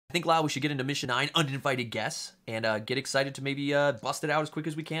I think, Lau, we should get into Mission 9, Uninvited Guests, and get excited to maybe bust it out as quick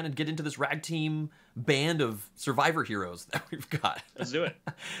as we can and get into this rag team band of survivor heroes that we've got. Let's do it.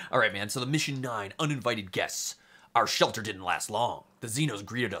 All right, man. So the Mission 9, Uninvited Guests. Our shelter didn't last long. The Xenos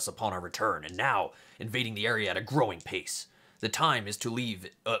greeted us upon our return, and now invading the area at a growing pace. The time to leave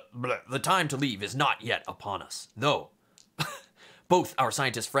is not yet upon us, though. Both our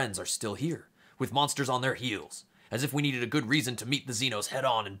scientist friends are still here, with monsters on their heels, as if we needed a good reason to meet the Xenos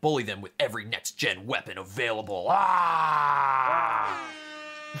head-on and bully them with every next-gen weapon available. Ah!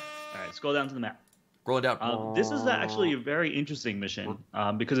 All right, scroll down to the map. Rolling down. This is actually a very interesting mission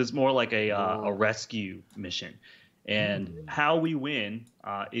because it's more like a rescue mission. And how we win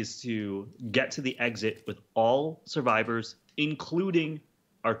is to get to the exit with all survivors, including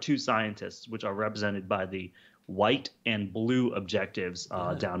our 2 scientists, which are represented by the white and blue objectives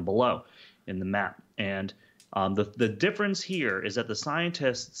down below in the map. And the difference here is that the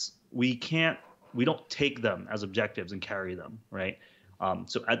scientists, we don't take them as objectives and carry them, right?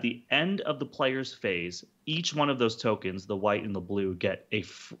 So at the end of the player's phase, each one of those tokens, the white and the blue, get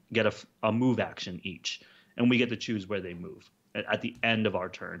a move action each, and we get to choose where they move at the end of our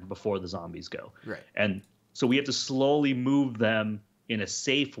turn before the zombies go. Right. And so we have to slowly move them in a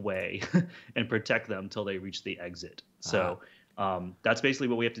safe way and protect them until they reach the exit. So that's basically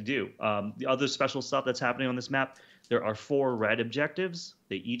what we have to do. The other special stuff that's happening on this map, there are 4 red objectives.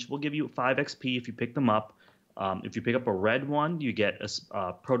 They each will give you 5 XP if you pick them up. If you pick up a red one, you get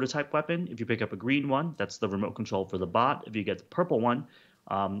a prototype weapon. If you pick up a green one, that's the remote control for the bot. If you get the purple one,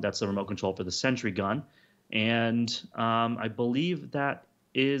 that's the remote control for the sentry gun. And I believe that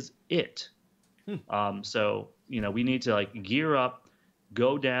is it. So, we need to gear up,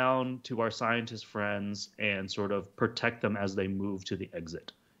 go down to our scientist friends, and sort of protect them as they move to the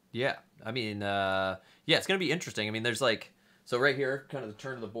exit. Yeah. I mean, it's going to be interesting. I mean, there's so right here, kind of the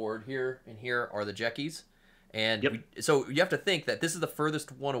turn of the board here, and here are the Jeckies. And so you have to think that this is the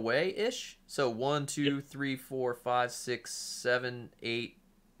furthest one away-ish. So 1, 2, 3, 4, 5, 6, 7, 8,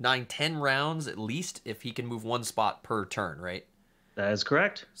 9, 10 rounds at least if he can move 1 spot per turn, right? That is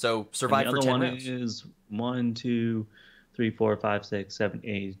correct. So survive for 10 rounds. The other one is 1, 2, 3, 4, 5, 6, 7,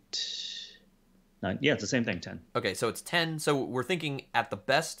 8, 9. Yeah, it's the same thing, 10. Okay, so it's 10. So we're thinking at the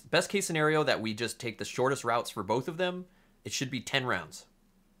best case scenario that we just take the shortest routes for both of them. It should be 10 rounds.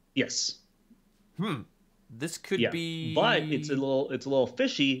 Yes. This could be, but it's a little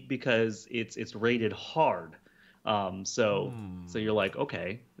fishy because it's rated hard. So you're like,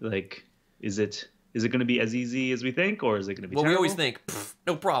 okay, is it going to be as easy as we think, or is it going to be? Well, terrible? we always think,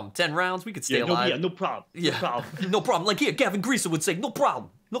 no problem, 10 rounds, we could stay alive. No problem. Yeah, no problem. No problem. Like here, Gavin Greaser would say, no problem.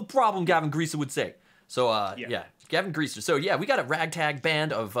 Gavin Greaser would say. So Gavin Greaser. So yeah, we got a ragtag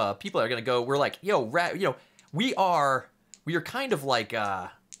band of people that are gonna go. We're like, we are kind of like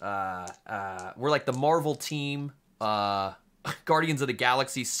we're like the Marvel team, Guardians of the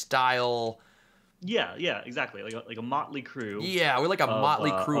Galaxy style. Yeah, exactly. Like a motley crew. Yeah, we're like a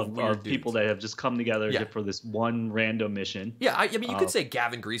motley crew of weird people that have just come together for this one random mission. Yeah, I mean, you could say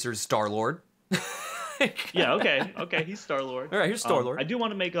Gavin Greaser's Star-Lord. Yeah, okay, he's Star-Lord. All right, here's Star-Lord. I do want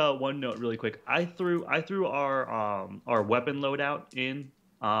to make one note really quick. I threw our weapon loadout in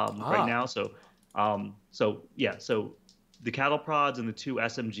right now. So the cattle prods and the 2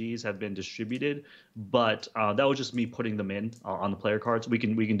 SMGs have been distributed, but that was just me putting them in on the player cards. We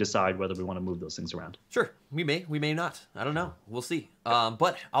can decide whether we want to move those things around. Sure, we may not. I don't know. We'll see.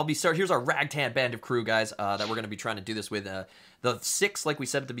 But here's our ragtag band of crew, guys, that we're going to be trying to do this with. The 6, like we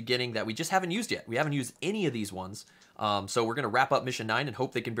said at the beginning, that we just haven't used yet. We haven't used any of these ones. So we're going to wrap up Mission 9 and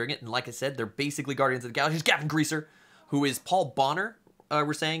hope they can bring it. And like I said, they're basically Guardians of the Galaxy. Here's Gavin Greaser, who is Paul Bonner.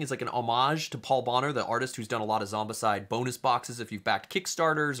 We're saying is like an homage to Paul Bonner, the artist who's done a lot of Zombicide bonus boxes. If you've backed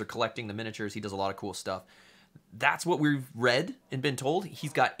Kickstarters or collecting the miniatures, he does a lot of cool stuff. That's what we've read and been told.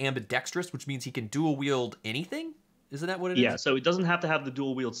 He's got ambidextrous, which means he can dual wield anything. Isn't that what it is? Yeah, so it doesn't have to have the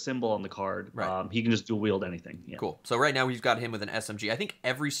dual wield symbol on the card. Right. He can just dual wield anything. Yeah. Cool. So right now we've got him with an SMG. I think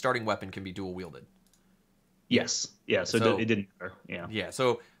every starting weapon can be dual wielded. Yes. Yeah. So it didn't matter. Yeah. Yeah.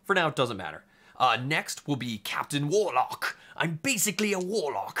 So for now it doesn't matter. Next will be Captain Warlock. I'm basically a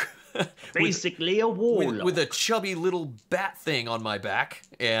warlock. With a chubby little bat thing on my back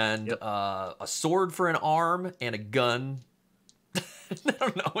and a sword for an arm and a gun. I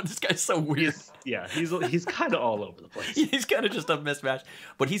don't know. This guy's so weird. He's kind of all over the place. He's kind of just a mismatch.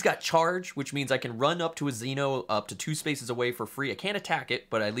 But he's got charge, which means I can run up to a Xeno up to 2 spaces away for free. I can't attack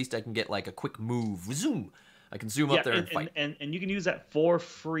it, but at least I can get like a quick move. Zoom. I can zoom up there and fight. And you can use that for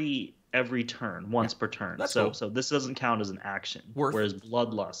free every turn, once per turn. That's so cool. So this doesn't count as an action, whereas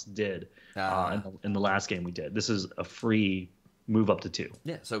Bloodlust did in the last game we did. This is a free move up to 2.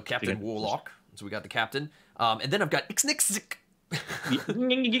 Yeah, so Captain Warlock. So we got the captain. And then I've got Ixnix.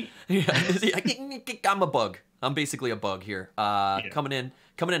 I'm a bug. I'm basically a bug here. Coming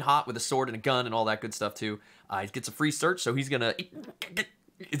in hot with a sword and a gun and all that good stuff too. He gets a free search, so he's gonna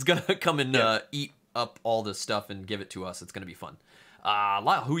come and eat up all this stuff and give it to us. It's gonna be fun.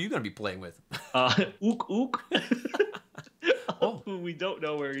 Lyle, who are you gonna be playing with? Ook. Who we don't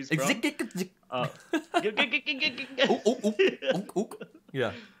know where he's from.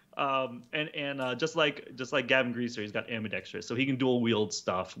 Yeah. And just like Gavin Greaser, he's got ambidextrous, so he can dual wield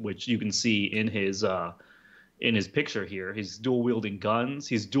stuff, which you can see in his picture here. He's dual wielding guns.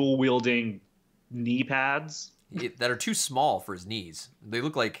 He's dual wielding knee pads that are too small for his knees. They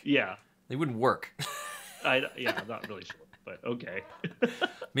look like they wouldn't work. I'm not really sure, but okay.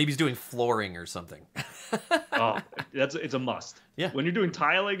 Maybe he's doing flooring or something. It's a must. Yeah. When you're doing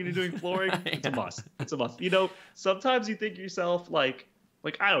tiling and you're doing flooring, it's a must. It's a must. You know, sometimes you think to yourself like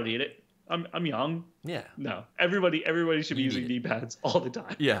I don't need it. I'm young. Yeah. No. Everybody should be using knee pads all the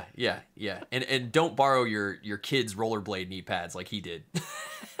time. Yeah. And don't borrow your kid's rollerblade knee pads like he did.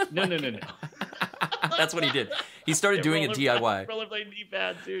 No. That's what he did. He started doing it DIY. Rollerblade knee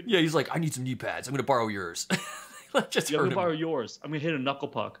pads, dude. Yeah, he's like, I need some knee pads. I'm gonna borrow yours. I'm gonna borrow yours. I'm gonna hit a knuckle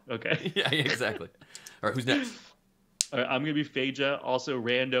puck. Okay. Yeah, exactly. All right, who's next? All right, I'm gonna be Phaedra, also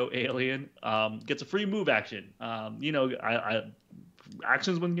rando alien. Gets a free move action.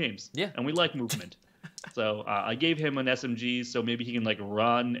 Actions win games. Yeah. And we like movement. So I gave him an SMG, so maybe he can like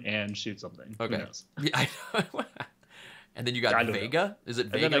run and shoot something. Okay. Who knows? Yeah, and then you got Vega. Is it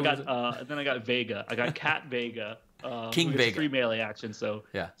Vega? And then I got Vega. I got Cat Vega. King Vega. Free melee action. So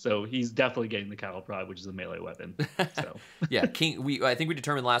yeah. So he's definitely getting the cattle prod, which is a melee weapon. So yeah, King. I think we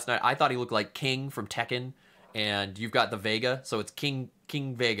determined last night. I thought he looked like King from Tekken, and you've got the Vega, so it's King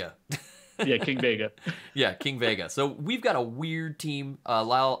Vega. Yeah, King Vega. Yeah, King Vega. So we've got a weird team.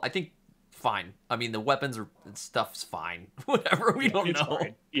 Lyle, I think fine. I mean, the weapons and stuff's fine. Whatever, we don't know.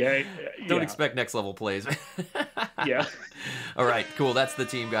 Fine. Yeah. Don't expect next level plays. Yeah. All right, cool. That's the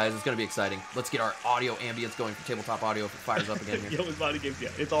team, guys. It's going to be exciting. Let's get our audio ambience going for Tabletop Audio if it fires up again here. With body games,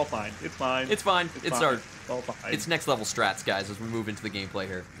 it's all fine. It's fine. It's fine. It's all fine. It's next level strats, guys, as we move into the gameplay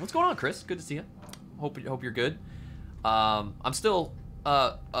here. What's going on, Chris? Good to see you. Hope you're good. I'm still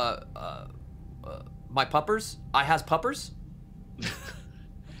my puppers. I has puppers.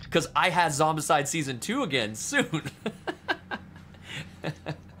 Because I has Zombicide Season 2 again soon.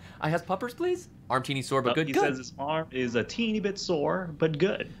 I has puppers, please? Arm teeny sore, but good. He says his arm is a teeny bit sore, but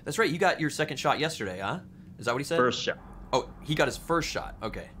good. That's right. You got your second shot yesterday, huh? Is that what he said? First shot. Oh, he got his first shot.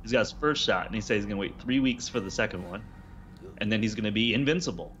 Okay. He's got his first shot, and he says he's going to wait 3 weeks for the second one. And then he's going to be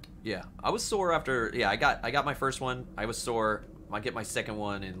invincible. Yeah. I was sore after... Yeah, I got my first one. I was sore. I get my second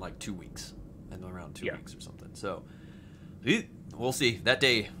one in like 2 weeks. And around 2 weeks or something. So, we'll see. That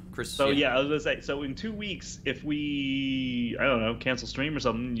day... Chris, so I was gonna say, so in 2 weeks, if we, I don't know, cancel stream or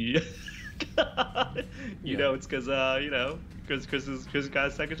something, you know, it's because Chris got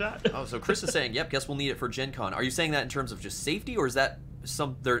a second shot. Oh, so Chris is saying, yep, guess we'll need it for Gen Con. Are you saying that in terms of just safety, or is that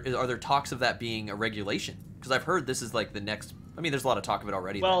are there talks of that being a regulation? Because I've heard this is like the next. I mean, there's a lot of talk of it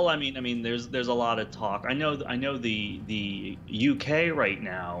already. Well, I mean, there's a lot of talk. I know the UK right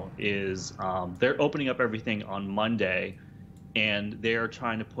now is they're opening up everything on Monday. And they're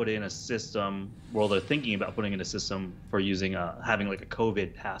trying to put in a system. Well, they're thinking about putting in a system for using having like a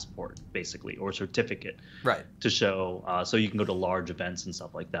COVID passport, basically, or certificate, right? To show so you can go to large events and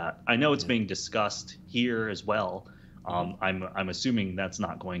stuff like that. I know it's being discussed here as well. I'm assuming that's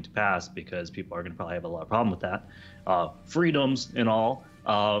not going to pass because people are going to probably have a lot of problem with that, freedoms and all.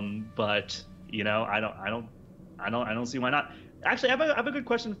 But you know, I don't see why not. Actually, I have a good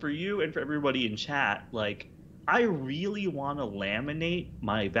question for you and for everybody in chat. Like, I really want to laminate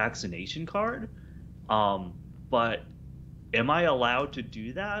my vaccination card, but am I allowed to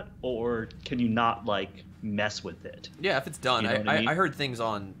do that, or can you not like mess with it? Yeah, if it's done. You know I heard things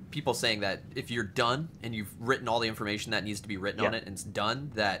on people saying that if you're done and you've written all the information that needs to be written on it and it's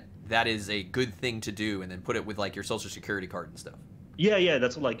done, that is a good thing to do, and then put it with like your social security card and stuff. Yeah,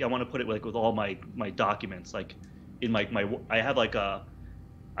 that's what, like I want to put it like with all my documents, like in my I have like a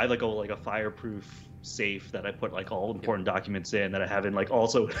fireproof safe that I put like all important documents in, that I have in like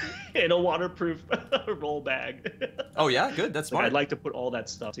also in a waterproof roll bag. Oh yeah, good. That's smart. I'd like to put all that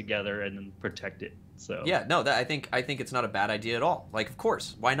stuff together and then protect it. So yeah, no, I think it's not a bad idea at all. Like, of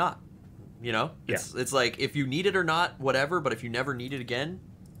course, why not? You know, it's like if you need it or not, whatever. But if you never need it again,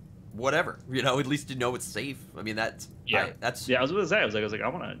 whatever. You know, at least you know it's safe. I mean, that's I was gonna say, I was like, I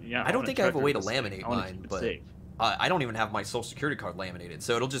want to. Yeah, I don't think I have a way to laminate mine, but. Safe. I don't even have my social security card laminated,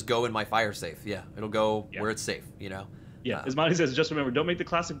 so it'll just go in my fire safe. Yeah, it'll go where it's safe, you know. Yeah, as Monty says, just remember, don't make the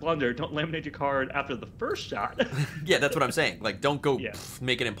classic blunder. Don't laminate your card after the first shot. Yeah, that's what I'm saying. Like, don't go Yeah.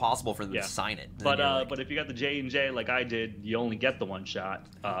 make it impossible for them to sign it. And then you're like, But if you got the J&J like I did, you only get the one shot.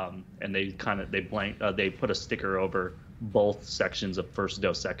 And they they put a sticker over both sections of first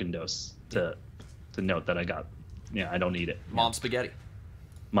dose, second dose to note that I got. Yeah, I don't need it. Mom spaghetti.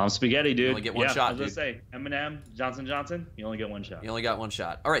 Mom spaghetti, dude. You only get one shot, I was gonna say M&M, Johnson, you only get one shot. You only got one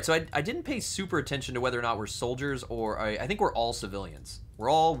shot. All right, so I didn't pay super attention to whether or not we're soldiers or I think we're all civilians. We're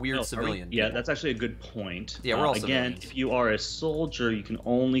all weird civilian. Yeah, that's actually a good point. Yeah, we're all again, civilians. if you are a soldier, you can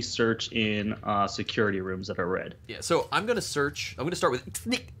only search in security rooms that are red. Yeah, so I'm gonna search. I'm gonna start with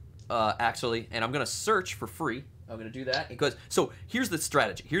sneak, actually, and I'm gonna search for free. I'm gonna do that because so here's the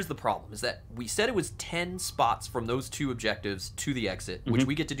strategy. Here's the problem: is that we said it was 10 spots from those 2 objectives to the exit, which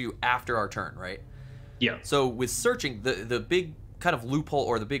we get to do after our turn, right? Yeah. So with searching, the big kind of loophole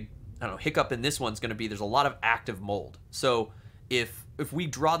or the big hiccup in this one's going to be there's a lot of active mold. So if we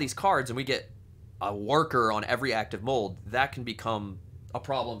draw these cards and we get a worker on every active mold, that can become a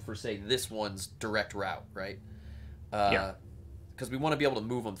problem for say this one's direct route, right? Yeah. Because we want to be able to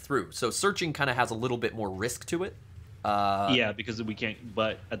move them through. So searching kind of has a little bit more risk to it. Yeah, because we can't.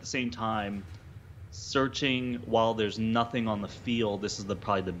 But at the same time, searching while there's nothing on the field, this is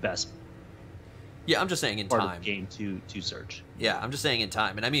probably the best Yeah, I'm just saying in part time. of the game to search. Yeah, I'm just saying in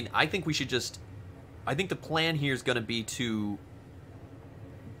time. And I mean, I think we should just... I think the plan here is going to be to...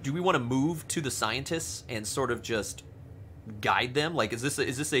 Do we want to move to the scientists and sort of just guide them? Like, is this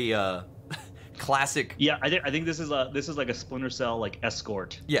a classic... Yeah, I think this is like a Splinter Cell like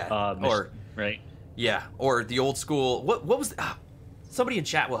escort. Yeah, mission, right. Yeah, or the old school... What was... somebody in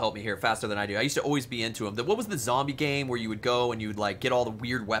chat will help me here faster than I do. I used to always be into them. What was the zombie game where you would go and you would like get all the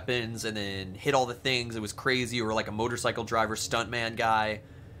weird weapons and then hit all the things? It was crazy. Or like a motorcycle driver, stuntman guy.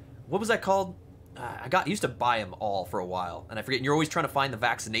 What was that called? I used to buy them all for a while, and I forget. And you're always trying to find the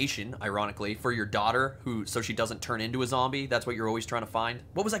vaccination, ironically, for your daughter, so she doesn't turn into a zombie. That's what you're always trying to find.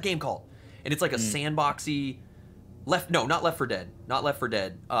 What was that game called? And it's like a sandboxy. Not Left 4 Dead. Not Left 4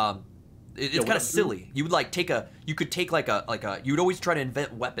 Dead. It's kind of silly. You would like you would always try to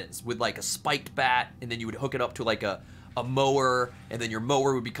invent weapons with like a spiked bat, and then you would hook it up to like a mower, and then your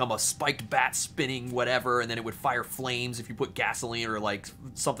mower would become a spiked bat spinning whatever, and then it would fire flames if you put gasoline or like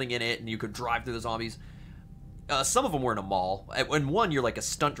something in it, and you could drive through the zombies. Some of them were in a mall. And one, you're like a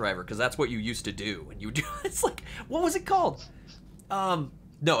stunt driver because that's what you used to do. And you do. It's like, what was it called? No,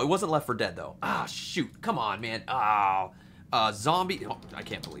 it wasn't Left 4 Dead though. Ah, shoot! Come on, man. Zombie. Oh, I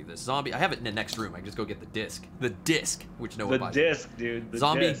can't believe this. Zombie. I have it in the next room. I can just go get the disc. The disc, which no one buys. The disc, dude.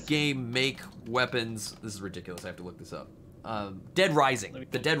 Zombie game make weapons. This is ridiculous. I have to look this up. Dead Rising.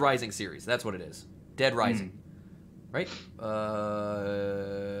 The Dead Rising series. That's what it is. Dead Rising. Right?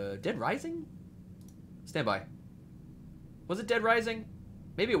 Dead Rising? Stand by. Was it Dead Rising?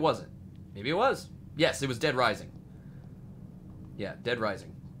 Maybe it wasn't. Maybe it was. Yes, it was Dead Rising. Yeah, Dead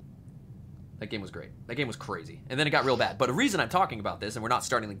Rising. That game was great. That game was crazy. And then it got real bad. But the reason I'm talking about this, and we're not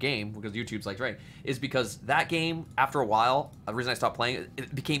starting the game, because YouTube's like, right, is because that game, after a while, the reason I stopped playing it,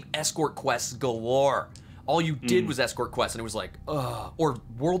 it became escort quests galore. All you did was escort quests, and it was like, ugh. Or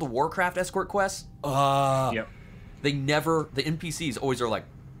World of Warcraft escort quests, ugh. Yep. They never, the NPCs always are like,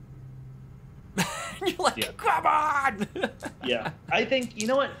 you're like, come on! Yeah. I think, you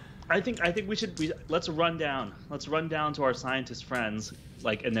know what? I think let's run down to our scientist friends,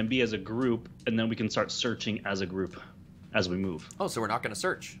 like, and then be as a group, and then we can start searching as a group as we move. Oh, so we're not going to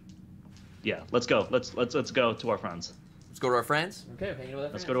search. Yeah, let's go. Let's go to our friends. Let's go to our friends. Okay, hanging with our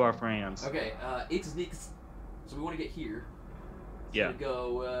friends. Let's go to our friends. Okay, it's Nix. So we want to get here. Yeah.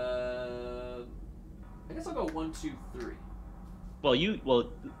 Go. I guess I'll go 1, 2, 3. Well,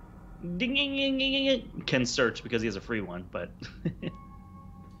 ding, ding, ding, ding, ding, can search because he has a free one, but.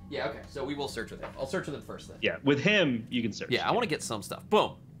 Yeah, okay. So we will search with him. I'll search with him first then. Yeah, with him, you can search. Yeah, I want to get some stuff.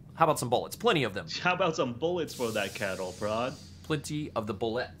 Boom. How about some bullets? Plenty of them. How about some bullets for that cattle prod? Plenty of the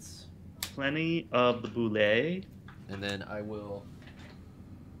bullets. Plenty of the boulet. And then I will...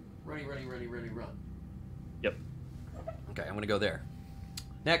 run. Yep. Okay, I'm going to go there.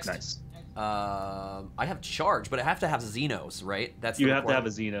 Next. Nice. I have charge, but I have to have Xenos, right? That's you have to have a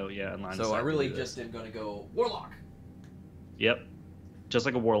Xeno, yeah. In line so I really just am going to go Warlock. Yep. Just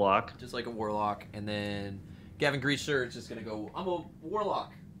like a Warlock. Just like a Warlock. And then Gavin Greaser is just going to go, I'm a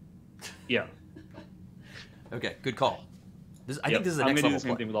Warlock. Yeah. Okay, good call. I think this is the next level play. I'm going to do the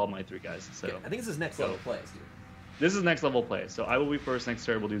same thing with all my 3 guys. So. Okay, I think this is next level plays, dude. This is next level play. So I will be first. Next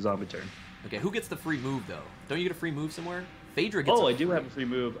turn, we'll do zombie turn. Okay, who gets the free move, though? Don't you get a free move somewhere? Phaedra gets I do have a free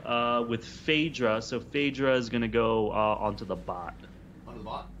move with Phaedra. So Phaedra is going to go onto the bot. Onto the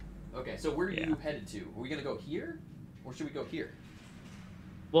bot? Okay, so where are you headed to? Are we going to go here? Or should we go here?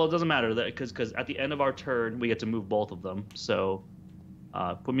 Well, it doesn't matter because at the end of our turn we get to move both of them. So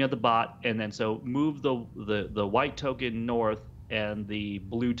put me at the bot, and then so move the white token north and the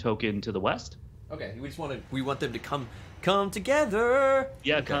blue token to the west. Okay, we want them to come together.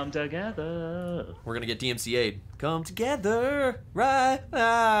 Yeah, okay. Come together. We're gonna get DMCA'd. Come together right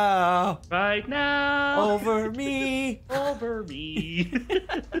now. Right now. Over me. Over me.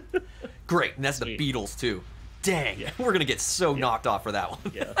 Great, and that's Sweet. the Beatles too. Dang, Yeah. we're gonna get so knocked off for that one.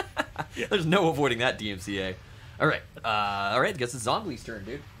 Yeah. Yeah. There's no avoiding that DMCA. All right, I guess it's Zomblie's turn,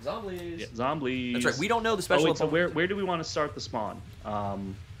 dude. Zomblies. Yeah, zombies. That's right. We don't know the special. Oh, wait, so where do we want to start the spawn?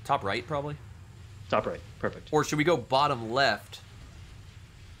 Top right, probably. Top right. Perfect. Or should we go bottom left?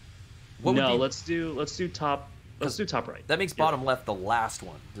 No, let's do top. Let's do top right. That makes bottom left the last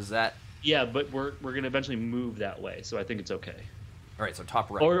one. Does that? Yeah, but we're gonna eventually move that way, so I think it's okay. All right, so top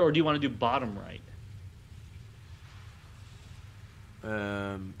right. Or do you want to do bottom right?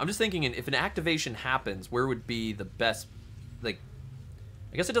 I'm just thinking, if an activation happens, where would be the best? Like,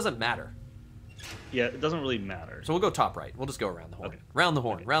 I guess it doesn't matter. Yeah, it doesn't really matter. So we'll go top right. We'll just go around the horn. Okay. Round the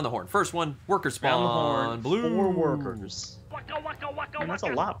horn. Okay. Round the horn. First one, worker spawn. Round the horn. Blue. 4 workers. And that's a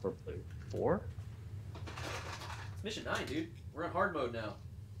lot for blue. 4? It's mission 9, dude. We're on hard mode now.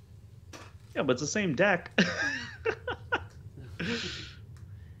 Yeah, but it's the same deck.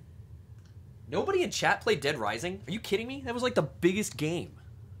 Nobody in chat played Dead Rising? Are you kidding me? That was like the biggest game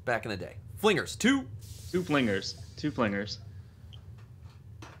back in the day. Flingers, 2. 2 flingers. 2 flingers.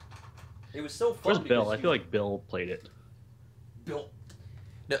 It was so fun. Where's Bill? I feel like Bill played it. Bill.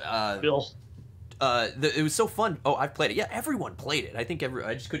 No, Bill. It was so fun. Oh, I've played it. Yeah, everyone played it. I think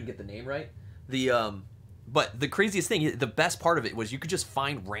I just couldn't get the name right. But the craziest thing, the best part of it was you could just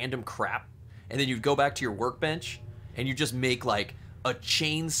find random crap, and then you'd go back to your workbench, and you just make like a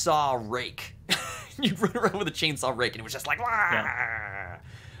chainsaw rake. You'd run around with a chainsaw rake, and it was just like, wah! Yeah.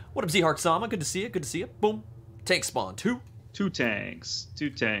 What up, Z-Hark Sama? Good to see you. Good to see you. Boom. Tank spawn 2. 2 tanks. 2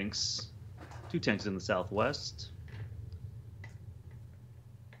 tanks. 2 tanks in the southwest.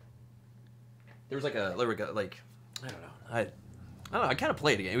 There was like I don't know. I kind of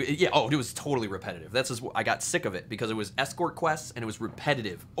played it again. Yeah. Oh, it was totally repetitive. That's just, I got sick of it because it was escort quests and it was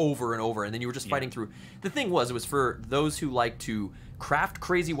repetitive over and over. And then you were just fighting through. The thing was, it was for those who like to craft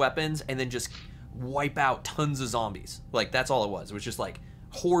crazy weapons and then just wipe out tons of zombies. Like that's all it was. It was just like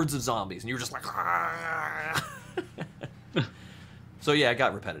hordes of zombies, and you were just like. So yeah, it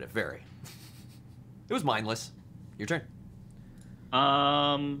got repetitive. Very. It was mindless. Your turn.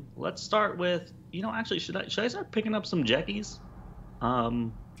 Let's start with. Actually, should I start picking up some Jeckies?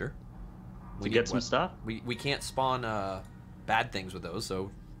 Sure. To get some stuff. We can't spawn bad things with those, so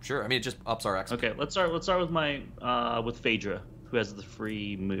sure. I mean, it just ups our XP. Okay, let's start with my with Phaedra, who has the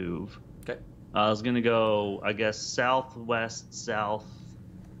free move. Okay. I was gonna go, I guess, southwest, south,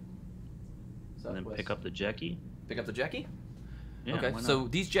 and then pick up the Jeckie. Pick up the Jeckie? Yeah, okay, so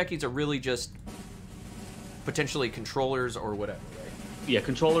these Jeckies are really just potentially controllers or whatever, right? Yeah,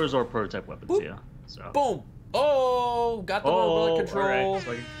 controllers or prototype weapons. Boop. Yeah. So. Boom. Oh, got the bullet control. All right,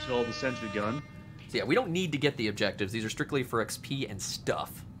 so I can control the sentry gun. So yeah, we don't need to get the objectives. These are strictly for XP and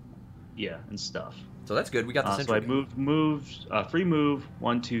stuff. Yeah, and stuff. So that's good. We got the sentry gun. So I moved, free move,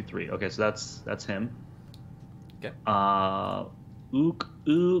 1, 2, 3. Okay, so that's him. Okay. Ook.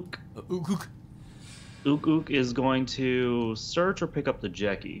 Ook is going to search or pick up the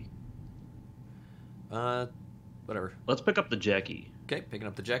Jeckie. Whatever. Let's pick up the Jeckie. Okay, picking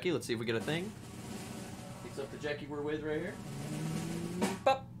up the Jeckie. Let's see if we get a thing. Picks up the Jeckie we're with right here.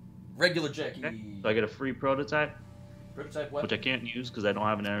 Bop. Regular Jeckie. Okay. So I get a free prototype. Prototype weapon. Which I can't use because I don't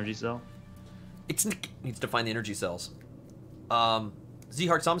have an energy cell. It needs to find the energy cells.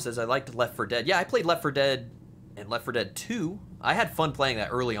 Z-Hard Sam says, I liked Left 4 Dead. Yeah, I played Left 4 Dead and Left 4 Dead 2. I had fun playing that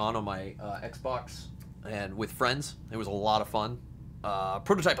early on my Xbox and with friends. It was a lot of fun.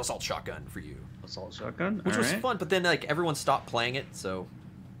 Prototype assault shotgun for you. Assault shotgun? Which was fun, but then like everyone stopped playing it, so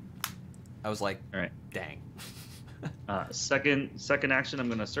I was like, all right, dang. Second action, I'm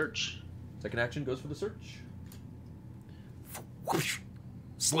gonna search. Second action goes for the search. Whoosh.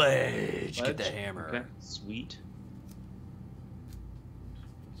 Sledge. Get the hammer. Okay, sweet.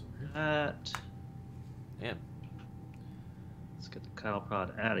 That. Damn. Let's get the Kyle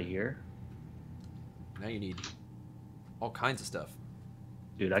Prod out of here. Now you need all kinds of stuff.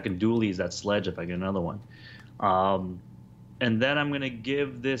 Dude, I can dual use that sledge if I get another one. And then I'm going to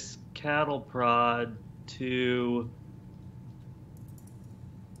give this cattle prod to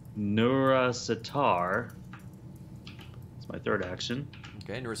Nura Sitar. It's my third action.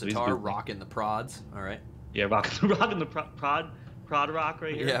 Okay, Nura Sitar rocking the prods. All right. Yeah, rocking the prod rock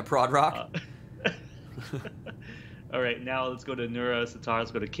right here. Yeah, prod rock. All right, now let's go to Nura Sitar.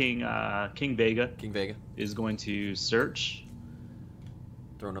 Let's go to King Vega. King Vega is going to search.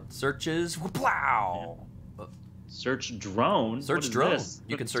 Throwing up the searches. Wow. Search drone. Search drone. This?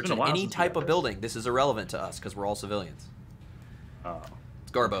 You can search in any type of building. This is irrelevant to us because we're all civilians. Oh.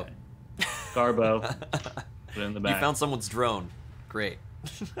 It's Garbo. Okay. Garbo. Put it in the back. You found someone's drone. Great.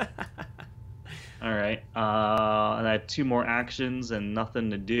 All right. And I have 2 more actions and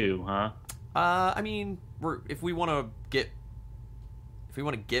nothing to do, huh? I mean, if we want to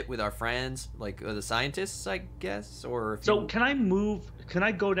get with our friends, like the scientists, I guess, or if so can I move? Can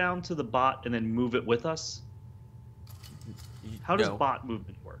I go down to the bot and then move it with us? How does bot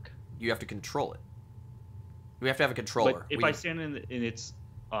movement work? You have to control it. We have to have a controller. But if I stand in its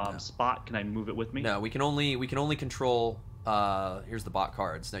spot, can I move it with me? No, we can only control. Here's the bot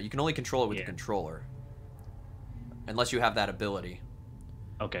cards. Now you can only control it with the controller, unless you have that ability.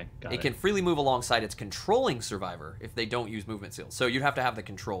 Okay, got it. It can freely move alongside its controlling survivor if they don't use movement skills. So you'd have to have the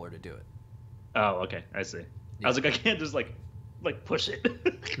controller to do it. Oh, okay, I see. Yeah. I was like, I can't just like push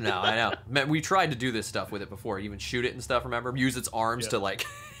it. No, I know. Man, we tried to do this stuff with it before. Even shoot it and stuff. Remember, use its arms to like.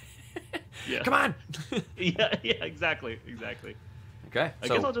 Come on. yeah, exactly. Okay. I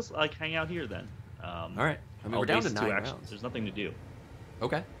guess I'll just like hang out here then. All right. I mean, we're down to 9 actions. rounds. There's nothing to do.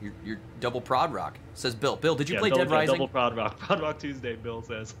 Okay. You're double prod rock. Says Bill. Bill, did you play Dead Rising? Double prod rock. Prod rock Tuesday. Bill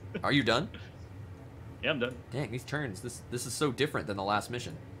says. Are you done? Yeah, I'm done. Dang, these turns. This is so different than the last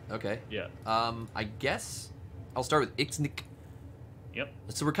mission. Okay. Yeah. I guess I'll start with Ixnik. Yep.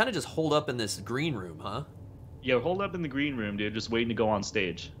 So we're kind of just holed up in this green room, huh? Yeah, we're holed up in the green room, dude. Just waiting to go on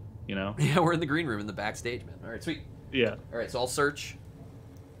stage. You know? Yeah, we're in the green room in the backstage, man. All right, sweet. Yeah. All right, so I'll search.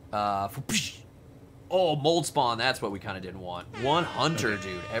 Oh, mold spawn. That's what we kind of didn't want. One hunter,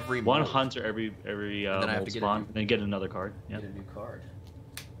 dude. Every one mold. hunter every and then I have to get spawn, and then get another card. Yeah. Get a new card.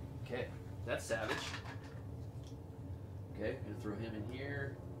 Okay, that's savage. Okay, I'm gonna throw him in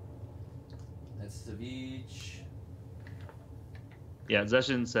here. That's Savage. Yeah,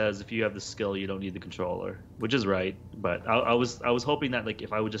 Zeshin says if you have the skill, you don't need the controller, which is right. But I was hoping that like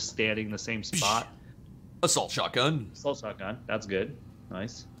if I was just standing in the same spot. Assault shotgun. Assault shotgun. That's good.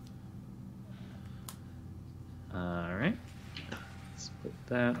 Nice. All right. Let's put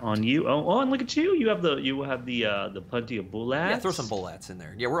that on you. Oh, and look at you. You have the plenty of bullets. Yeah, throw some bullets in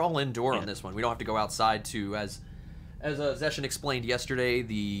there. Yeah, we're all indoor on this one. We don't have to go outside to as Zeshin explained yesterday.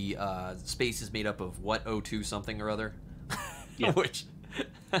 The space is made up of what O2 something or other. Yeah. Which.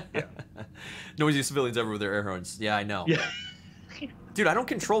 Yeah. Noisy civilians ever with their air horns. Yeah, I know. Yeah. Dude, I don't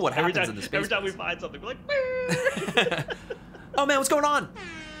control what happens in the space. Every time we find something, we're like. Oh man, what's going on?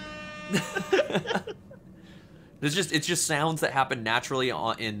 It's just sounds that happen naturally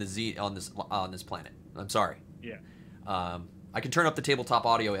on this planet. I'm sorry. Yeah. I can turn up the tabletop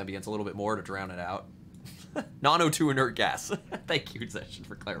audio ambience a little bit more to drown it out. Non-O2 inert gas. Thank you, Zeshin,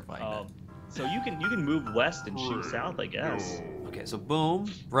 for clarifying that. So you can move west and shoot south, I guess. Okay, so boom.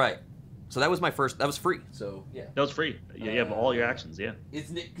 Right. So that was my first. That was free. So yeah. That was free. Yeah, you have all your actions. Yeah.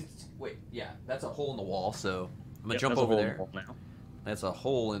 Isn't it? Wait. Yeah. That's a hole in the wall. So I'm gonna jump over there. Now. That's a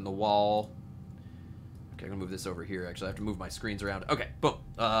hole in the wall. Okay, I'm gonna move this over here. Actually, I have to move my screens around. Okay, boom.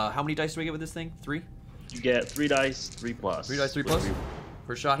 How many dice do we get with this thing? 3? You get 3 dice, 3 plus. 3 dice, 3 plus.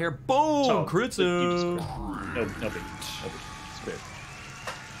 First shot here. Boom! Oh, Crits him. No big. It's good.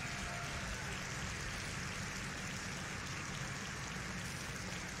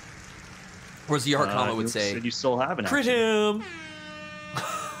 Or as the Arcana would say, you still have an crit him!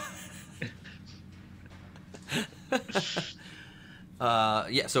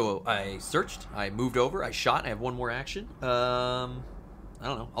 Yeah, so I searched, I moved over, I shot, I have 1 more action. I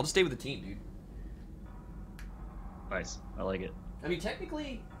don't know. I'll just stay with the team, dude. Nice. I like it. I mean,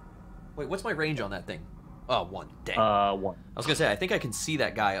 technically... Wait, what's my range on that thing? Oh, 1. Dang. 1. I was gonna say, I think I can see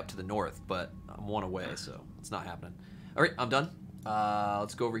that guy up to the north, but I'm 1 away, so it's not happening. All right, I'm done.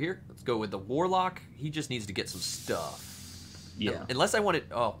 Let's go over here. Let's go with the Warlock. He just needs to get some stuff. Yeah. Unless I want it...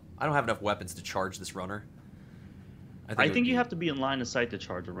 Oh, I don't have enough weapons to charge this runner. I think you have to be in line of sight to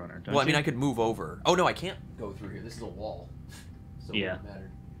charge a runner, don't Well, I you? mean, I could move over. Oh, no, I can't go through here. This is a wall. So Yeah. it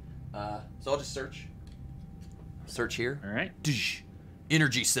wouldn't matter. So I'll just search. Search here. All right.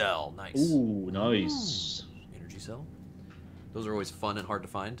 Energy cell. Nice. Ooh, nice. Ooh. Energy cell. Those are always fun and hard to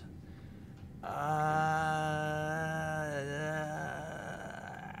find. I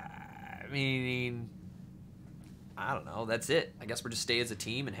mean, I don't know. That's it. I guess we're just stay as a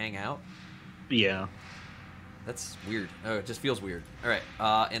team and hang out. Yeah. That's weird. Oh, it just feels weird. All right.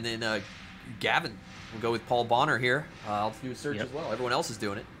 And then Gavin. We'll go with Paul Bonner here. I'll do a search as well. Everyone else is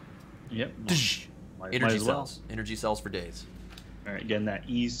doing it. Yep. Energy cells. Energy cells for days. All right, getting that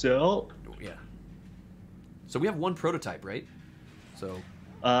E cell. Yeah. So we have one prototype, right? So.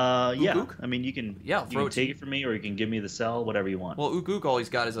 Yeah. Ook? I mean, you can. Yeah, you throw can it to take you. it from me, or you can give me the cell, whatever you want. Well, Ook all he's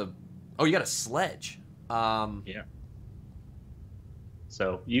got is a. Oh, you got a sledge. Yeah.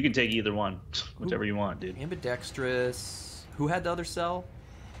 So you can take either one, whichever you want, dude. Ambidextrous. Who had the other cell?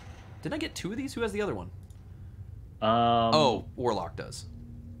 Didn't I get 2 of these? Who has the other one? Oh, Warlock does.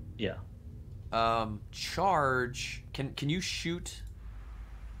 Yeah. Charge. Can you shoot?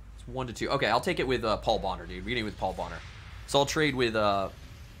 It's 1 to 2. Okay, I'll take it with Paul Bonner, dude. Beginning with Paul Bonner. So I'll trade with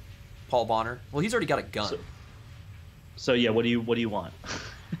Paul Bonner. Well, he's already got a gun. So yeah, what do you want?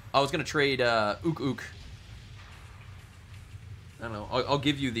 I was gonna trade Ook. I don't know. I'll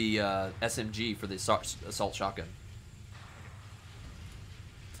give you the SMG for the assault shotgun.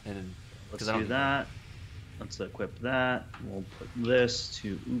 And then, Let's do that. Let's equip that. We'll put this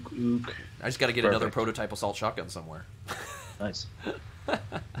to Ook. I just got to get another prototype assault shotgun somewhere. Nice.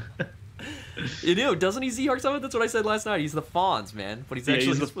 You know, doesn't he Z-Arc Summit? That's what I said last night. He's the Fonz, man. But he's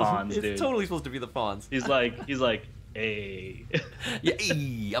actually he's the Fonz, dude. It's totally supposed to be the Fonz. He's like, hey. Yeah,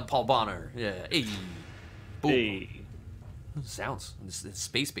 hey, I'm Paul Bonner. Yeah, hey. Boom. Hey. Sounds. This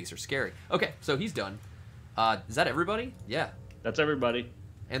space base are scary. Okay, so he's done. Is that everybody? Yeah. That's everybody.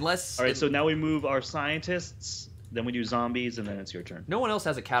 Unless. All right, so now we move our scientists, then we do zombies, and then it's your turn. No one else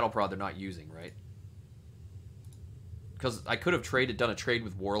has a cattle prod they're not using, right? Because I could have done a trade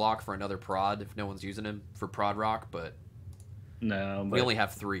with Warlock for another prod if no one's using him for prod rock, but No, we only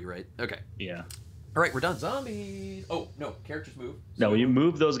have 3, right? Okay. Yeah. All right, we're done. Zombies. Oh no, characters move. No, you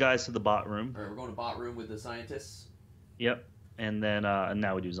move those guys to the bot room. All right, we're going to bot room with the scientists. Yep. And then and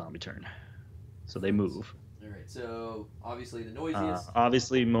now we do zombie turn. So they move. All right, so obviously the noisiest.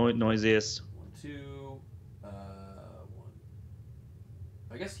 Obviously noisiest. 1, 2, 1.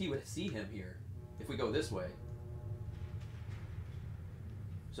 I guess he would see him here if we go this way.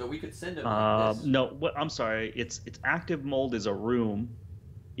 So we could send him like this. No, what? I'm sorry. It's active mold is a room.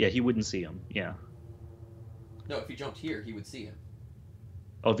 Yeah, he wouldn't see him. Yeah. No, if he jumped here, he would see him.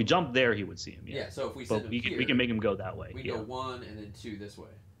 Oh, if he jumped there, he would see him. Yeah. So if we send him here, we can make him go that way. We go 1 and then 2 this way.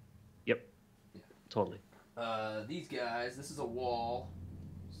 Yep. Yeah. Totally. These guys. This is a wall.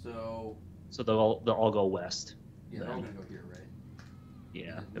 So they'll all go west. Yeah, they're all gonna go here, right?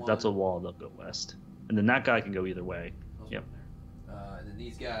 Yeah. If that's a wall, they'll go west. And then that guy can go either way. Yep. And then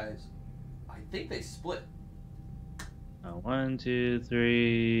these guys, I think they split. 1, 2,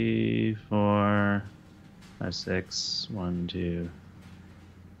 3, 4, 5, 6. 1, 2.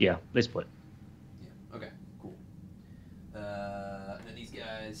 Yeah, they split. Yeah. Okay. Cool. And then these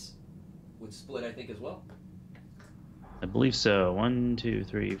guys would split, I think, as well. I believe so. 1, 2,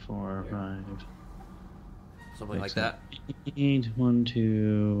 3, 4, 5. Something like that. 8, 1,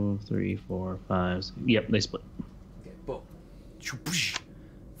 2, 3, 4, 5. 6. Yep, they split. Okay. Boom.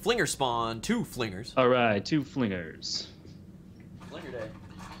 Flinger spawn. 2 flingers. All right, 2 flingers. Flinger day.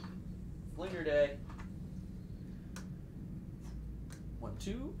 Flinger day. 1,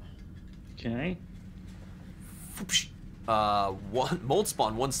 2. Okay. 1 mold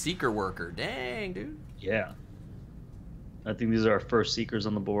spawn. 1 seeker worker. Dang, dude. Yeah. I think these are our first seekers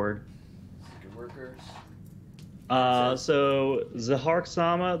on the board. Seeker workers. So Zahark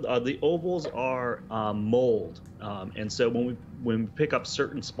Sama, the ovals are mold, and so when we pick up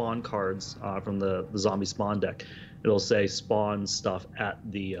certain spawn cards from the zombie spawn deck, it'll say spawn stuff at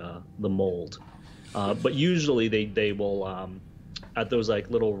the mold. But usually they will at those like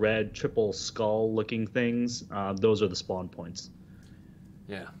little red triple skull looking things. Those are the spawn points.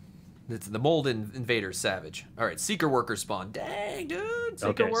 Yeah. It's the mold Invader Savage. All right, Seeker Worker spawn. Dang, dude.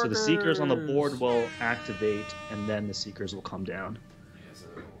 Seeker Okay, so the Seekers on the board will activate, and then the Seekers will come down. Yeah, so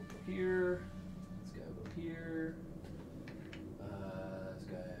we'll go here. This guy will go here. This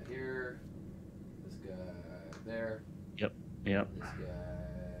guy here. This guy there. Yep. This guy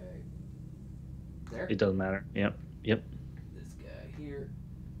there. It doesn't matter. Yep. This guy here.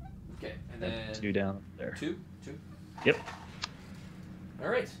 Okay, and then 2 down there. 2. Yep. All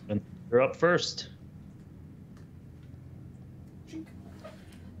right. And you're up first. All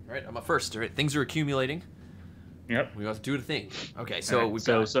right, I'm up first. All right, things are accumulating. Yep. We have to do the thing. Okay, so right, we've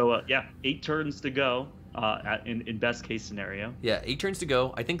got... yeah, 8 turns to go in best case scenario. Yeah, 8 turns to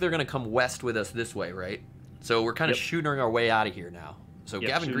go. I think they're going to come west with us this way, right? So we're kind of shooting our way out of here now. So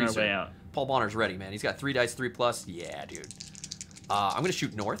Gavin Greaser, Paul Bonner's ready, man. He's got 3 dice, 3+. Yeah, dude. I'm going to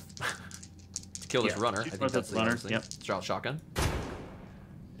shoot north to kill this runner. I think that's the runner. Yep. Child shotgun.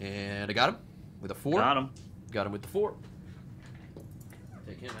 And I got him with a 4. Got him. Got him with the 4.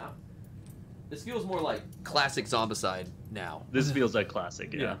 Take him out. This feels more like classic Zombicide now. This feels like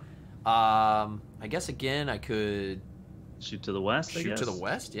classic, yeah. I guess again I could shoot to the west. Shoot to the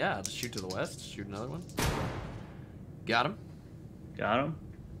west, yeah. Just shoot to the west. Shoot another one. Got him. Got him.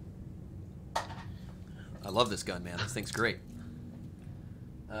 I love this gun, man. This thing's great.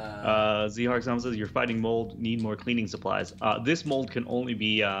 Z-Hark says you're fighting mold, need more cleaning supplies. This mold can only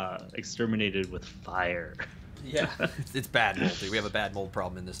be exterminated with fire. Yeah, it's bad mold, dude. We have a bad mold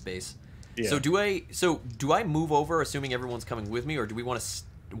problem in this base. Yeah. So do I move over, assuming everyone's coming with me, or do we want to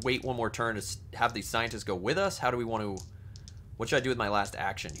wait one more turn to have these scientists go with us? How do we want to? What should I do with my last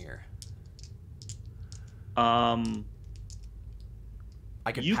action here? I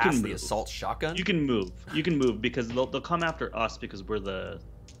can pass the assault shotgun. You can move. You can move because they'll come after us because we're the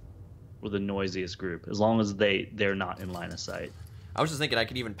noisiest group. As long as they're not in line of sight. I was just thinking I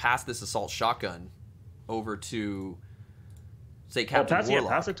could even pass this assault shotgun over to, say, Captain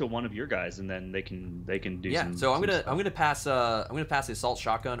Warlock. Pass it to one of your guys, and then they can do. Yeah. Some, so I'm some gonna pass the assault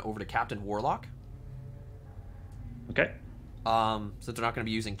shotgun over to Captain Warlock. Okay. Since they're not gonna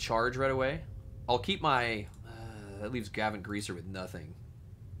be using charge right away, I'll keep my. That leaves Gavin Greaser with nothing.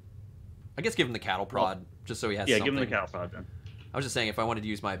 I guess give him the cattle prod just so he has. Yeah, something. give him the cattle prod then. I was just saying if I wanted to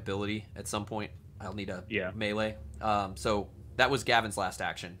use my ability at some point, I'll need a melee. So that was Gavin's last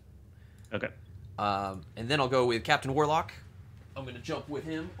action. Okay. And then I'll go with Captain Warlock. I'm going to jump with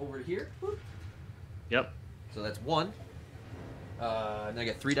him over to here. Whoop. Yep. So that's 1. And then I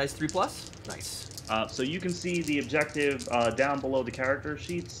get 3 dice, 3+. Nice. So you can see the objective down below the character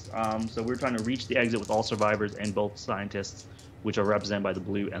sheets. So we're trying to reach the exit with all survivors and both scientists, which are represented by the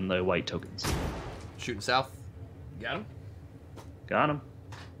blue and the white tokens. Shooting south. Got him. Got him.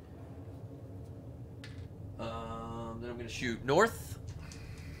 Then I'm going to shoot north.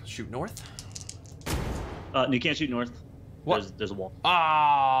 Shoot north. You can't shoot north. What? There's a wall.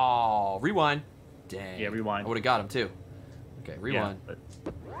 Oh, rewind. Dang. Yeah, rewind. I would have got him too. Okay, rewind. Yeah,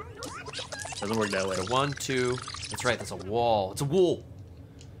 but doesn't work that way. So 1, 2. That's right. That's a wall. It's a wool.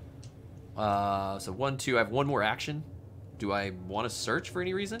 So 1, 2. I have one more action. Do I want to search for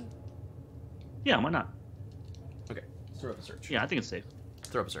any reason? Yeah, why not? Okay, let's throw up a search. Yeah, I think it's safe.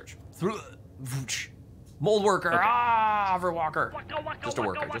 Throw up a search. Mold worker. Okay. For Walker. Just a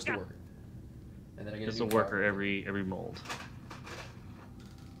worker. Just a worker. And then I get Just a worker every mold.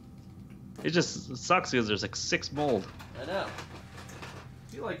 It just sucks because there's like 6 mold. I know.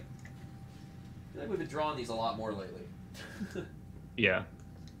 I feel like we've been drawing these a lot more lately. Yeah.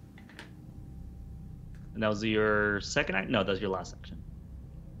 And that was your second action? No, that was your last action.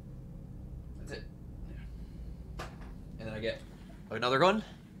 That's it. Yeah. And then I get another gun.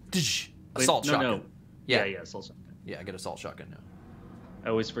 Assault no, shotgun. No. Yeah, assault shotgun. Yeah, I get assault shotgun now. I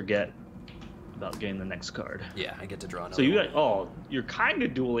always forget about getting the next card. Yeah, I get to draw another. So one. You're kind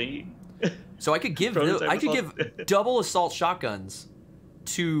of dueling. So I could give double assault shotguns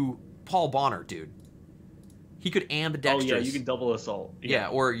to Paul Bonner, dude. He could ambidextrous. Oh yeah, you can double assault. Yeah,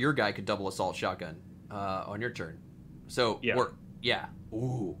 or your guy could double assault shotgun on your turn. So Ooh.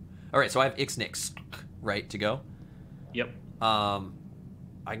 All right, so I have Ixnix, right, to go. Yep. I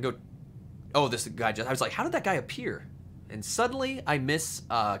can go. Oh, this guy I was like, how did that guy appear? And suddenly I miss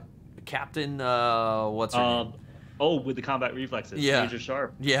Captain. What's her name? Oh, with the combat reflexes. Yeah. Major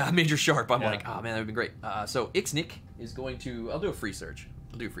Sharp. Yeah, Major Sharp. I'm like, oh man, that would be great. So Ixnix is going to. I'll do a free search.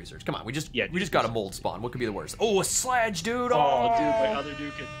 Come on, we just got a mold spawn. What could be the worst? Oh, a sledge, dude. Oh, dude, my other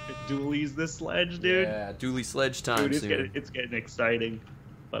dude could dualies this sledge, dude. Yeah, dually sledge time. Dude, it's getting exciting.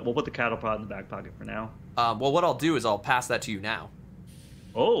 But we'll put the cattle prod in the back pocket for now. Well, what I'll do is I'll pass that to you now.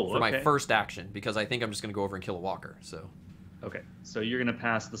 Oh, for my first action, because I think I'm just gonna go over and kill a walker. So. Okay, so you're gonna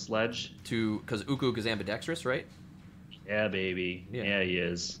pass the sledge because Ukuk is ambidextrous, right? Yeah, baby. Yeah, he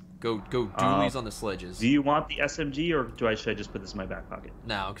is. Go dualies on the sledges. Do you want the SMG, or should I just put this in my back pocket?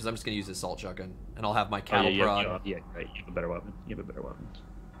 No, because I'm just gonna use the assault shotgun, and I'll have my cattle prod. Yeah, right. You have a better weapon.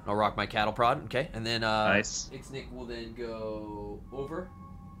 I'll rock my cattle prod, okay, and then nice. Ixnix will then go over.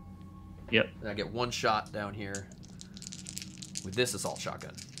 Yep. And I get one shot down here with this assault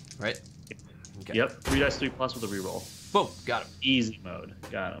shotgun, right? Okay. Yep. 3 dice 3+ with a reroll. Boom, got him. Easy mode,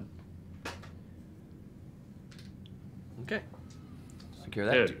 got him. Okay. Secure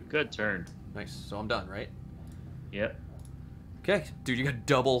that. Dude, good turn. Nice. So I'm done, right? Yep. Okay, dude, you got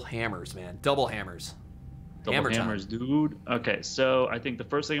double hammers, man. Double hammers. Double hammers, dude. Okay, so I think the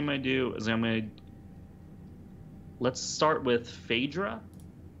first thing I'm gonna do is let's start with Phaedra,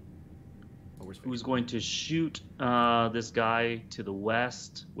 who's going to shoot this guy to the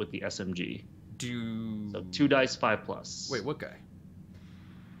west with the SMG. So 2 dice 5+. Wait, what guy?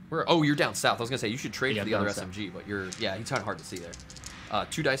 Where? Oh, you're down south. I was gonna say you should trade for the other south. SMG, but he's kind of hard to see there.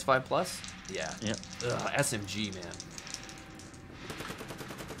 2 dice 5+. Yeah. Yep. SMG, man.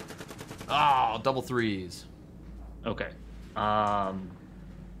 Oh, double 3s. Okay.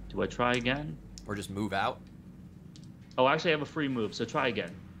 Do I try again? Or just move out? Oh, actually, I have a free move, so try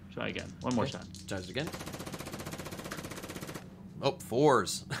again. Try again. One more time. Try it again. Oh,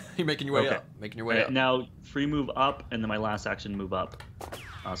 4s. You're making your way up. Making your way up. Now, free move up, and then my last action move up.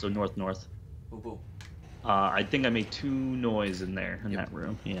 So north, north. Boom, boom. I think I made 2 noise in there, in that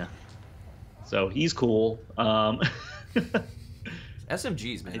room. Yeah. So he's cool.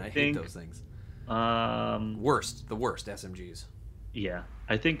 SMGs, man. I hate those things. The worst SMGs. Yeah.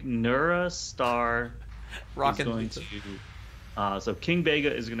 I think Nura Star is going to... so King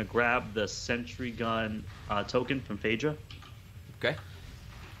Vega is going to grab the Sentry Gun token from Phaedra. Okay.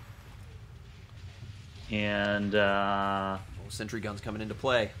 And... Sentry Gun's coming into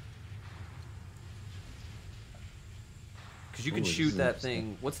play. Because you can shoot that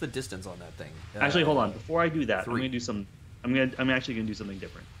thing. What's the distance on that thing? Actually, hold on. Before I do that, 3. I'm going to do some... I'm actually going to do something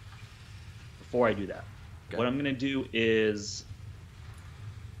different. Before I do that. Okay. What I'm going to do is...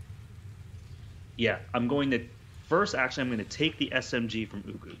 Yeah, I'm going to... First, actually, I'm going to take the SMG from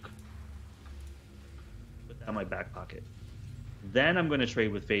Uguk. Put that in my back pocket. Then I'm going to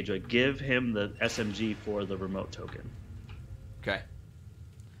trade with Phaedra. Give him the SMG for the remote token. Okay.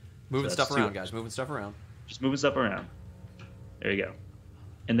 Moving stuff around, guys. Moving stuff around. Just moving stuff around. There you go.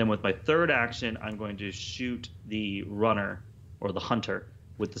 And then with my third action, I'm going to shoot the runner, or the hunter,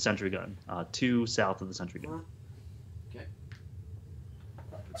 with the sentry gun. 2 south of the sentry gun. Okay.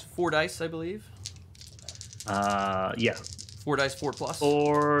 It's 4 dice, I believe. Yeah. 4 dice, 4 plus.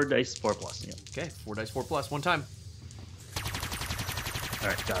 4 dice, 4 plus. Yeah. Okay, 4 dice, 4 plus. One time. All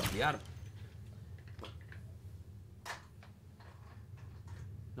right, got him. Got him.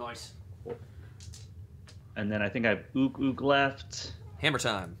 Nice. And then I think I have Ook left. Hammer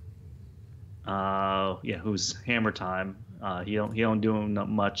time. Yeah, who's hammer time? He don't do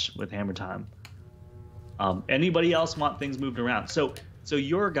much with hammer time. Anybody else want things moved around? So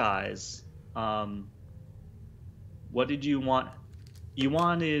your guys, what did you want? You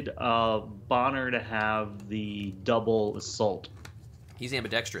wanted Bonner to have the double assault. He's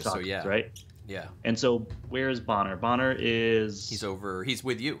ambidextrous, so yeah. Right? Yeah. And so where is Bonner? Bonner is... He's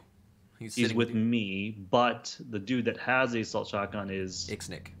with you. He's with me, but the dude that has the assault shotgun is...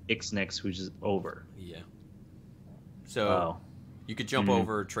 Ixnix, which is over. Yeah. So you could jump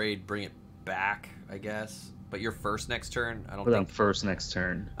over, trade, bring it back, I guess. But your first next turn, I don't think... First next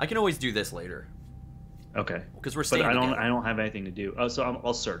turn. I can always do this later. Okay. Because we're staying together. I don't have anything to do. Oh, so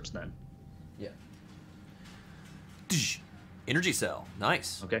I'll search then. Yeah. Energy cell.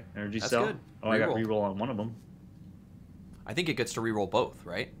 Nice. Okay, energy cell. That's good. Oh, I got reroll on one of them. I think it gets to reroll both,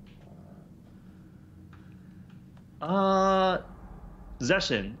 right?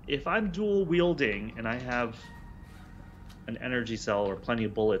 Zeshin, if I'm dual wielding and I have an energy cell or plenty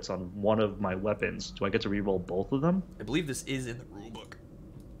of bullets on one of my weapons, do I get to reroll both of them? I believe this is in the rulebook.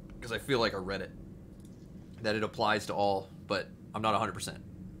 Because I feel like I read it. That it applies to all, but I'm not 100%.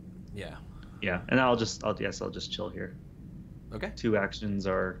 Yeah. Yeah, and I'll just chill here. Okay. 2 actions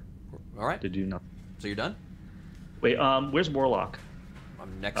are all right to do nothing. So you're done? Wait, where's Warlock?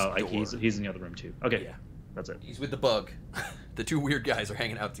 I'm next door. He's in the other room too. Okay. Yeah. That's it. He's with the bug. The 2 weird guys are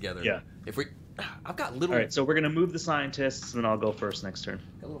hanging out together. Yeah. I've got little... All right, so we're going to move the scientists, and then I'll go first next turn.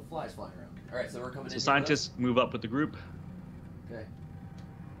 Got little flies flying around. All right, so we're coming in. So scientists move up with the group. Okay.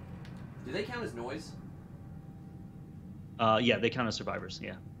 Do they count as noise? Yeah, they count as survivors,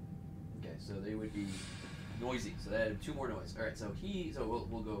 yeah. Okay, so they would be noisy. So that had 2 more noise. All right, so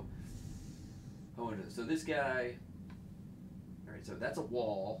we'll go... So this guy... All right, so that's a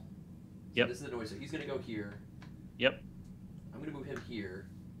wall. So yep. This is the noise. So he's going to go here. Yep. I'm going to move him here.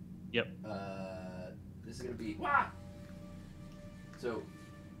 Yep. This is going to be... Wah! So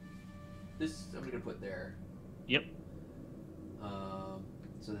this I'm going to put there. Yep.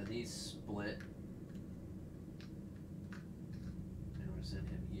 So then these split. And I'm going to send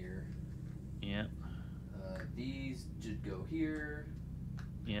him here. Yep. These should go here.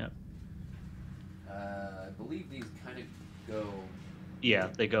 Yep. I believe these kind of go... Yeah,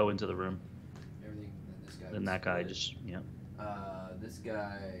 they go into the room. Everything. Then this guy. Then that guy just... Yeah. This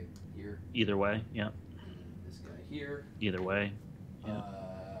guy here. Either way, yeah. This guy here. Either way. Yeah.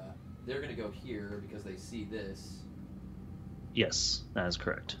 They're going to go here because they see this. Yes, that is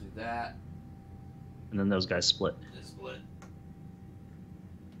correct. Do that. And then those guys split. They split.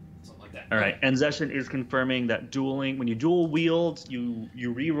 Something like that. All right, and Zeshin is confirming that dueling, when you dual wield, you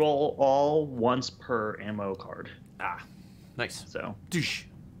re-roll all once per ammo card. Ah, nice. So.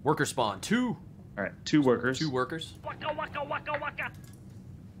 Worker spawn 2. All right, 2 workers. 2 workers. Waka waka waka waka.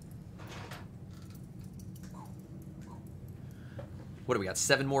 What do we got?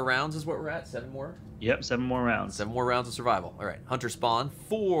 7 more rounds is what we're at? 7 more? Yep, 7 more rounds. 7 more rounds of survival. All right, hunter spawn.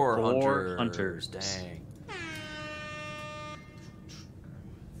 4 hunters. Dang.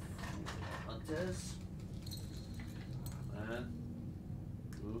 Cortez.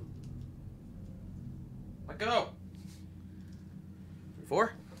 Let go.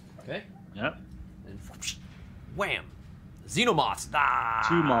 4. Okay. Yep. And wham. Xenomoths. Ah!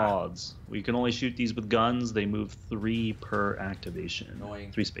 2 mods. We can only shoot these with guns. They move 3 per activation.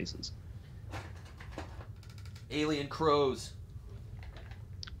 Annoying. 3 spaces. Alien crows.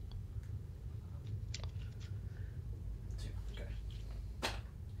 2. Okay.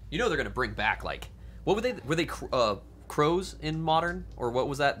 You know they're gonna bring back like what were they? Were they crows in Modern, or what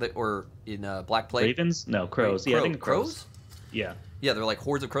was that? Or in Black Plague? Ravens? No, crows. Wait, Yeah, I think crows. Yeah. Yeah, they're like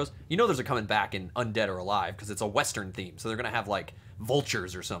hordes of crows. You know those are coming back in Undead or Alive because it's a Western theme, so they're gonna have like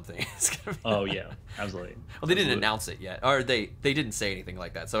vultures or something. It's gonna be... Oh yeah, absolutely. Well, they didn't announce it yet, or they didn't say anything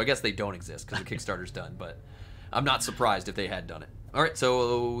like that. So I guess they don't exist because the Kickstarter's done. But I'm not surprised if they had done it. All right,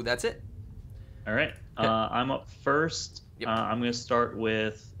 so that's it. All right, Okay. I'm up first. Yep. I'm gonna start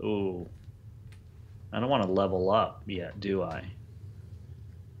with. Ooh, I don't want to level up yet, do I?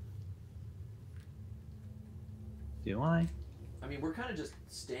 Do I? I mean, we're kind of just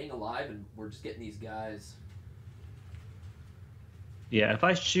staying alive, and we're just getting these guys. Yeah, if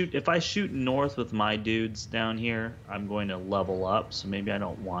I shoot north with my dudes down here, I'm going to level up. So maybe I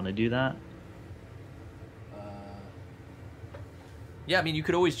don't want to do that. Yeah, I mean, you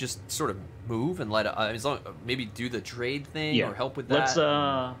could always just sort of move and let as long maybe do the trade thing or help with that. Let's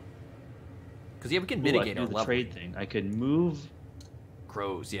because yeah, we can I mitigate can our do the level. trade thing. I could move,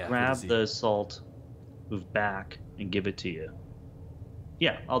 Crows, yeah. grab the assault, move back, and give it to you.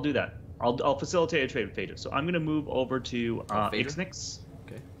 Yeah, I'll do that. I'll facilitate a trade with Phaedra. So I'm going to move over to Phaedra? Ixnix.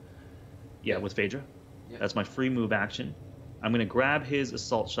 Okay. Yeah, with Phaedra. Yep. That's my free move action. I'm going to grab his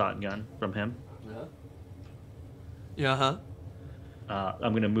assault shotgun from him. Yeah. Huh.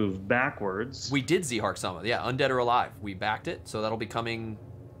 I'm going to move backwards. We did Zhark Summon. Yeah, Undead or Alive. We backed it, so that'll be coming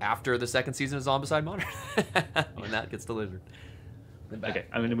after the second season of Zombicide Modern when that gets delivered. Okay,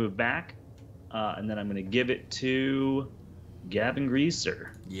 I'm going to move back, and then I'm going to give it to Gavin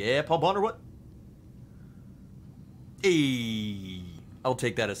Greaser. Yeah, Paul Bonner, what? Hey, I'll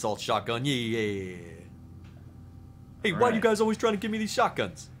take that assault shotgun. Yeah. Hey, why are you guys always trying to give me these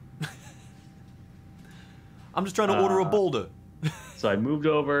shotguns? I'm just trying to order a boulder. So I moved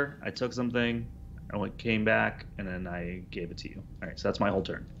over, I took something, came back, and then I gave it to you. All right, so that's my whole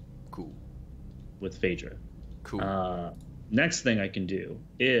turn. Cool. With Phaedra. Cool. Next thing I can do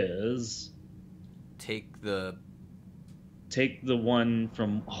is take the one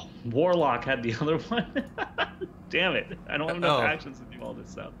from Warlock had the other one. Damn it! I don't have enough actions to do all this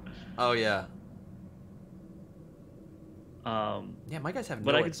stuff. Oh yeah. Yeah, my guys have.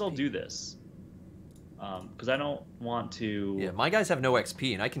 But no I can XP. still do this. Because I don't want to. Yeah, my guys have no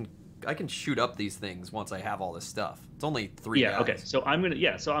XP, and I can shoot up these things once I have all this stuff. It's only 3 guys. Okay. So I'm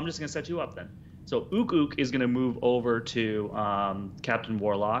just gonna set you up then. So Ook is gonna move over to Captain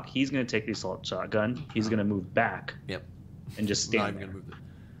Warlock. He's gonna take the assault shotgun. He's gonna move back. Yep. And just stand there. Gonna move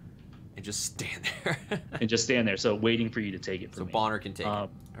and just stand there. And just stand there. So waiting for you to take it. So Bonner can take it. All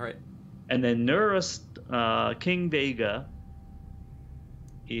right. And then King Vega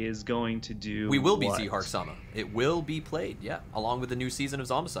is going to do. We will be Zhark Sama. It will be played, yeah, along with the new season of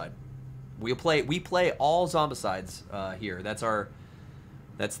Zombicide. We play all Zombicides here. That's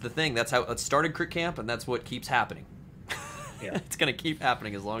the thing. That's how it started Crit Camp, and that's what keeps happening. Yeah. It's gonna keep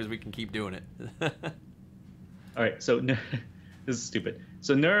happening as long as we can keep doing it. All right, so this is stupid.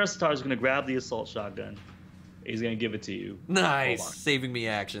 So Neurostar is going to grab the assault shotgun. He's going to give it to you. Nice, saving me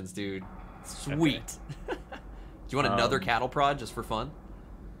actions, dude. Sweet. Okay. Do you want another cattle prod just for fun?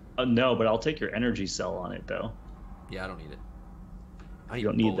 No, but I'll take your energy cell on it though. Yeah, I don't need it. You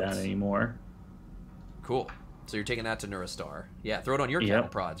don't need that anymore. Cool. So you're taking that to Neurostar. Yeah, throw it on your cattle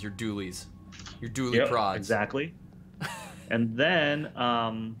prods, your dualies, your dually prods. Exactly. And then,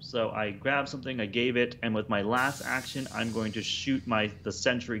 so I grabbed something, I gave it, and with my last action, I'm going to shoot the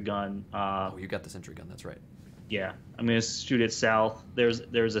sentry gun. Oh, you got the sentry gun. That's right. Yeah, I'm going to shoot it south. There's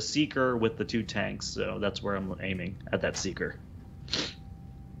a seeker with the 2 tanks, so that's where I'm aiming, at that seeker.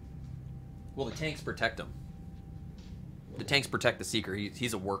 Well, the tanks protect him. The tanks protect the seeker.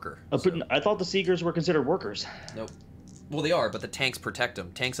 He's a worker. I thought the seekers were considered workers. Nope. Well, they are, but the tanks protect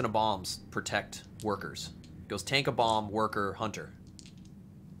them. Tanks and bombs protect workers. Goes tank, a bomb, worker, hunter.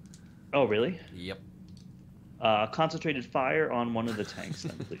 Oh, really? Yep. Concentrated fire on one of the tanks,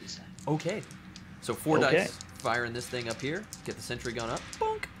 then, please. Okay. So 4 dice. Firing this thing up here. Get the sentry gun up.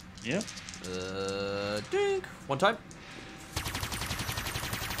 Bonk. Yep. Dink. 1 time.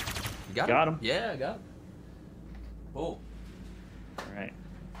 You got him? Yeah, I got him. Cool. All right.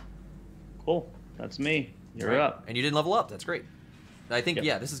 Cool. That's me. You're up. And you didn't level up. That's great. I think, Yep.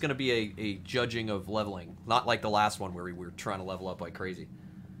 yeah, this is going to be a judging of leveling. Not like the last one where we were trying to level up like crazy.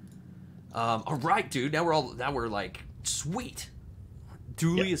 All right, dude. Now we're like, sweet.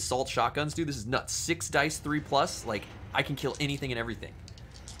 Dually assault shotguns, dude. This is nuts. 6 dice, 3+. Like, I can kill anything and everything.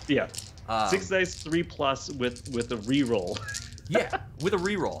 Yeah. 6 dice, 3+ with a reroll. Yeah, with a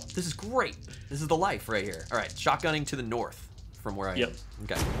reroll. This is great. This is the life right here. All right, shotgunning to the north from where I am.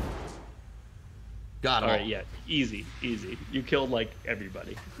 Okay. Got it. All right, yeah, easy. You killed like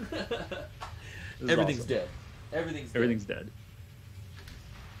everybody. Everything's awesome. dead. Everything's dead.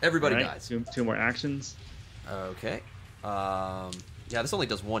 Everybody All right, dies. Two more actions. Okay. Yeah, this only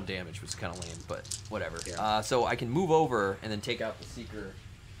does 1 damage, which is kind of lame, but whatever. Yeah. So I can move over and then take out the Seeker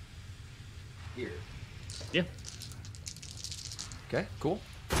here. Yeah. Okay, cool.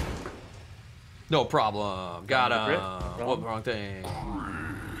 No problem. Got him. Problem. What, wrong thing.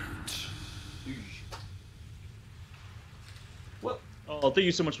 What? Oh, thank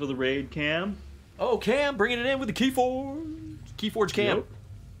you so much for the raid, Cam. Oh, Cam, bringing it in with the Keyforge. Keyforge Cam. Yep.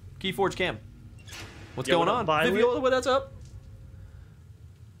 Keyforge Cam. What's Yeah, going what up, on? Violet? Viviola, what's up?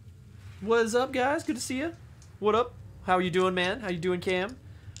 What's up, guys? Good to see you. What up? How are you doing, man? How you doing, Cam?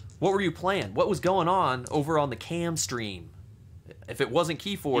 What were you playing? What was going on over on the Cam stream? If it wasn't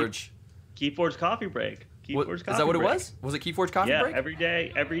Keyforge... Keyforge Coffee Break. Is that what it was? Was it Keyforge Coffee Break? Yeah,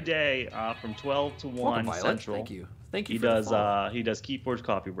 every day from 12 to 1 Welcome, Violet. Central. Thank you. Thank you He for the does follow. he does Keyforge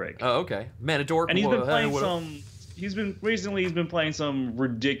Coffee Break. Oh, okay. Manador. And he's been playing what up? some. He's been playing some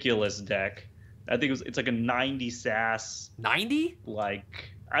ridiculous deck. I think it's like a 90 sass. 90?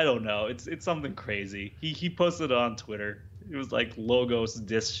 Like I don't know. It's something crazy. He posted it on Twitter. It was like Logos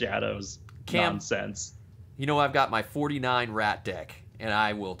Disc Shadows Cam, nonsense. You know I've got my 49 rat deck, and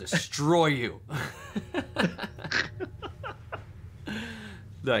I will destroy you.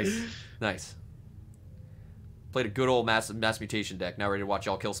 Nice. Played a good old mass mutation deck. Now ready to watch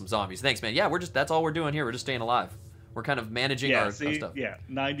y'all kill some zombies. Thanks, man. Yeah, that's all we're doing here. We're just staying alive. We're kind of managing our stuff. Yeah,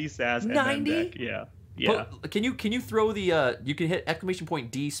 90 sass. 90? MM deck. Yeah. Can you throw the you can hit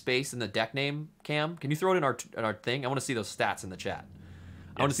 !D space in the deck name, Cam? Can you throw it in our thing? I want to see those stats in the chat.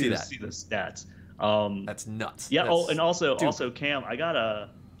 I want to see that. See the stats. That's nuts. Yeah. That's, and also Cam, I got a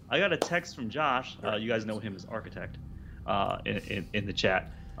text from Josh. You guys know him as Architect. In the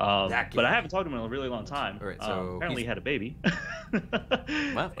chat. But I haven't talked to him in a really long time. All right, so apparently he had a baby.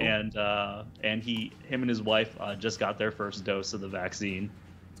 Wow, cool. And him and his wife just got their first dose of the vaccine.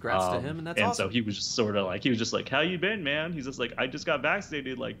 Congrats to him, and that's awesome. So he was just sort of like, how you been, man? He's just like, I just got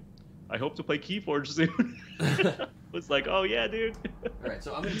vaccinated. Like, I hope to play Keyforge soon. It's like, oh yeah, dude. All right,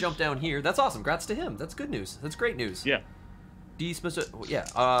 so I'm gonna jump down here. That's awesome. Congrats to him. That's good news. That's great news. Yeah.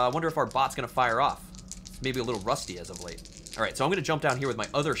 I wonder if our bot's gonna fire off. It's maybe a little rusty as of late. All right, so I'm gonna jump down here with my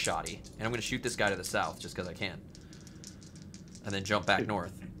other shotty, and I'm gonna shoot this guy to the south just because I can, and then jump back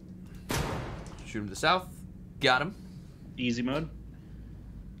north. Shoot him to the south. Got him. Easy mode.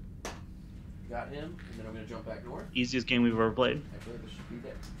 Got him, and then I'm gonna jump back north. Easiest game we've ever played.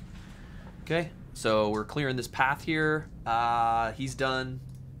 Okay, so we're clearing this path here. He's done.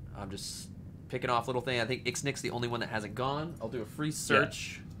 I'm just picking off little thing. I think Ixnix's the only one that hasn't gone. I'll do a free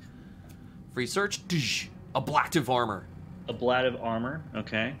search. Yeah. Free search. Ablative armor. Ablative armor.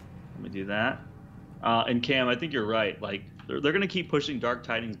 Okay, let me do that. And Cam, I think you're right. Like they're gonna keep pushing Dark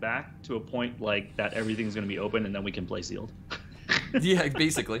Tidings back to a point like that everything's gonna be open, and then we can play sealed. Yeah,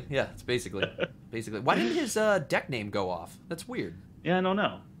 basically. Yeah, it's basically. Why didn't his deck name go off? That's weird. Yeah, I don't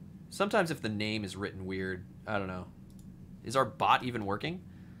know. Sometimes if the name is written weird, I don't know. Is our bot even working?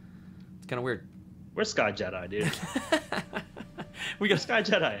 It's kind of weird. Where's Sky Jedi, dude? We got Sky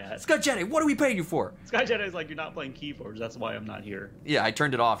Jedi at. Sky Jedi, what are we paying you for? Sky Jedi is like, you're not playing Keyforge. That's why I'm not here. Yeah, I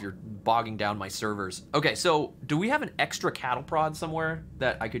turned it off. You're bogging down my servers. Okay, so do we have an extra cattle prod somewhere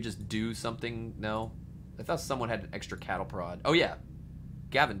that I could just do something? No? I thought someone had an extra cattle prod. Oh, yeah.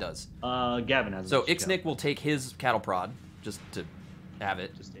 Gavin does. Gavin has. So Ixnick will take his cattle prod just to have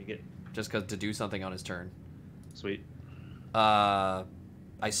it. Just take it. Just to do something on his turn. Sweet. I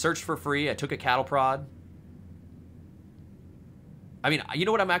searched for free. I took a cattle prod. I mean, you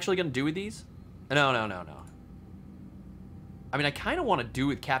know what I'm actually going to do with these? No. I mean, I kind of want to do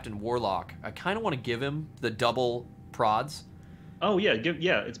with Captain Warlock. I kind of want to give him the double prods. Oh, yeah.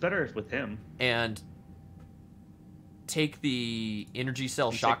 It's better with him. And take the energy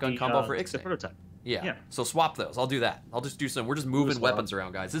cell shotgun combo for Ixnay. The prototype. Yeah. So swap those. I'll do that. I'll just do some. We're just moving weapons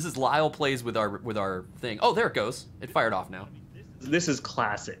around, guys. This is Lyle plays with our thing. Oh, there it goes. It fired off now. This is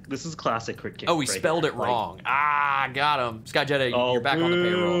classic. This is classic Crit King. Oh, he spelled it wrong. Got him. Sky Jedi, you're back on the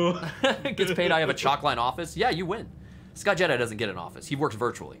payroll. Gets paid. I have a chalk line office. Yeah, you win. Sky Jedi doesn't get an office. He works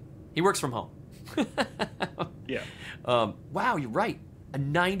virtually. He works from home. Yeah. Wow, you're right. A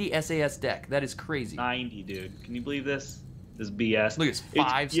 90 SAS deck. That is crazy. 90, dude. Can you believe this? This BS. Look, it's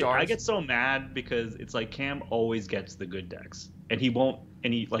 5 stars. I get so mad because it's like Cam always gets the good decks, and he won't.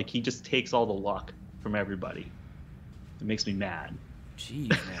 And he just takes all the luck from everybody. It makes me mad. Jeez,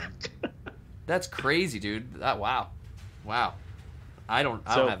 man. That's crazy, dude. Wow. I don't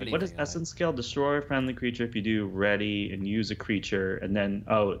have anything. What is essence scale? Destroy a friendly creature if you do ready and use a creature, and then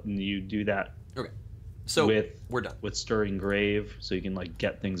you do that. Okay. So we're done with Stirring Grave, so you can like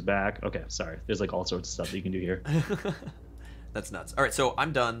get things back. Okay, sorry. There's like all sorts of stuff that you can do here. That's nuts. All right, so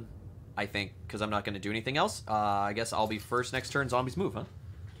I'm done, I think, because I'm not going to do anything else. I guess I'll be first next turn. Zombies move, huh?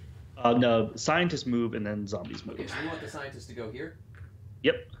 No, scientists move and then zombies move. Okay, so we want the scientists to go here.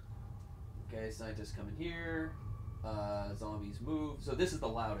 Yep. Okay, scientists come in here. Zombies move. So this is the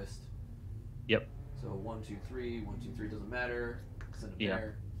loudest. Yep. So 1, 2, 3. 1, 2, 3 doesn't matter. Send them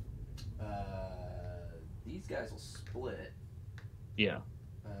there. These guys will split. Yeah.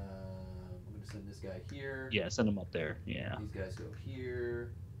 I'm gonna send this guy here. Yeah, send them up there. Yeah. These guys go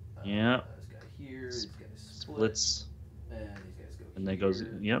here. Yeah. This guy here. These guys splits. And these guys go. And they goes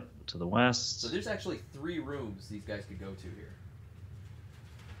to the west. So there's actually 3 rooms these guys could go to here.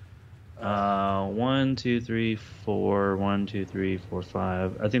 1, 2, 3, 4. 1, 2, 3, 4,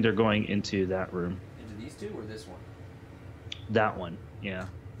 5. I think they're going into that room. Into these 2 or this one? That one. Yeah.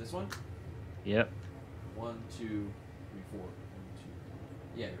 This one? Yep. 1, 2, 3, 4. 1,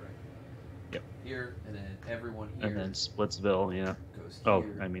 2. Yeah, you're right. Yep. Here, and then everyone here. And then Splitsville, yeah. Goes here. Oh,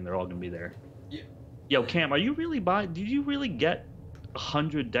 I mean, they're all gonna be there. Yeah. Yo, Cam, are you really buying? Did you really get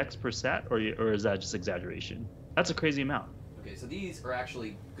 100 decks per set, or is that just exaggeration? That's a crazy amount. Okay, so these are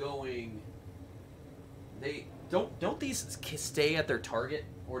actually going. They don't these stay at their target,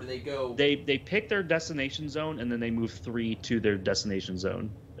 or do they go? They pick their destination zone and then they move 3 to their destination zone,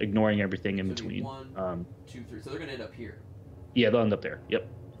 ignoring everything in between. 1, 2, 3. So they're gonna end up here. Yeah, they'll end up there. Yep.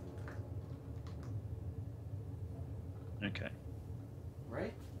 Okay.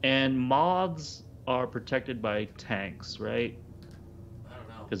 Right. And moths are protected by tanks, right? I don't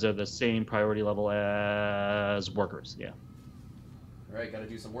know. Because they're the same priority level as workers. Yeah. All right, got to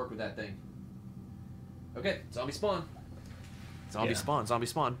do some work with that thing. Okay, zombie spawn. Zombie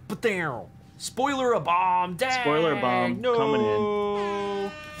spawn. But there. Spoiler a bomb. Dang. Spoiler bomb coming in. All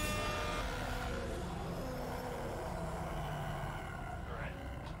right.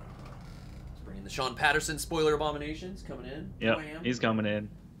 Let's bring in the Sean Patterson spoiler abominations coming in. Yep, Wham. he's coming in.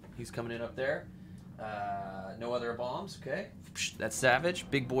 He's coming in up there. No other bombs. Okay. That's savage.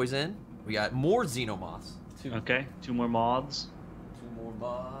 Big boy's in. We got more xenomorphs. 2. Okay, 2 more moths. 2 more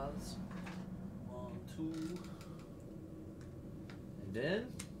moths. 1, 2. And then,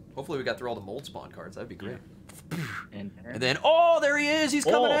 hopefully we got through all the mold spawn cards. That'd be great. And then, oh, there he is. He's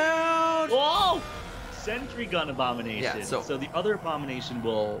coming out. Whoa! Sentry gun abomination. Yeah, so the other abomination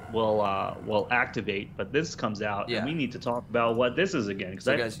will activate, but this comes out, and we need to talk about what this is again,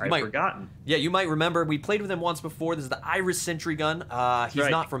 because I've forgotten. Yeah, you might remember we played with him once before. This is the Iris Sentry gun. He's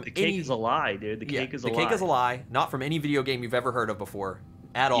not from the cake is a lie, dude. The cake is a lie. The cake is a lie. Not from any video game you've ever heard of before,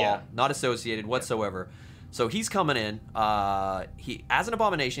 at all. Yeah. Not associated whatsoever. So he's coming in. He, as an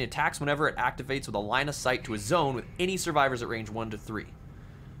abomination, attacks whenever it activates with a line of sight to a zone with any survivors at range 1 to 3.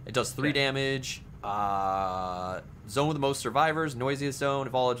 It does 3 damage. Zone with the most survivors, noisiest zone.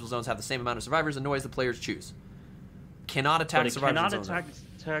 If all eligible zones have the same amount of survivors and noise the players choose. Cannot attack survivors. Cannot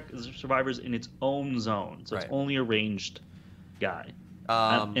attack survivors in its own zone, so it's only a ranged guy.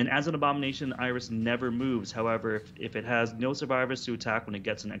 And as an abomination, Iris never moves. However, if it has no survivors to attack when it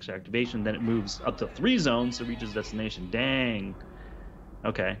gets an extra activation, then it moves up to 3 zones to reach its destination. Dang.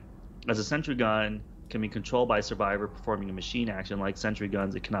 Okay. As a sentry gun, can be controlled by a survivor performing a machine action. Like sentry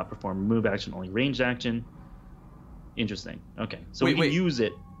guns, it cannot perform a move action, only ranged action. Interesting. Okay, so we can use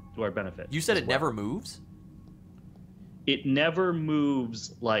it to our benefit. You said it never moves? It never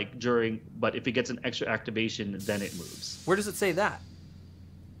moves like during, but if it gets an extra activation, then it moves. Where does it say that?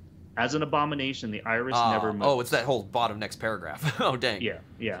 As an abomination, the Iris never moves. Oh, it's that whole bottom next paragraph. Oh, dang.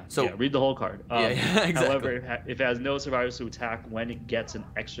 Yeah. So read the whole card. Exactly. However, if it has no survivors to attack when it gets an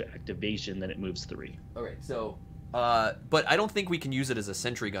extra activation, then it moves 3. Okay, so, but I don't think we can use it as a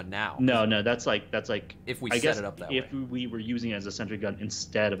sentry gun now. No, that's like if we set it up that way. If we were using it as a sentry gun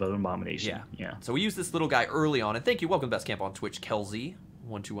instead of an abomination. Yeah. So we use this little guy early on, and thank you, welcome to Best Camp on Twitch,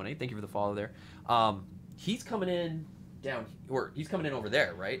 Kelsey1218. Thank you for the follow there. He's coming in he's coming in over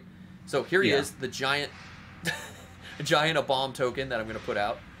there, right? So here he is, the giant, a bomb token that I'm going to put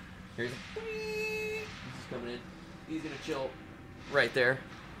out. He's coming in. He's going to chill right there.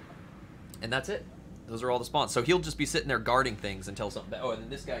 And that's it. Those are all the spawns. So he'll just be sitting there guarding things until something... Oh, and then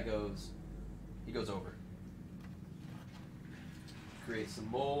this guy goes He goes over. Create some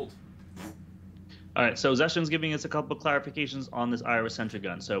mold. All right, so Zeshan's giving us a couple of clarifications on this Iris sentry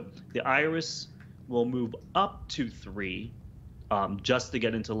gun. So the Iris will move up to 3 just to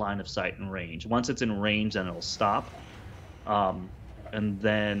get into line of sight and range. Once it's in range, then it'll stop. And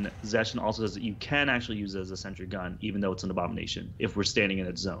then Zeshan also says that you can actually use it as a sentry gun, even though it's an abomination, if we're standing in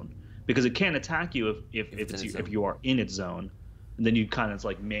its zone. Because it can't attack you if you are in its zone. And then you kind of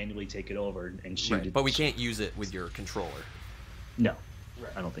like manually take it over and shoot it. But we can't use it with your controller. No,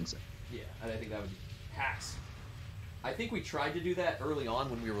 Right. I don't think so. Yeah, I think that would be hacks. I think we tried to do that early on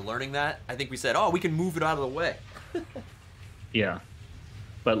when we were learning that. I think we said, oh, we can move it out of the way. Yeah.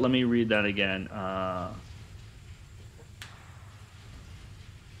 But let me read that again.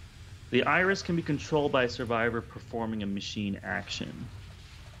 The Iris can be controlled by a survivor performing a machine action.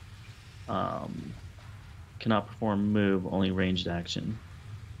 Cannot perform move, only ranged action.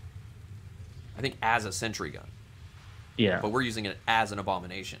 I think as a sentry gun. Yeah. But we're using it as an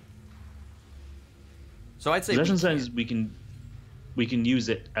abomination. So I'd say Possession says we can use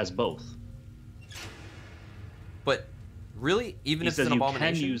it as both. But really, even if it's an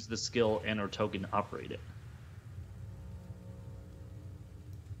abomination, you can use the skill and or token to operate it.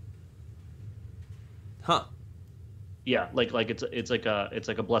 Huh. Yeah, like it's like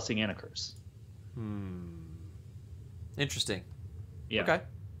a blessing and a curse. Interesting. Yeah. Okay.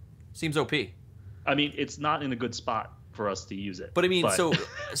 Seems OP. I mean, it's not in a good spot for us to use it. But I mean, so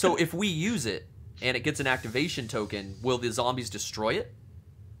if we use it and it gets an activation token, will the zombies destroy it?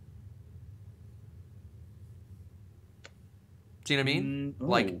 Do you know what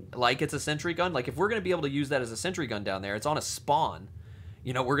I mean? Like it's a sentry gun. Like if we're gonna be able to use that as a sentry gun down there, it's on a spawn.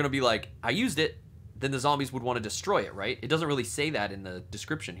 You know, we're gonna be like, I used it. Then the zombies would want to destroy it, right? It doesn't really say that in the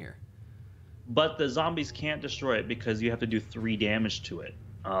description here. But the zombies can't destroy it because you have to do 3 damage to it.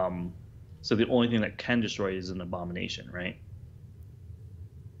 So the only thing that can destroy it is an abomination, right?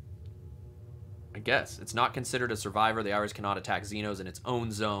 I guess. It's not considered a survivor. The Iris cannot attack Xenos in its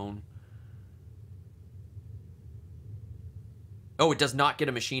own zone. Oh, it does not get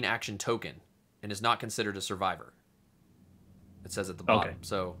a machine action token and is not considered a survivor. It says at the bottom. Okay.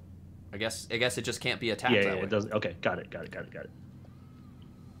 So I guess it just can't be attacked Yeah, that way. it does. Okay, got it.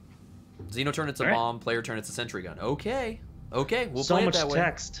 Xeno turn, it's a bomb. Player turn, it's a sentry gun. Okay, we'll play it that way. So much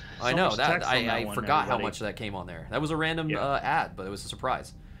text. I know that. I forgot how much that came on there. That was a random ad, but it was a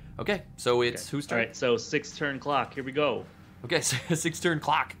surprise. Okay, so it's whose turn? All right, so 6 turn clock. Here we go. Okay, so 6 turn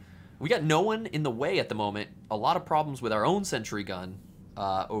clock. We got no one in the way at the moment. A lot of problems with our own sentry gun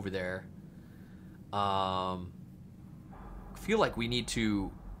over there. I feel like we need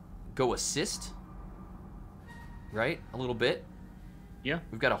to go assist, right? A little bit. Yeah.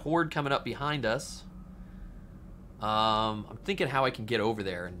 We've got a horde coming up behind us. I'm thinking how I can get over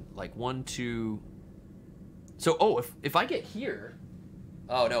there and like 1, 2. So if I get here,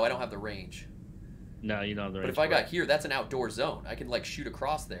 oh no, I don't have the range. No, you don't have the range. But if I got here, that's an outdoor zone. I can like shoot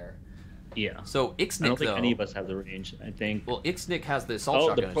across there. Yeah. So Ixnick, I don't think any of us have the range. I think. Well, Ixnick has the assault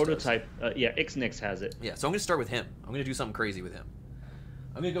shotgun. Oh, the prototype. Yeah, Ixnick has it. Yeah. So I'm gonna start with him. I'm gonna do something crazy with him.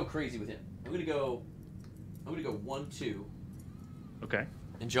 I'm gonna go crazy with him. I'm gonna go 1, 2. Okay.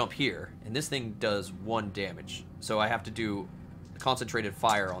 And jump here, and this thing does 1 damage. So I have to do concentrated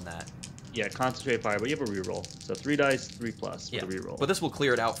fire on that. Yeah, concentrated fire, but you have a reroll. So 3 dice, 3 plus for the reroll. But this will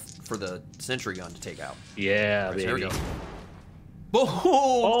clear it out for the sentry gun to take out. Yeah, right, baby. So there we go.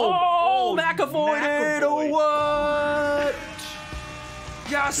 Oh, McAvoy! Oh, what?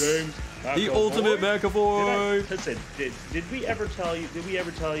 Yes! James the ultimate McAvoy! Listen, did we ever tell you? Did we ever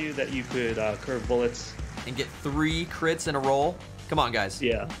tell you that you could curve bullets and get 3 crits in a roll? Come on, guys.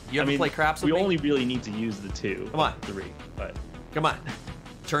 Yeah. You ever play craps with me? We only really need to use the 2. Come on. 3, but come on.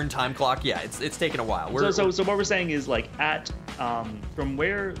 Turn time clock. Yeah, it's taken a while. So what we're saying is like at from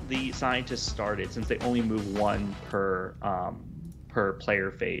where the scientists started, since they only move 1 per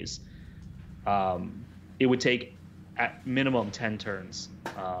player phase, it would take at minimum 10 turns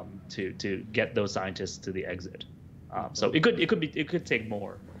to get those scientists to the exit. So it could take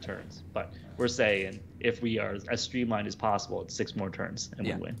more turns, but we're saying if we are as streamlined as possible, it's 6 more turns and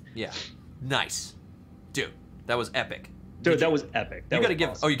we win. Yeah, nice, dude. That was epic. Dude, that was epic. You gotta give.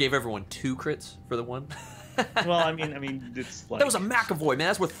 Awesome. Oh, you gave everyone 2 crits for the 1. Well, I mean, it's like that was a McAvoy, man.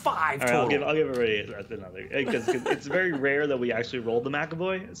 That's worth 5 total. I'll give everybody another because it's very rare that we actually rolled the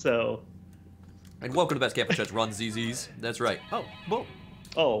McAvoy. So, and welcome to Best Camp Church. Run ZZs. That's right. Oh, whoa.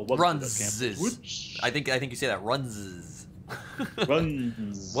 Oh, runs. I think you say that runs.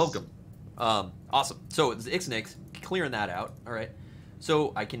 Runs. Welcome. Awesome. So it's Ixnix clearing that out. All right.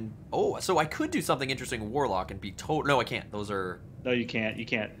 So I can. Oh, so I could do something interesting with Warlock and be total. No, I can't. Those are No, you can't. You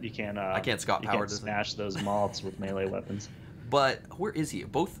can't. I can't Scott You power can't this thing. smash those moths with melee weapons. But where is he?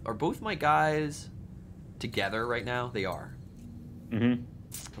 Are both my guys together right now? They are.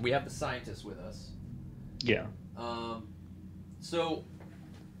 Mm-hmm. We have the scientist with us. Yeah. So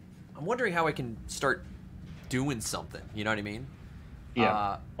I'm wondering how I can start doing something. You know what I mean?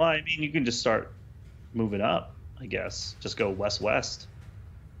 Yeah. Well, I mean, you can just start moving up. I guess just go west-west.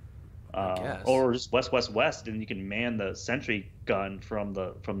 I guess. Or just west-west-west, and you can man the sentry gun from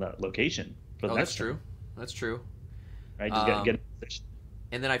that location. For the next that's true. turn. That's true. Right. Just get in position.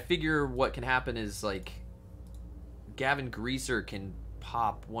 And then I figure what can happen is like Gavin Greaser can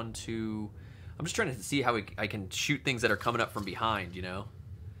pop 1, 2. I'm just trying to see how I can shoot things that are coming up from behind, you know?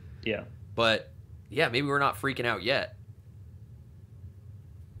 Yeah. But yeah, maybe we're not freaking out yet.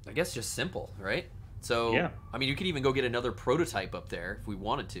 I guess just simple, right? So yeah. I mean, you could even go get another prototype up there if we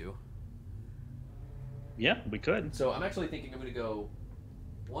wanted to. Yeah, we could. So I'm actually thinking I'm going to go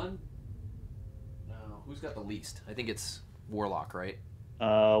 1. No, who's got the least? I think it's Warlock, right?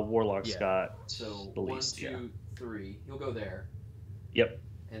 Warlock's got so the least. 1, 2, 3. He'll go there. Yep.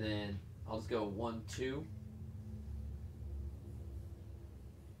 And then I'll just go 1, 2.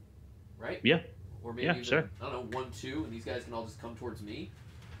 Right? Yeah. Or maybe even, sure. I don't know, 1, 2, and these guys can all just come towards me.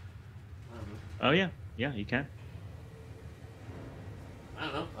 I don't know. Oh yeah, yeah, you can. I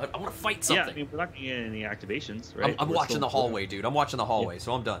don't know. I want to fight something. Yeah, I mean, we're not going to get any activations, right? I'm watching the hallway, dude. I'm watching the hallway,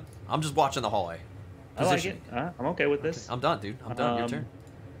 so I'm done. I'm just watching the hallway. Positioning. I like it. I'm okay with this. Okay. I'm done, dude. I'm done. Your turn.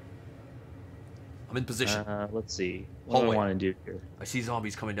 I'm in position. Let's see. What do I want to do here? I see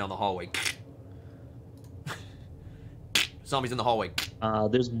zombies coming down the hallway. Zombies in the hallway.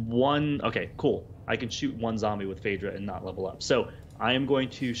 There's one. Okay, cool. I can shoot one zombie with Phaedra and not level up. So I am going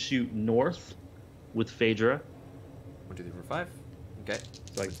to shoot north with Phaedra. 1, 2, 3, 4, 5. Okay.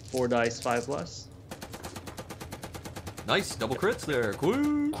 So like 4 dice, 5 plus. Nice double crits there.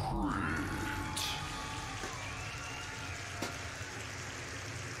 Cool.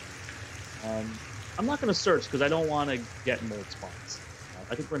 I'm not going to search because I don't want to get mold spawns.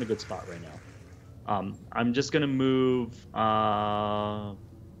 I think we're in a good spot right now. I'm just going to move, I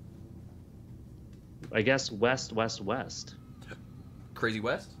guess, west. Crazy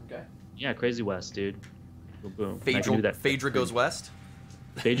west? Okay. Yeah, crazy west, dude. Boom, boom. Phaedra goes west?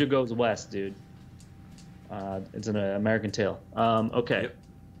 Phaedra goes west, dude. It's an American Tale. Okay. Yep.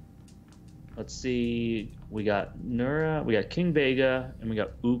 Let's see. We got Nura, we got King Vega, and we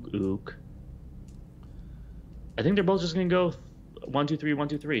got Ook Ook. I think they're both just gonna go 1, 2, 3, 1,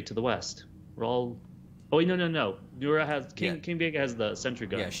 2, 3 to the west. We're all. Oh wait, no. Nura has King Vega has the sentry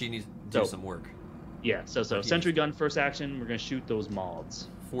gun. Yeah, she needs to do some work. Yeah, so sentry gun first action. We're gonna shoot those moths.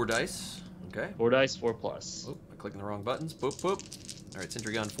 4 dice. Okay. 4 dice, 4 plus. Oh, I'm clicking the wrong buttons. Boop boop. All right,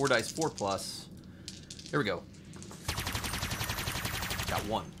 sentry gun. 4 dice, 4 plus. Here we go. Got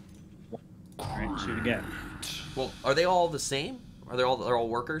 1. All right, shoot again. Well, are they all the same? They're all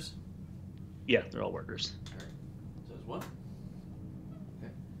workers? Yeah, they're all workers. All right. So there's 1.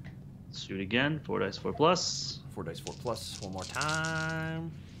 Okay. Shoot again. 4 dice, 4 plus. 4 dice, 4 plus. One more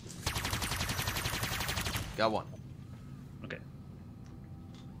time. Got 1. Okay.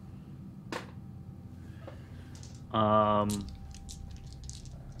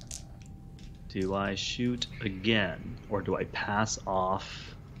 Do I shoot again, or do I pass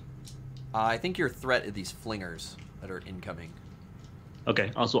off? I think your threat are these flingers that are incoming.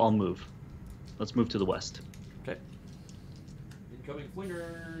 Okay, also I'll move. Let's move to the west. Okay. Incoming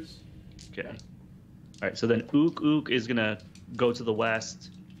flingers. Okay. All right, so then Ook Ook is gonna go to the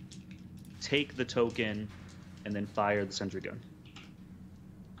west, take the token, and then fire the sentry gun.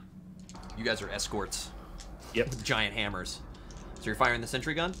 You guys are escorts. Yep. With giant hammers. So you're firing the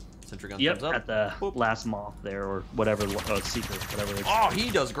sentry gun? Sentry gun Yep, comes up. at the Boop. last moth there, or whatever, seeker, whatever it's Oh, he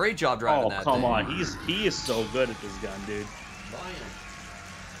does a great job driving that come thing. on. He is so good at this gun, dude. Fine.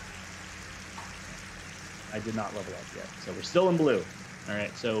 I did not level up yet, so we're still in blue. All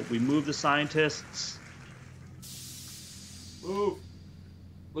right, so we move the scientists. Ooh.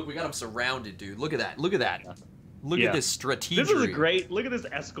 Look, we got him surrounded, dude. Look at that. Look at that. Look at this strategy. This is a great. Look at this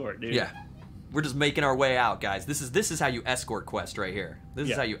escort, dude. Yeah. We're just making our way out, guys. This is how you escort quest right here. This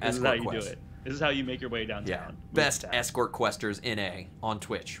is how you escort quest. Do it. This is how you make your way downtown. Yeah. Best escort questers in A on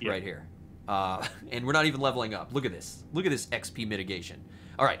Twitch right here. And we're not even leveling up. Look at this. Look at this XP mitigation.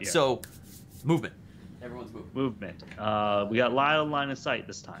 All right, so movement. Everyone's moving. Movement. We got line of sight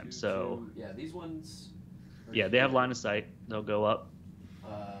this time. So yeah, these ones. Yeah, they have line of sight. They'll go up.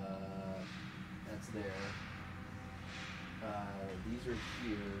 That's there. These are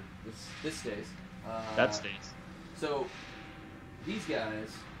here. This stays. That stays. So these guys,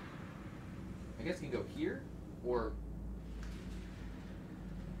 I guess, can go here, or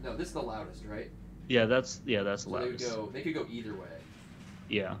No, this is the loudest, right? Yeah, that's the So loudest. they could go either way.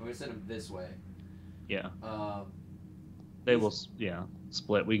 Yeah. I'm gonna send them this way. Yeah. They will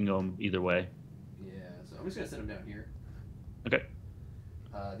split. We can go either way. Yeah, so I'm just gonna send them down here. Okay.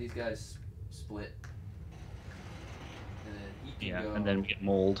 These guys split. And then he can go... and then we get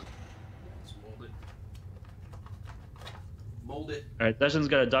mold. Let's mold it. Mold it. All right, Session's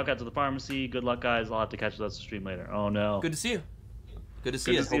got to duck out to the pharmacy. Good luck, guys. I'll have to catch us the stream later. Oh, no. Good to see you. Good to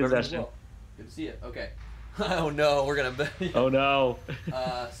see you. Good to see you, Session. Good to see you. Okay. Oh, no, we're gonna... Oh, no.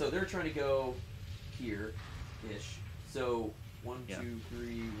 So they're trying to go here-ish. So 1, 2, 3, 1,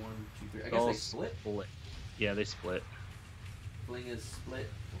 2, 3. I guess they split? Yeah, they split. Fling is split.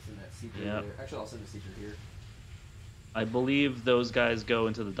 We'll send that secret Yep. there. Actually, I'll send the secret here. I believe those guys go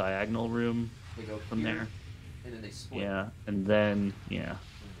into the diagonal room They go from here, there. and then they split. Yeah, and then, And they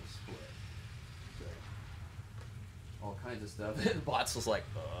split. So, all kinds of stuff. The bot's just like,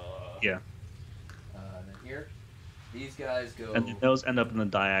 Yeah. And then here, these guys go... And then those end up in the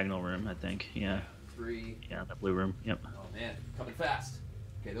diagonal room, I think. Yeah. 3. Yeah, that blue room. Yep. Oh, man. Coming fast.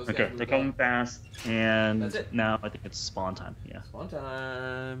 Okay, those Okay, guys they're move coming up. fast, and That's it. now I think it's spawn time. Yeah. Spawn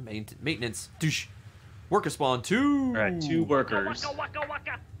time. Maintenance. Doosh. Worker spawn 2. All right, 2 workers.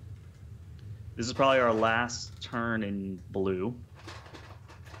 This is probably our last turn in blue.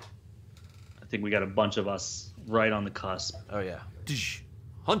 I think we got a bunch of us right on the cusp. Oh, yeah. Doosh.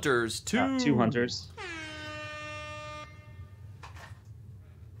 Hunters 2. 2 hunters.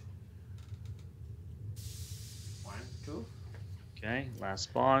 One, 2. Okay, last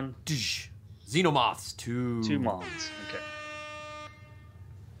spawn. Doosh. Xenomorphs 2. 2 moms. Okay.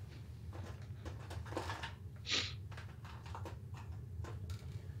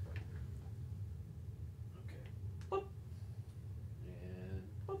 Boop. And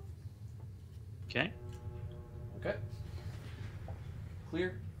boop. Okay. Okay.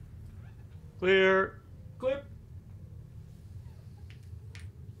 Clear. Clear. Clear.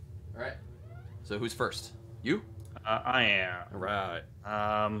 All right. So who's first? You? I am. All right.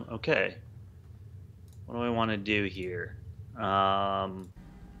 Okay. What do I want to do here? Can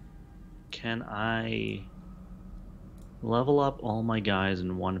I level up all my guys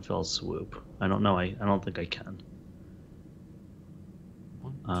in one fell swoop? I don't know. I don't think I can.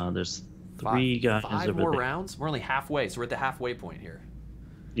 There's 3 guys Five over more there. rounds? We're only halfway, so we're at the halfway point here.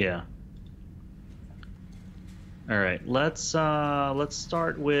 Yeah. All right. Let's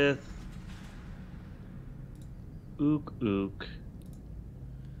start with Ook,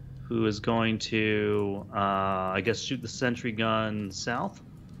 who is going to, I guess, shoot the sentry gun south.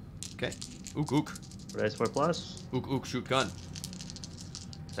 Okay. Ook. Dice 4 plus. Ook, shoot gun.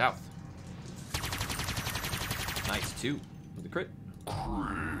 South. Nice, 2. With the crit.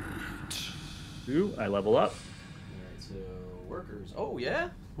 2. I level up. Alright, so workers. Oh, yeah?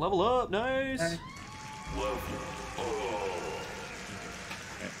 Level up, nice. Okay. Okay,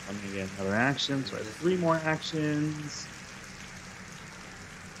 I'm gonna get another action, so I have 3 more actions.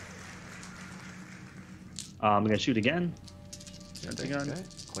 I'm gonna shoot again. Sentry gun. Okay.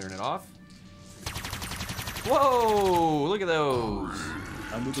 Clearing it off. Whoa! Look at those.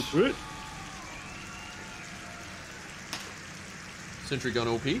 I'm with the crit. Sentry gun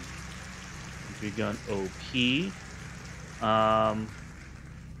OP. Sentry gun OP.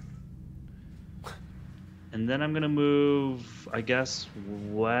 And then I'm gonna move, I guess,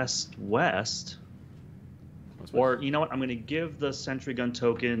 west. Or you know what? I'm gonna give the sentry gun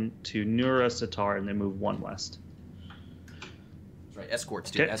token to Nura Sitar and then move 1 west. That's right.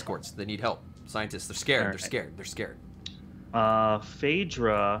 Escorts, dude. Okay. Escorts. They need help. Scientists. They're scared. Alright. They're scared. They're scared.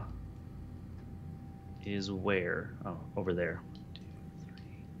 Phaedra is where? Oh, over there.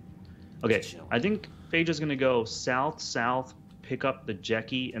 1, 2, 3. Okay, Chilling. I think Phaedra's gonna go south, pick up the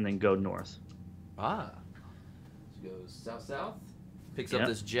Jackie, and then go north. Ah. So goes south. Picks up Yep.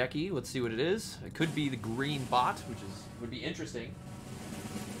 this Jackie. Let's see what it is. It could be the green bot, which would be interesting.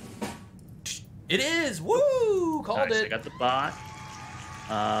 It is! Woo! Called Nice, it. I got the bot.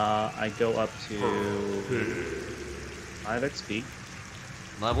 I go up to 5 XP.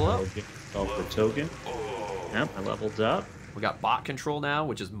 Level up. I'll give myself the token. Yep, I leveled up. We got bot control now,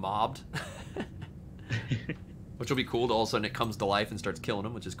 which is mobbed. Which will be cool. All of a sudden it comes to life and starts killing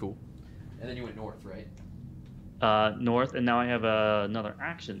them, which is cool. And then you went north, right? North, and now I have another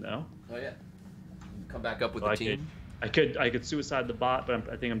action though. Oh yeah. Come back up with So the I team. I could suicide the bot, but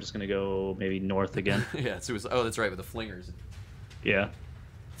I think I'm just gonna go maybe north again. Yeah, so oh, that's right, with the flingers. Yeah.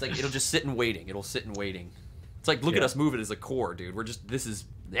 It's like it'll just sit and waiting. It'll sit and waiting. It's like look at Yeah. us moving as a core, dude. We're just this is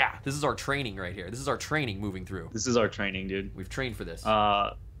our training right here. This is our training moving through. This is our training, dude. We've trained for this.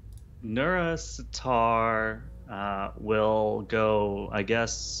 Nura Sitar We'll go, I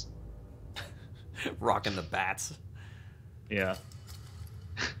guess. Rocking the bats. Yeah.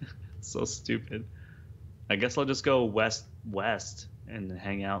 So stupid. I guess I'll just go west and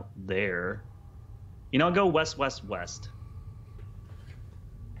hang out there. You know, I'll go west.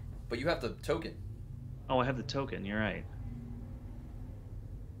 But you have the token. Oh, I have the token. You're right.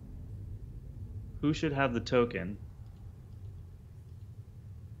 Who should have the token?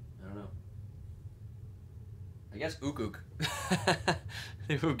 I don't know. I guess Ook.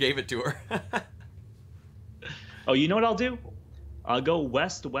 Who gave it to her? Oh, you know what I'll do? I'll go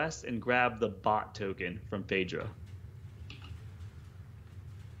west and grab the bot token from Phaedra.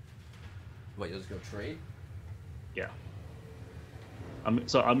 What, you'll just go trade? Yeah.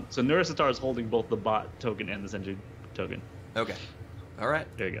 So Neurositar is holding both the bot token and the sentry token. Okay. All right.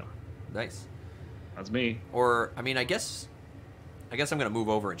 There you go. Nice. That's me. Or, I mean, I guess I'm going to move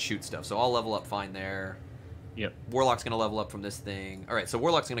over and shoot stuff. So I'll level up fine there. Yep. Warlock's going to level up from this thing. All right, so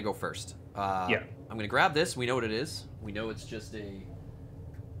Warlock's going to go first. Yeah. I'm going to grab this. We know what it is. We know it's just a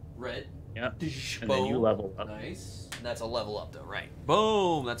red. Yeah. And then you level up. Nice. And that's a level up, though, right?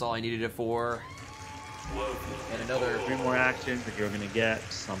 Boom. That's all I needed it for. And another 3 more actions, and you're going to get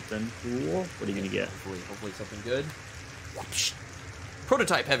something cool. What are you going to get? Hopefully something good.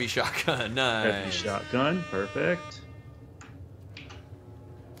 Prototype heavy shotgun. Nice. Heavy shotgun. Perfect.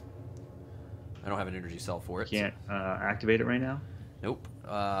 I don't have an energy cell for it. Can't activate it right now? Nope.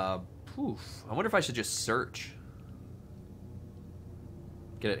 Poof. I wonder if I should just search.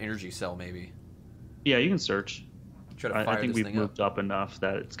 Get an energy cell, maybe. Yeah, you can search. Try to fire I think this we've thing moved up enough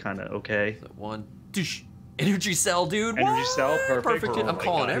that it's kind of okay. So one. Doosh. Energy cell, dude. Energy What? cell, perfect. I'm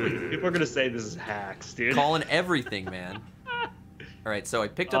calling everything. People are gonna say this is hacks, dude. Calling everything, man. All right, so I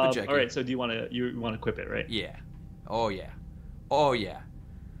picked up a Jackie. All right, so do you want to equip it, right? Yeah. Oh yeah. Oh yeah.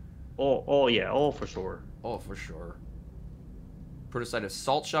 Oh yeah. Oh for sure. Oh for sure. Prototype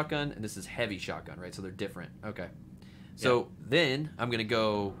assault shotgun, and this is heavy shotgun, right? So they're different. Okay. So then I'm gonna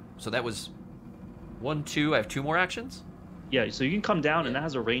go. So that was 1, 2. I have 2 more actions. Yeah. So you can come down, and that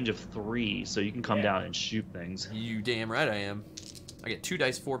has a range of 3, so you can come down and shoot things. You damn right I am. I get 2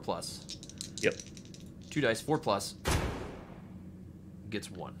 dice 4+. Yep. 2 dice 4+. Gets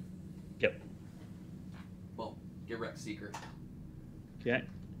 1. Yep. Well, get wrecked, Seeker. Okay.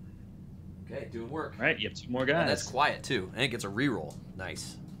 Okay, doing work. All right, you have 2 more guys. And that's quiet too, and it gets a reroll.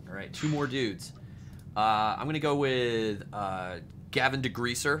 Nice. All right, 2 more dudes. I'm gonna go with Gavin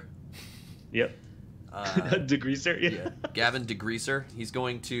DeGreaser. Yep. DeGreaser. Yeah. Gavin DeGreaser. He's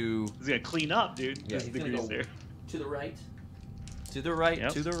going to. He's gonna clean up, dude. Yeah, he's gonna go to the right. To the right.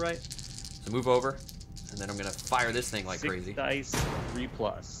 Yep. To the right. So move over, and then I'm gonna fire this thing like 6 crazy. Dice 3+.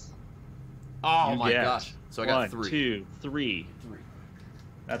 Oh my gosh! So I got 3. 1, 2, 3.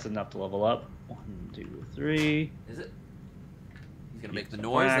 That's enough to level up. 1, 2, 3. Is it? He's gonna make the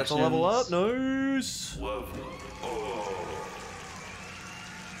noise. That's a level up. Nice.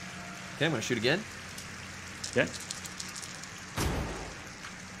 Okay, I'm gonna shoot again. Okay.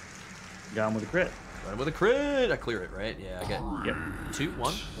 Got him with a crit. Got him with a crit. I clear it, right? Yeah, I got. Yep. 2,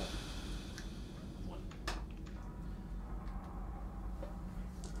 1.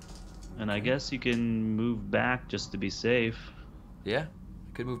 And I guess you can move back just to be safe. Yeah,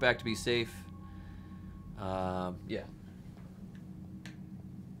 I could move back to be safe. Yeah.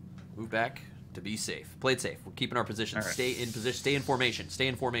 Move back to be safe. Play it safe. We're keeping our position. Right. Stay in position. Stay in formation. Stay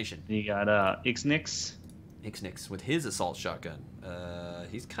in formation. You got Ixnix. Ixnix with his assault shotgun.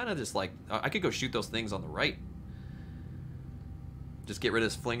 He's kind of just like I could go shoot those things on the right. Just get rid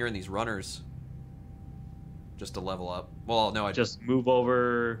of this flinger and these runners. Just to level up. Well, no, I just move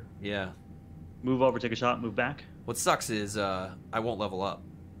over. Yeah. Move over, take a shot, move back. What sucks is I won't level up.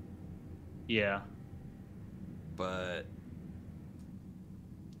 Yeah. But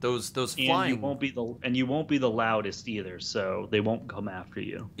those flying you won't be the loudest either, so they won't come after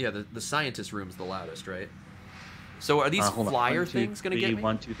you. Yeah, the scientist room's the loudest, right? So are these flyer things going to get me?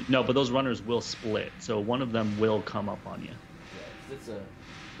 1, 2, 3. No, but those runners will split, so one of them will come up on you. Yeah, it's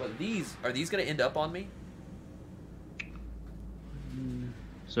but are these going to end up on me?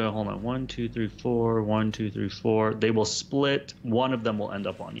 So hold on, 1, 2, 3, 4. 1, 2, 3, 4. They will split. One of them will end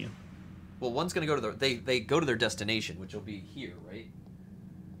up on you. Well, one's going to go to they go to their destination, which will be here, right?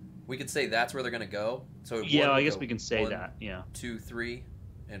 We could say that's where they're going to go. So yeah, I guess we can say 1, that. Yeah. 2, 3,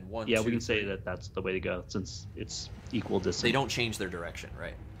 and 1. Yeah, 2, we can 3. say that that's the way to go since it's equal distance. They don't change their direction,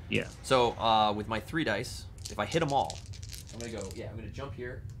 right? Yeah. So with my 3 dice, if I hit them all, I'm going to go. Yeah, I'm going to jump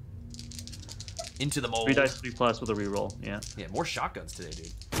here. Into the mold. 3 dice 3+ with a reroll. Yeah. Yeah, more shotguns today,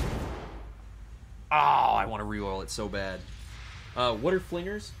 dude. Oh, I want to reroll it so bad. What are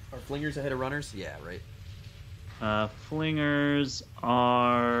flingers? Are flingers ahead of runners? Yeah, right. Flingers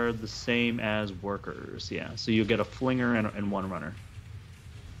are the same as workers. Yeah, so you get a flinger and one runner.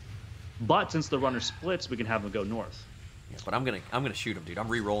 But since the runner splits, we can have them go north. Yeah, but I'm gonna shoot him, dude. I'm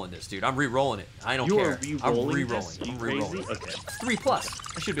re-rolling this, dude. I'm re-rolling it. I don't You care. are re-rolling I'm re-rolling. this? Are you I'm re-rolling. crazy? Okay. It's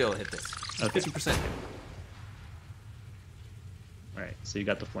 3+. I should be able to hit this. Okay. 50%. All right, so you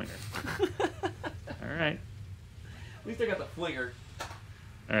got the flinger. All right. At least I got the flinger.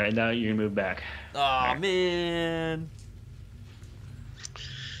 All right, now you're gonna move back. Oh right. man.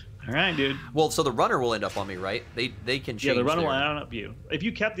 All right, dude. Well, so the runner will end up on me, right? They can change. Yeah, the runner their... will end up you. If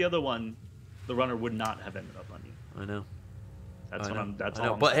you kept the other one, the runner would not have ended up on you. I know. That's I what know. I'm. That's I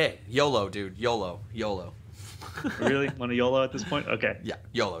know. all. But hey, YOLO, dude. YOLO. Really want a YOLO at this point? Okay. Yeah,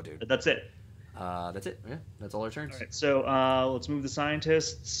 YOLO, dude. That's it. That's it. Yeah, that's all our turns. All right, so let's move the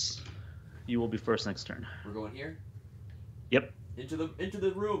scientists. You will be first next turn. We're going here. Yep. Into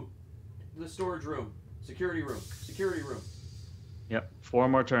the room, the storage room, security room. Yep. 4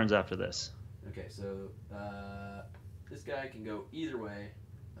 more turns after this. Okay, so this guy can go either way.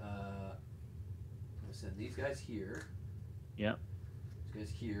 Let's send these guys here. Yep. This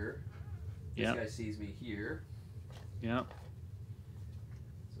guy's here. This Yep. guy sees me here. Yep.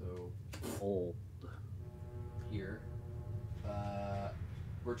 So Hold. here.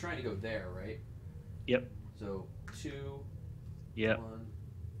 We're trying to go there, right? Yep. So 2. Yep.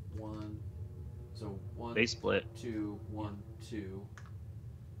 1. So 1. They split. 2, 1, 2.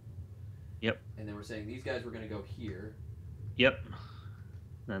 Yep. And then we're saying these guys were going to go here. Yep.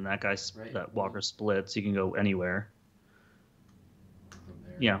 Then that guy, Right. that walker splits. You can go anywhere. From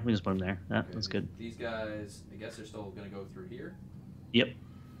there. Yeah, we just put him there. Yeah, Okay, that's good. These guys, I guess they're still going to go through here. Yep.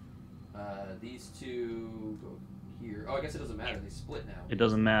 These 2 go here. Oh, I guess it doesn't matter. They split now. It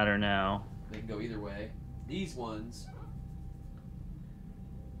doesn't matter now. They can go either way. These ones,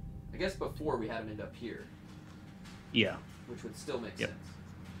 I guess before we had them end up here, Yeah. which would still make Yep. sense.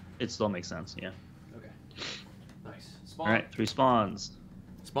 It still makes sense. Yeah. Okay. Nice. Spawn. All right. 3 spawns.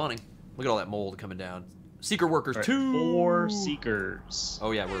 Spawning. Look at all that mold coming down. Seeker workers, All right, 2. 4 seekers.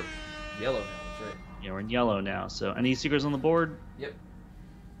 Oh, yeah, we're yellow now. That's right. Yeah, we're in yellow now. So any seekers on the board? Yep.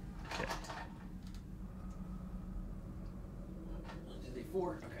 Okay.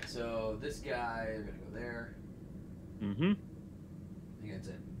 4. Okay, so this guy, they're going to go there. Mm-hmm. I think that's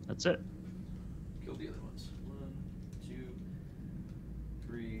it. That's it. Kill the other ones. 1, 2,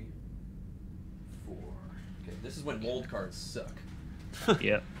 3, 4. Okay, this is when mold cards suck.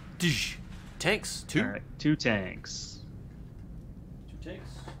 Yep. Tanks, 2. All right. 2 tanks. 2 tanks.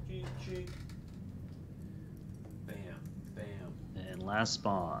 Ching, ching. Bam, bam. And last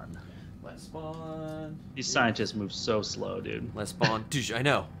spawn. Last spawn. These scientists move so slow, dude. Last spawn. I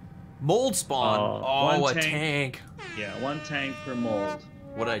know. Mold spawn. Oh, one a tank. tank. Yeah, 1 tank per mold.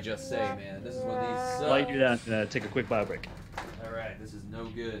 What did I just say, man? This is when these suck. While you do that, I'm gonna take a quick bio break. All right, this is no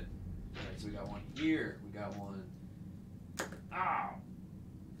good. All right, so we got one here. We got one. Ow.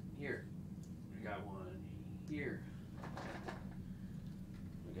 Here. We got one here.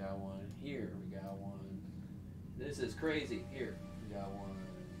 We got one here. We got one. This is crazy. Here. We got one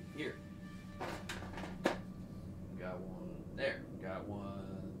here. We got one there. We got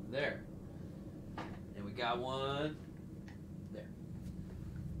one there. And we got one there.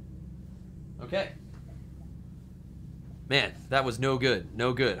 Okay. Man, that was no good.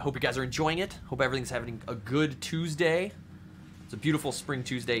 No good. Hope you guys are enjoying it. Hope everything's having a good Tuesday. It's a beautiful spring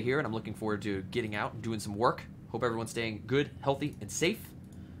Tuesday here, and I'm looking forward to getting out and doing some work. Hope everyone's staying good, healthy, and safe.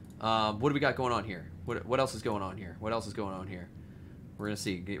 What do we got going on here? What else is going on here? What else is going on here? We're going to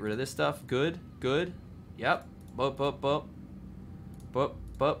see. Get rid of this stuff. Good. Good. Yep. Boop, boop, boop. Boop,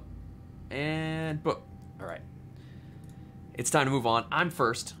 boop. And boop. All right. It's time to move on. I'm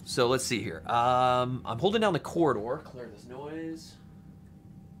first, so let's see here. I'm holding down the corridor. Clear this noise.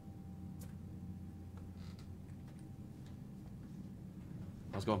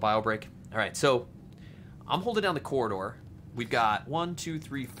 I was going bio break. All right, so I'm holding down the corridor. We've got 1, 2,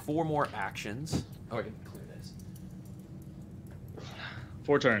 3, 4 more actions. Oh, I can clear this.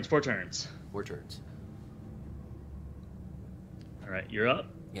 4 turns. 4 turns. 4 turns. All right, you're up.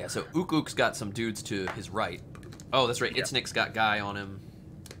 Yeah, so Ook Ook's got some dudes to his right. Oh, that's right. Yeah. Itznik's got guy on him.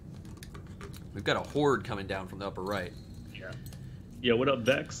 We've got a horde coming down from the upper right. Yeah. Yeah. What up,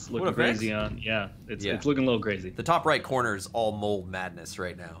 Vex? Looking up, Vex? crazy on. Yeah. It's Yeah. it's looking a little crazy. The top right corner is all mold madness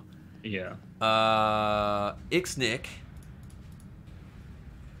right now. Yeah. Ixnik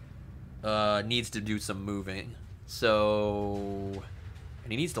needs to do some moving. So,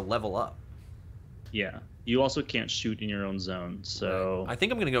 and he needs to level up. Yeah. You also can't shoot in your own zone, so I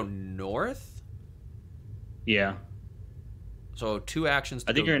think I'm gonna go north. yeah. So 2 actions.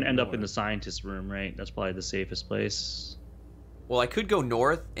 I think you're gonna end up in the scientist room, right? That's probably the safest place. Well, I could go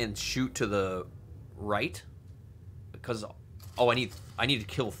north and shoot to the right, because I need to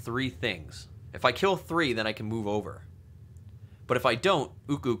kill 3 things. If I kill 3, then I can move over. But if I don't,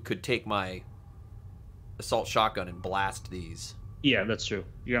 Ook could take my assault shotgun and blast these. Yeah, that's true.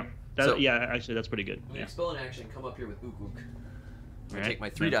 Yeah, yeah, actually, that's pretty good. Yeah. Spell an action, come up here with Ook. I'm gonna take my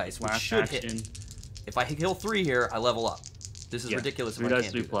 3 dice, which Last should action. hit. If I kill 3 here, I level up. This is ridiculous. 3 if I dice,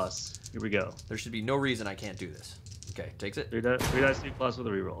 can't 3 do plus. This. Here we go. There should be no reason I can't do this. Okay, takes it. 3 dice, 3 plus with a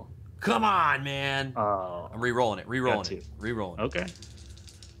reroll. Come on, man. Oh, I'm re-rolling it. Re-rolling got it. Re-rolling. okay.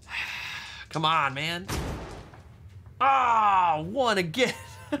 Come on, man. Ah, 1 again.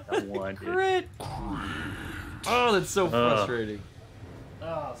 That 1 dude. Crit. Oh, that's so frustrating.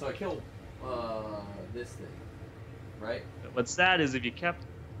 Oh, so I killed this thing, right? What's sad is if you kept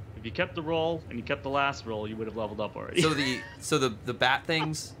the roll and you kept the last roll, you would have leveled up already. So the bat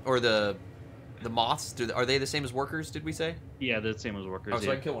things or the moths, are they the same as workers? Did we say? Yeah, they're the same as workers. Oh, so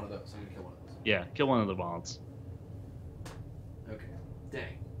yeah. I can kill one of those. I'm gonna kill one of those. Yeah, kill one of the moths. Okay.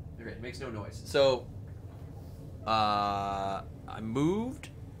 Dang. Okay, it makes no noise. So, I moved,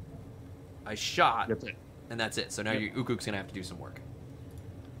 I shot, That's it. and that's it. So now Ukuk's gonna have to do some work.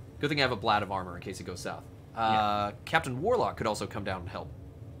 Good thing I have a blat of armor in case it goes south. Captain Warlock could also come down and help.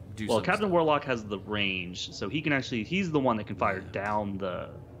 Captain Warlock has the range, so he can he's the one that can fire down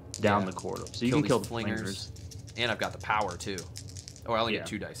the corridor. So you can kill the flingers. And I've got the power too. Oh, I only get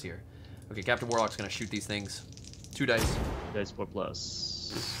 2 dice here. Okay, Captain Warlock's gonna shoot these things. 2 dice. Dice 4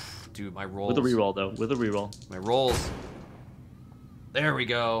 plus. Dude, my rolls. With a reroll though. With a reroll. My rolls. There we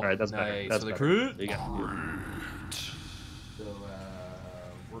go. All right, that's nice. better. That's So the better. crit. There you go. So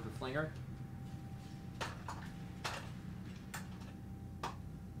worker flinger.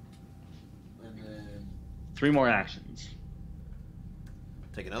 And then 3 more actions.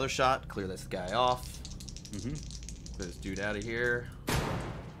 take another shot. Clear this guy off. Mm-hmm. Clear this dude out of here.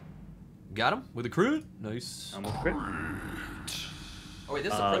 Got him with a crit. Nice. I'm with crit. Oh wait,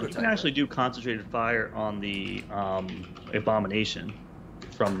 this is a prototype. You can actually do concentrated fire on the abomination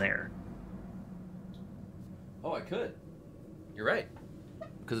from there. Oh, I could. You're right.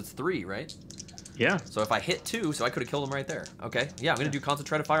 Because it's 3, right? Yeah. So if I hit 2, so I could have killed him right there. Okay. Yeah, I'm going to do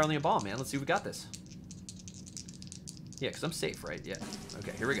concentrated fire on the bomb, man. Let's see if we got this. Yeah, because I'm safe, right? Yeah.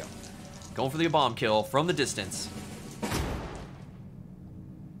 Okay, here we go. Going for the bomb kill from the distance.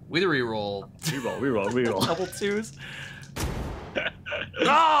 With a reroll. Reroll. Double 2s.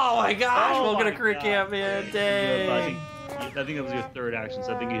 Oh my gosh! Oh We're going my to crit God. camp, man. Dang. I think it was your 3rd action,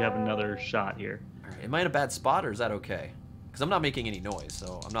 so I think you have another shot here. Am I in a bad spot, or is that okay? Because I'm not making any noise,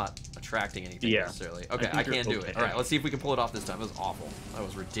 so I'm not attracting anything necessarily. Okay, I can do it. All right, let's see if we can pull it off this time. That was awful. That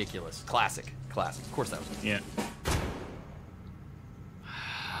was ridiculous. Classic. Of course that was. Yeah.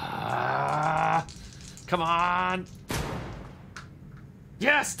 Come on.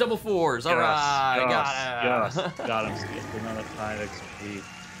 Yes, double 4s. All right, got it. Got him. So another 5 XP.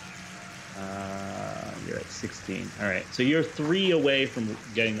 You're at 16. All right, so you're 3 away from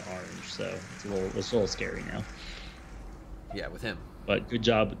getting the orange, so it's a little scary now. Yeah, with him. But good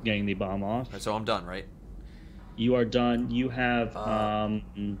job getting the bomb off. All right, so I'm done, right? You are done. You have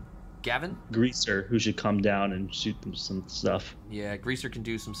Gavin? Greaser, who should come down and shoot them some stuff. Yeah, Greaser can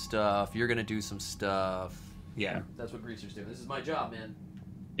do some stuff. You're gonna do some stuff. Yeah, that's what Greaser's doing. This is my job, man.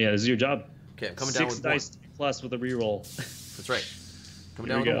 Yeah, this is your job. Okay, I'm coming down with 6 dice plus with a reroll. That's right. Coming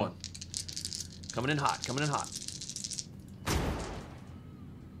down with a 1. Coming in hot.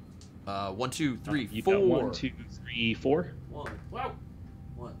 1, 2, 3, 4. You got 1, 2, 3, 4. 1. Wow.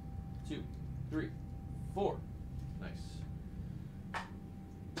 1, 2, 3, 4. Nice.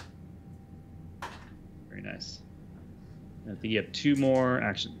 Very nice. I think you have 2 more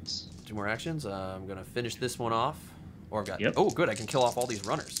actions. 2 more actions. I'm gonna finish this one off. Or I've got. Yep. Oh, good. I can kill off all these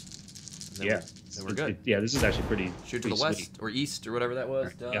runners. And then then we're good. Yeah, this is actually pretty. Shoot to the pretty west sweet. or east or whatever that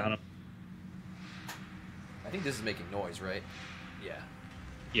was. Done. Got him. I think this is making noise, right? Yeah.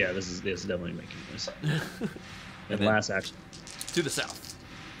 Yeah, this is definitely making noise. And then last action. to the south.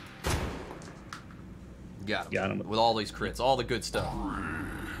 Got Got him. With all these crits, all the good stuff.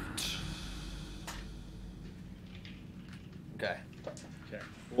 Okay. Okay.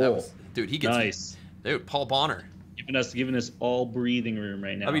 That was, dude, he gets nice. Dude, Paul Bonner. Giving us all breathing room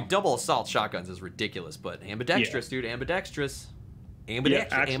right now. I mean, double assault shotguns is ridiculous, but ambidextrous, dude, ambidextrous.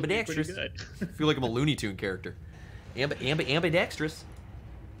 Ambidextrous. Pretty good. I feel like I'm a Looney Tune character. Ambidextrous.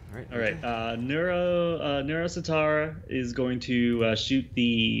 All right. Neuro Satara is going to shoot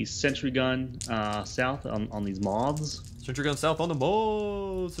the sentry gun south on these moths. Sentry gun south on the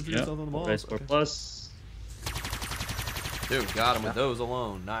moths. Sentry gun south on the moths. Dice 4 plus. Dude, got him with those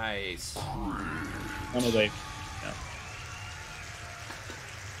alone. Nice. On the way.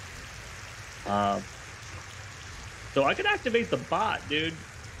 Yeah. So I could activate the bot, dude,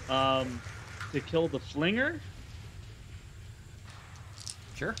 to kill the flinger.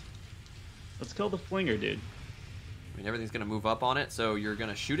 Sure. Let's kill the flinger, dude. I mean, everything's gonna move up on it, so you're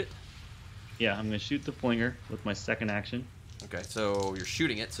gonna shoot it. Yeah, I'm gonna shoot the flinger with my second action. Okay, so you're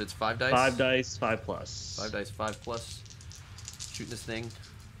shooting it, so it's 5 dice. 5 dice, 5+. 5 dice, 5+. Shooting this thing.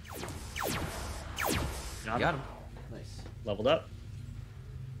 Got him. Nice. Leveled up.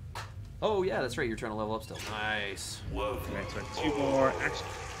 Oh yeah, that's right. You're trying to level up still. Nice. Whoa. Okay, so 2 more action.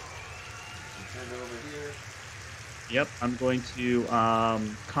 Turn it over here. Yep, I'm going to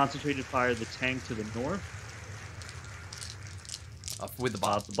concentrated fire the tank to the north. With the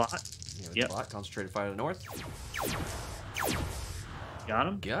bot. The bot. Yeah, with yep. the bot. Concentrated fire to the north. Got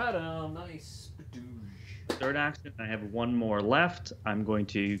him. Got him. Nice. Third action. I have 1 more left. I'm going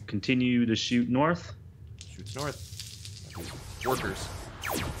to continue to shoot north. Shoots north. Workers.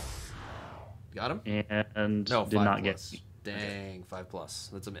 Got him. And no, did not get. Dang,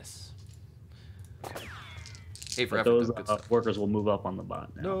 5+. That's a miss. Okay. Hey, for but effort, those workers will move up on the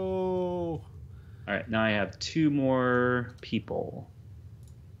bot now. No. All right, now I have 2 more people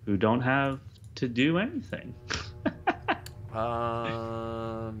who don't have to do anything.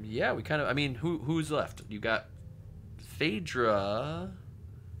 Yeah, we kind of. I mean, who's left? You got Phaedra,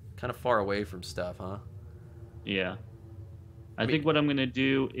 kind of far away from stuff, huh? Yeah. I think what I'm gonna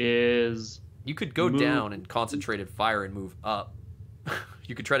do is you could go down and concentrated fire and move up.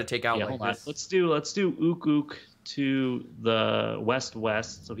 You could try to take out like this. Let's do Ook Ook to the west,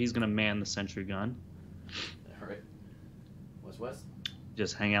 so he's gonna man the sentry gun. All right. West.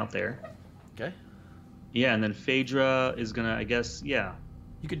 Just hang out there. Okay. Yeah, and then Phaedra is gonna, I guess, yeah.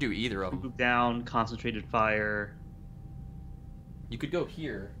 You could do either of them. Move down, concentrated fire. You could go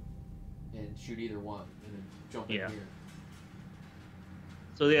here and shoot either one, and then jump in here.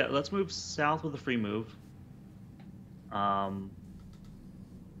 So yeah, let's move south with a free move.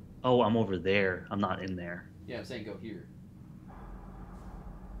 Oh, I'm over there. I'm not in there. Yeah, I'm saying go here.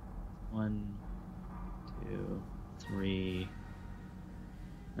 1, 2, 3.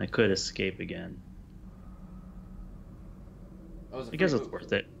 I could escape again. I guess it's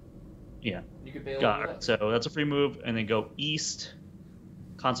worth it. Yeah. You could bail. Got it. So that's a free move, and then go east.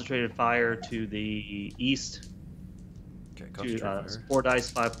 Concentrated fire to the east. Okay, concentrated fire. 4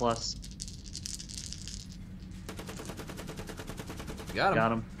 dice, 5+.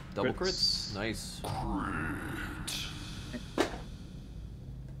 Got him. Double crits. Nice.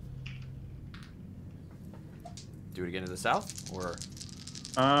 Do it again to the south, or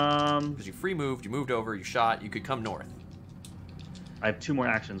because you free moved, you moved over, you shot, you could come north. I have 2 more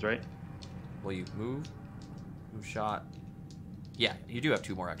actions, right? Well, you move, shot. Yeah, you do have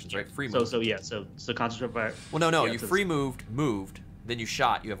 2 more actions, right? Free move. So concentrate fire. Well, no, you free moved, then you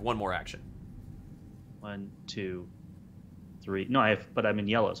shot. You have 1 more action. 1, 2, 3. No, but I'm in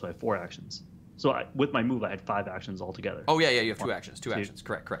yellow, so I have 4 actions. So with my move, I had 5 actions altogether. Oh yeah, you have 2 actions. 2 actions.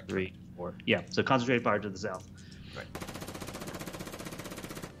 Correct. 3, 4. Yeah. So concentrated fire to the south. Right.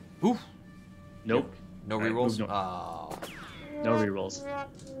 Oof. Nope. No rerolls. Oh. No rerolls.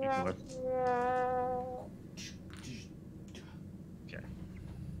 North. Okay.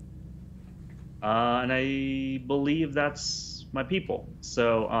 And I believe that's my people.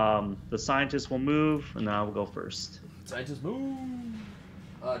 So the scientists will move, and then I will go first. Scientists move.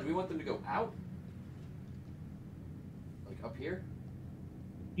 Do we want them to go out? Like up here?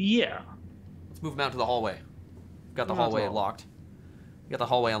 Yeah. Let's move them out to the hallway. Got the hallway locked. You got the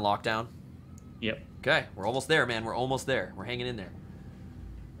hallway on lockdown. Yep. Okay, we're almost there, man. We're almost there. We're hanging in there.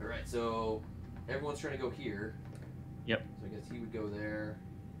 All right, so everyone's trying to go here. Yep. So I guess he would go there.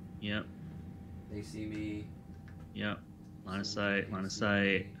 Yep. They see me. Yep. Line of sight. It's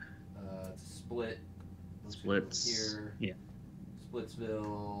a split. Splits. Here. Yeah.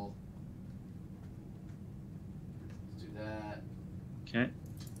 Splitsville. Let's do that. Okay.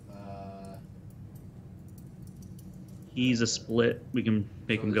 He's a split. We can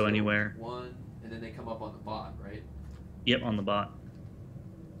make him go anywhere. 1, and then they come up on the bot, right? Yep, on the bot.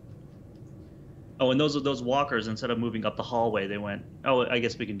 Oh, and those walkers, instead of moving up the hallway, they went. Oh, I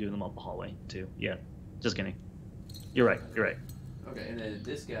guess we can do them up the hallway too. Yeah, just kidding. You're right. Okay, and then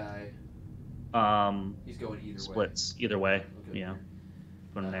this guy. He's going either splits either way. Okay. Yeah,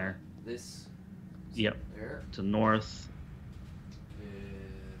 going there. This. Yep. There. To the north.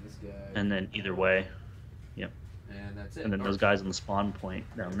 And this guy. And then either way. Yep. And that's it. And then those guys on the spawn point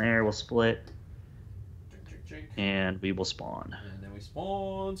down there will split. And we will spawn. And then we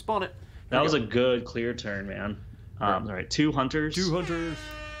spawn it. That was a good clear turn, man. All right, 2 hunters. 2 hunters.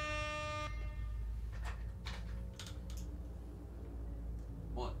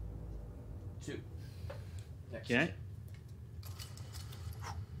 One, 2. Next. Okay.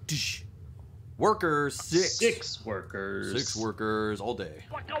 Workers, 6. 6 workers. 6 workers all day.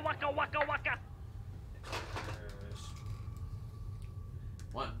 Waka waka waka waka.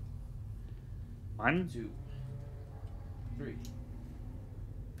 1, 1, 2, 3,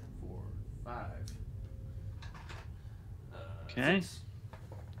 4, 5. Okay. 6.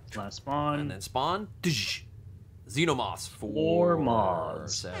 last spawn. And then spawn. Xenomorphs. 4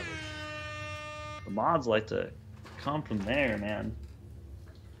 mods. Savage. The mods like to come from there, man.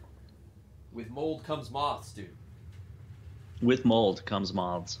 With mold comes moths, dude. With mold comes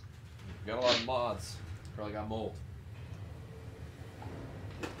mods. Got a lot of mods. Probably got mold.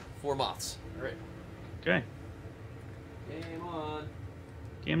 4 moths. All right. Okay. Game on.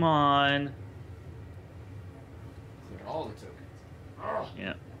 Game on. Clear all the tokens. Oh,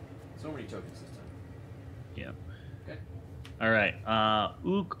 Yeah. so many tokens this time. Yeah. Okay. All right.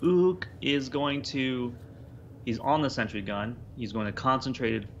 Ook is going to. He's on the sentry gun. He's going to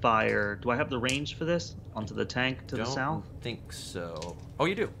concentrated fire. Do I have the range for this? Onto the tank to the south? Think so. Oh,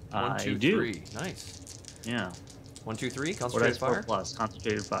 you do. 1, I 2, do. 3. Nice. Yeah. 1, 2, 3. What Concentrated is 4 fire. plus?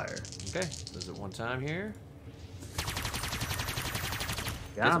 Concentrated fire. Okay. Does it one time here.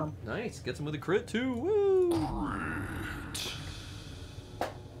 Got him. Nice. Gets him with a crit too. Woo.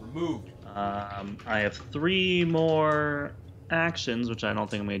 Removed. I have 3 more actions, which I don't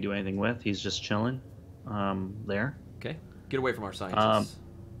think I'm going to do anything with. He's just chilling. There. Okay. Get away from our scientists.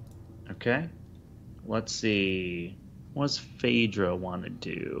 Okay. Let's see. What's Phaedra want to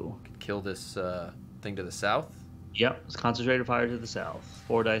do? Kill this thing to the south. Yep. It's concentrated fire to the south.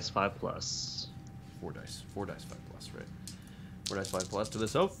 4 dice, 5 plus. 4 dice. 4 dice, 5 plus, right? 4 dice, 5 plus to the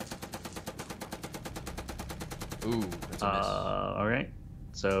south. Ooh, that's a miss. All right.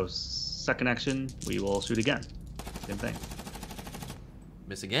 So second action, we will shoot again. Same thing.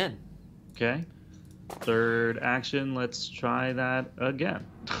 Miss again. Okay. Third action, let's try that again.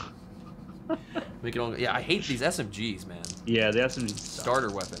 Make it all. Yeah, I hate these SMGs, man. Yeah, the SMG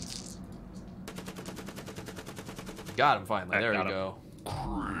Starter weapons. Got him finally. There got you him. go.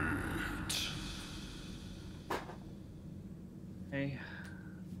 Okay.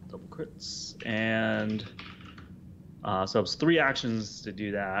 Double crits. And so it's 3 actions to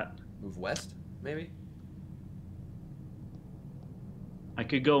do that. Move west, maybe. I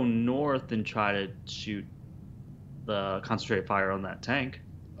could go north and try to shoot the concentrated fire on that tank.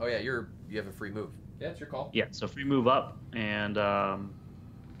 Oh yeah, you have a free move. Yeah, it's your call. Yeah, so free move up and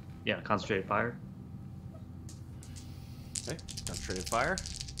yeah, concentrated fire. Okay, concentrated fire.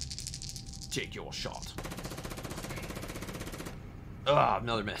 Take your shot. Ah,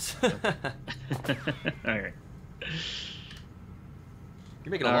 another miss. All right.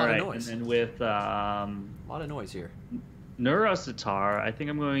 You're making a lot of noise. And then with A lot of noise here. Neurositar, I think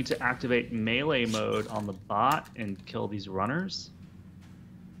I'm going to activate melee mode on the bot and kill these runners.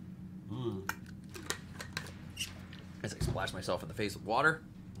 As I splash myself in the face with water.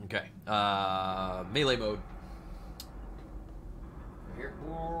 Okay. Melee mode. Right here.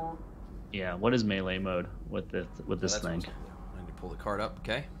 Yeah, what is melee mode with this That's what thing? I need to pull the card up.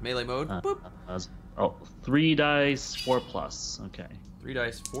 Okay. Melee mode. Boop. 3 dice, 4 plus. Okay. 3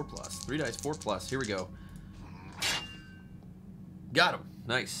 dice, 4 plus. 3 dice, 4 plus. Here we go. Got him.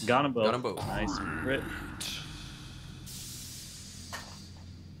 Nice. Got them both. Got them both. Nice crit.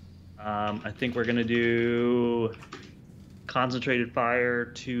 I think we're gonna do concentrated fire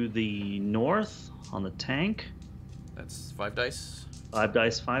to the north on the tank. That's 5 dice. 5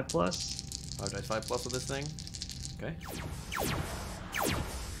 dice, 5 plus. 5 dice, 5 plus with this thing. Okay.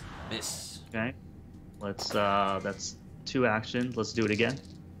 Miss. Okay. Let's that's 2 actions. Let's do it again.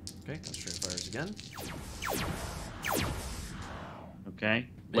 Okay, concentrated fires again. Okay.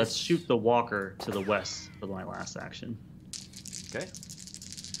 Miss. Let's shoot the walker to the west for my last action. Okay.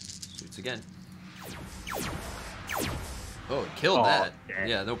 Shoots again. Oh, it killed that. dang.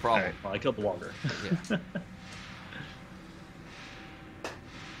 Yeah, no All problem. right. Well, I killed the walker. Yeah.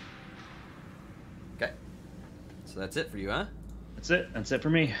 Okay. So that's it for you, huh? That's it. That's it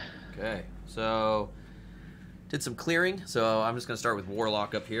for me. Okay. So did some clearing. So I'm just gonna start with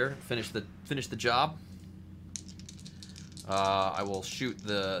Warlock up here. Finish the job. I will shoot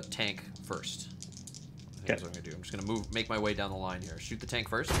the tank first. I think that's what I'm gonna do. I'm just gonna make my way down the line here. Shoot the tank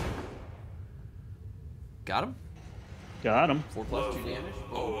first. Got him. Got him. 4 plus 2 damage.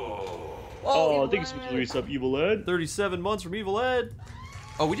 Oh, I think it's supposed to release up Evil Ed. 37 months from Evil Ed.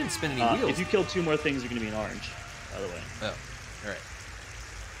 Oh, we didn't spin any wheels. If you kill 2 more things, you're going to be an orange, by the way. Oh, all right.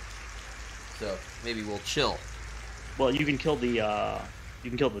 So maybe we'll chill. Well, you can kill the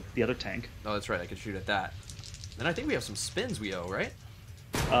other tank. Oh, that's right. I could shoot at that. And I think we have some spins we owe, right?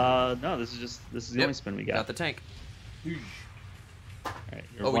 No, this is the only spin we got. Got the tank. All right,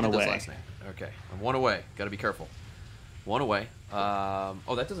 you're Oh, we one did away. this last night. Okay, I'm one away. Got to be careful. One away.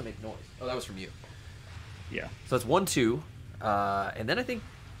 Oh, that doesn't make noise. Oh, that was from you. Yeah. So that's 1-2, and then I think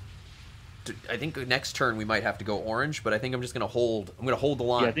next turn we might have to go orange, but I think I'm just gonna hold. I'm gonna hold the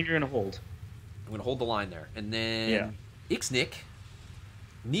line. Yeah, I think you're gonna hold. I'm gonna hold the line there, and then Yeah. Ixnick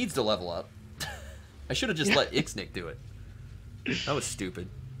needs to level up. I should have just let Ixnick do it. That was stupid.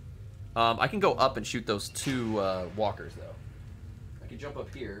 I can go up and shoot those 2 walkers though. I can jump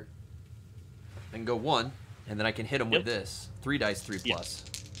up here. I can go 1, and then I can hit him with this 3 dice 3 plus.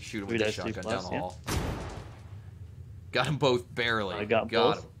 Shoot him with the shotgun down the hall. Got them both barely. I got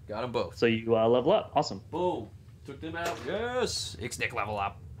both. them. Got them both. So you level up. Awesome. Boom. Took them out. Yes. Ixnick level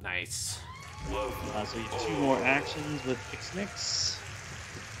up. Nice. So you have 2 more actions with Ixnix.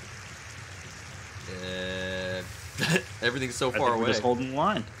 Everything's so I far think we're away. just holding the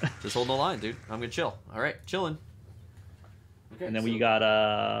line. Just holding the line, dude. I'm gonna chill. All right, chilling. Okay. And then we got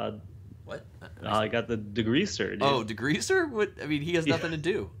what? I got the degreaser. Dude. Oh, degreaser? What? I mean, he has nothing to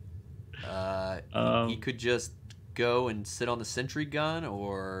do. He could just go and sit on the sentry gun,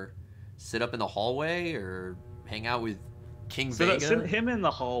 or sit up in the hallway, or hang out with King Vega. Him in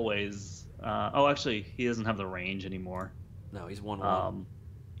the hallways. Actually, he doesn't have the range anymore. No, he's 1-1.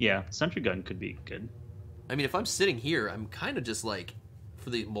 Yeah, sentry gun could be good. I mean, if I'm sitting here, I'm kind of just like,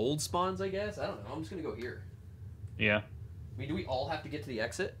 for the mold spawns, I guess. I don't know. I'm just gonna go here. Yeah. I mean, do we all have to get to the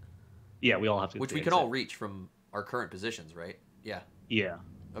exit? Yeah, we all have to. Which we can all reach from our current positions, right? Yeah. Yeah.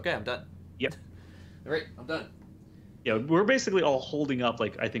 Okay, I'm done. Yep. All right, I'm done. Yeah, we're basically all holding up,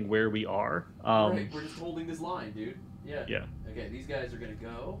 like, I think, where we are. Right, we're just holding this line, dude. Yeah. Yeah. Okay, these guys are gonna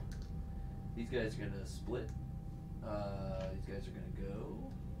go. These guys are gonna split. These guys are gonna go.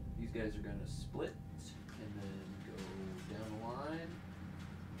 These guys are gonna split, and then go down the line.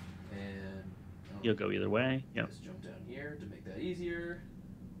 And You'll go either way. Yep. Just jump down here to make that easier.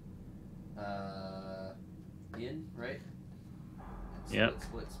 In, right? And Yep.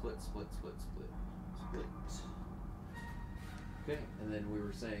 Split. Okay, and then we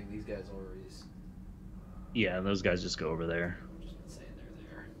were saying these guys always. Yeah, those guys just go over there. Just been saying they're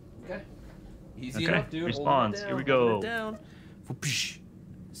there. Okay. Easy Okay, enough, dude. respawns. Here we go. Down.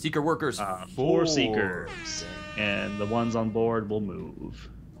 Seeker workers. 4 seekers. And the ones on board will move.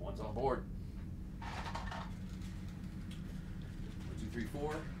 The one's on board. 1, 2, 3, 4.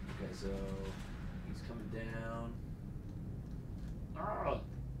 Okay, so he's coming down. Ah,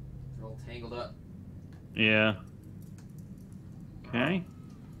 they're all tangled up. Yeah. Okay.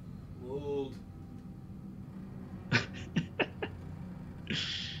 Mold.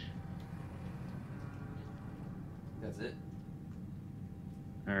 That's it.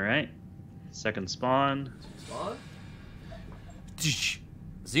 All right. Second spawn. Spawn.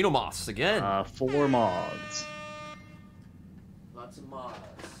 Xenomorphs again. 4 moths. Lots of mods.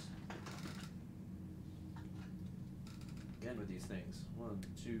 Again with these things. 1,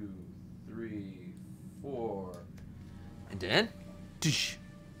 2, 3, 4. And then,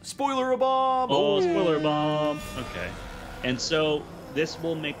 spoiler a bomb. Oh, spoiler bomb. Okay. And so this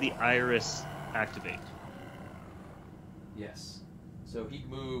will make the iris activate. Yes. So he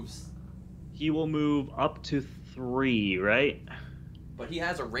moves, He will move up to 3, right? but he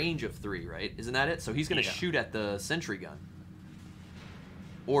has a range of 3, right? Isn't that it? So he's going to Yeah. shoot at the sentry gun.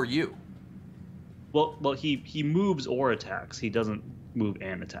 Or you. Well, he moves or attacks. He doesn't move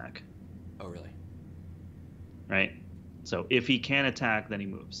and attack, Oh, really? right? So if he can attack, then he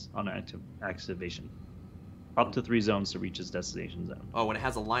moves on activation. Up to 3 zones to reach his destination zone. Oh, when it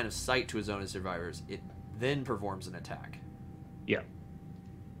has a line of sight to a zone of survivors, it then performs an attack. Yeah.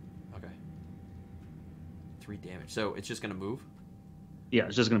 Okay. 3 damage. So it's just going to move? Yeah,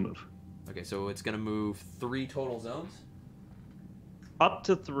 it's just going to move. Okay, so it's going to move 3 total zones? Up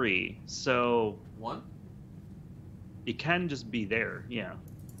to 3. So 1? it can just be there, yeah.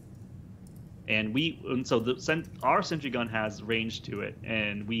 And so our sentry gun has range to it,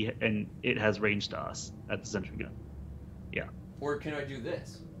 and it has range to us at the sentry gun. Yeah. Or can I do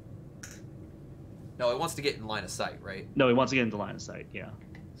this? No, it wants to get in line of sight, right? No, he wants to get into line of sight. Yeah.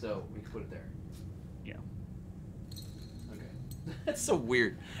 So we can put it there. Yeah. Okay. That's so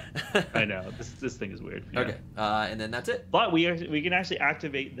weird. I know this thing is weird. Yeah. Okay. And then that's it. But we can actually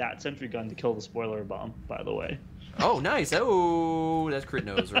activate that sentry gun to kill the spoiler bomb. By the way. Oh, nice. Oh, that's crit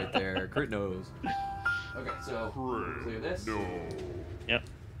nose right there. Crit nose. Okay, so clear this. Yep.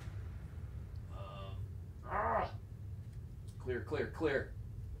 Clear.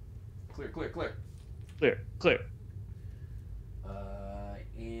 Clear.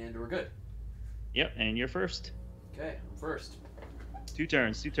 And we're good. Yep, and you're first. Okay, I'm first. 2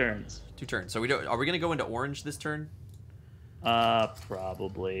 turns. 2 turns. 2 turns. So are we gonna go into orange this turn?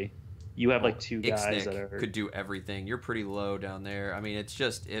 Probably. You have like 2 guys Ixnick that are could do everything. You're pretty low down there. I mean, it's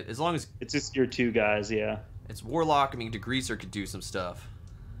just as long as it's just your 2 guys, yeah. it's Warlock. I mean, Degreaser could do some stuff.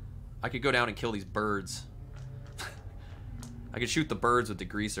 I could go down and kill these birds. I could shoot the birds with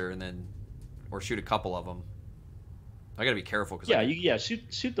Degreaser and then, or shoot a couple of them. I gotta be careful because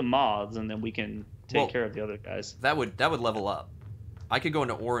shoot the moths and then we can take care of the other guys. That would level up. I could go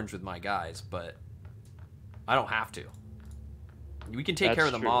into orange with my guys, but I don't have to. We can take care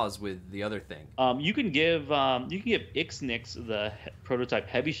of the moths with the other thing. You can give Ixnix the prototype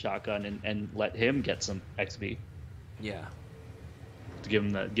heavy shotgun and let him get some XP. Yeah. To give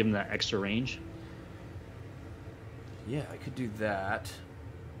him that extra range. Yeah, I could do that.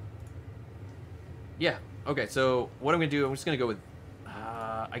 Yeah. Okay. So what I'm gonna do? I'm just gonna go with,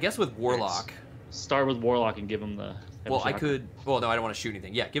 I guess with Warlock. Start with Warlock and give him the. Heavy shotgun. I could. Well, no, I don't want to shoot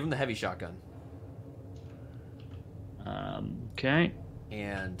anything. Yeah, give him the heavy shotgun. Okay.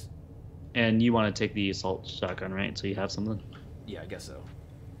 And you want to take the assault shotgun, right? So you have something. Yeah, I guess so.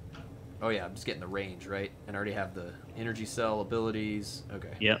 Oh yeah, I'm just getting the range, right? And I already have the energy cell abilities.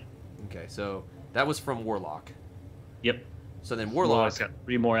 Okay. Yep. Okay, so that was from Warlock. Yep. So then Warlock's got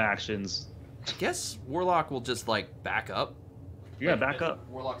 3 more actions. I guess Warlock will just like back up. Yeah, back up.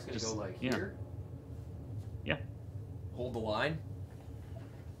 Warlock's gonna go like here. Yeah. Hold the line.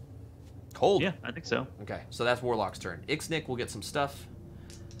 Hold. Yeah, I think so. Okay, so that's Warlock's turn. Ixnick will get some stuff.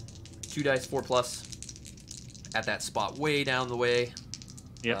 2 dice, 4+. At that spot way down the way.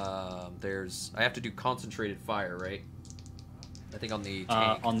 Yeah. I have to do concentrated fire, right? I think on the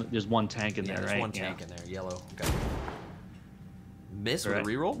tank. There's 1 tank in there, right? There's 1 tank in there, yellow. Okay. Miss with a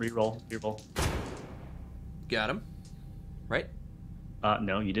reroll? Reroll. Got him. Right?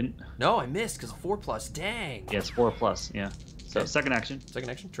 No, you didn't. No, I missed because 4+. Dang. Yeah, it's 4+. Yeah. So Okay. second action. Second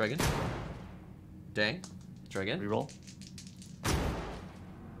action. Try again. Dang. Try again. Reroll.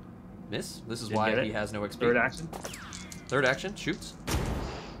 Miss. This is Didn't why get it. he has no XP. Third action. Third action. Shoots.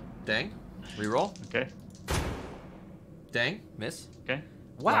 Dang. Reroll. Okay. Dang. Miss. Okay.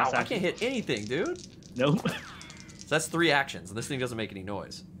 Wow, Last I action. can't hit anything, dude. Nope. So that's 3 actions, and this thing doesn't make any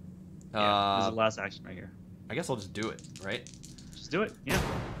noise. Yeah, this is the last action right here. I guess I'll just do it, right? Just do it. Yeah.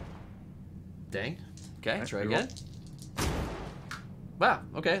 Dang. Okay, Okay, try reroll. again. Wow,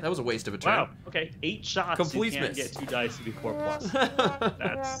 okay, that was a waste of a turn. Wow. Okay. 8 shots. Complete you can't miss. get 2 dice to be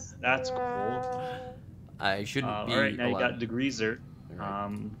 4+. That's cool. I shouldn't be All right, now you allowed. got Degreaser.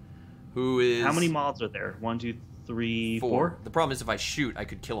 Right. Who is... How many moths are there? 1, 2, 3, 4? The problem is if I shoot, I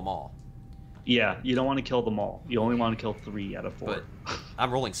could kill them all. Yeah, you don't want to kill them all. You only want to kill 3 out of 4. But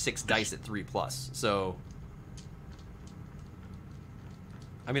I'm rolling 6 dice at 3+, so...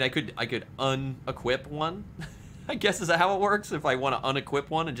 I mean, I could unequip one. I guess is that how it works? If I want to unequip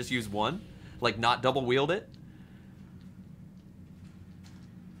one and just use one, like not double wield it.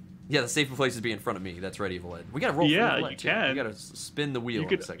 Yeah, the safest place is be in front of me. That's right, Evil Ed. We gotta roll. Yeah, for Evil Ed, you too. can. You gotta spin the wheel. You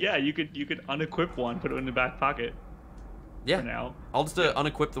could, you could unequip one, put it in the back pocket. Yeah. For now. I'll just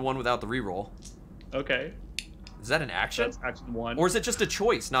unequip the one without the reroll. Okay. Is that an action? That's action 1. Or is it just a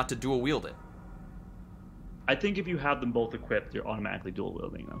choice not to dual wield it? I think if you have them both equipped, you're automatically dual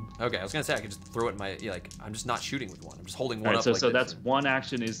wielding them. Okay, I was gonna say I could just throw it in my I'm just not shooting with one. I'm just holding one All right, up. so like so this. that's one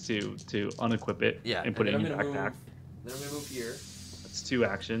action is to unequip it and put it in your backpack. Then I'm gonna move here. That's 2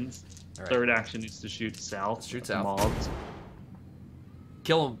 actions. All right. Third action is to shoot south. Shoot at south. the mobs.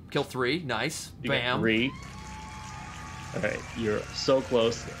 Kill him. Kill 3. Nice. You get Bam. 3. All right, you're so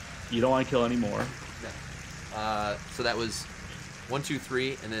close. You don't want to kill any more. So that was 1, 2,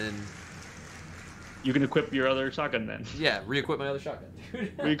 3, and then You can equip your other shotgun then. yeah, re-equip my other shotgun.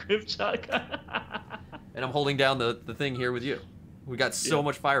 Re-equip shotgun. And I'm holding down the thing here with you. We got so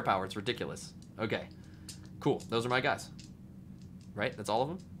much firepower, it's ridiculous. Okay, cool. Those are my guys. Right? That's all of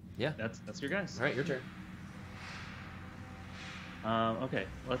them. Yeah. That's your guys. All right, your turn. Okay,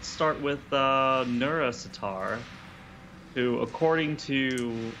 let's start with Nura Sitar, who, according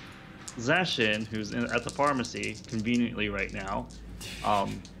to Zashin, who's at the pharmacy conveniently right now,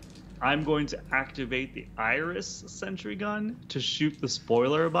 I'm going to activate the Iris Sentry Gun to shoot the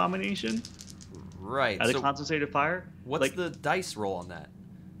Spoiler Abomination Right. at a concentrated fire. What's the dice roll on that?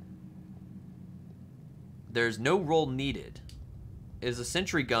 There's no roll needed. Is a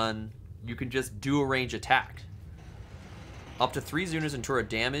sentry gun, you can just do a range attack. Up to 3 Xenos endure a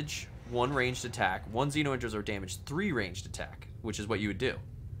damage, 1 ranged attack. 1 Xeno endures a damage, 3 ranged attack, which is what you would do.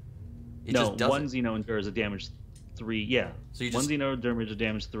 It no, just doesn't. 1 Xeno endures a damage 3. Yeah. So you 1 just, Xeno endures a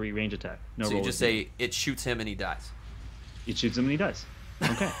damage 3 range attack. No so roll you just say it shoots him and he dies. it shoots him and he dies.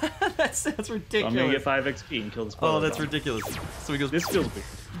 Okay. that's So ridiculous. I'm gonna get 5 XP and kill this. Oh, that's ridiculous. So he goes. This feels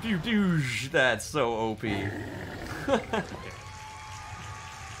weird. That's so OP.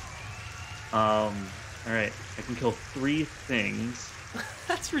 All right. I can kill 3 things.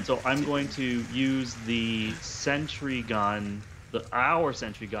 That's ridiculous. So I'm going to use the sentry gun, our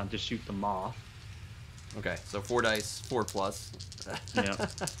sentry gun, to shoot them off. Okay, so 4 dice, 4 plus. Yeah.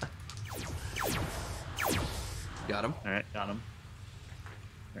 Got him. All right, got him.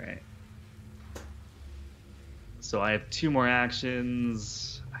 All right. So I have 2 more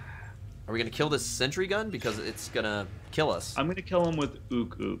actions. Are we gonna kill this sentry gun because it's gonna kill us? I'm gonna kill him with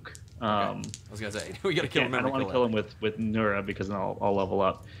Ook Ook. I was gonna say we gotta kill him. I don't want to kill him with Nura because then I'll level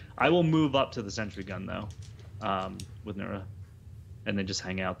up. I will move up to the sentry gun though, with Nura, and then just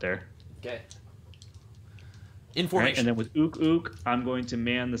hang out there. Okay. Right, Information. and then with Ook Ook, I'm going to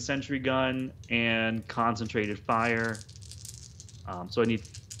man the sentry gun and concentrated fire. So I need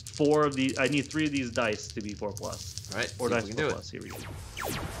 4 of these. I need 3 of these dice to be 4 plus. All right. 4 see if dice we 4 can do plus. Here we go.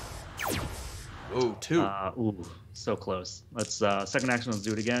 Ooh, 2. Ooh, so close. Let's second action. Let's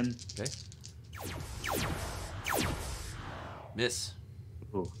do it again. Okay. Miss.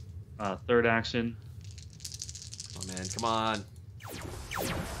 Ooh. Third action. Oh man, come on.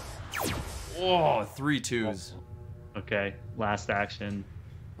 Oh, 3 2s. Okay. Last action.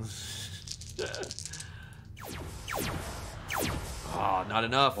 Oh, not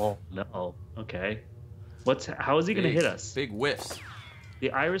enough. Oh no. Okay. How is he gonna hit us? Big whiffs.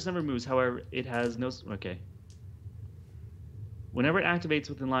 The iris never moves. However, it has no. Okay. Whenever it activates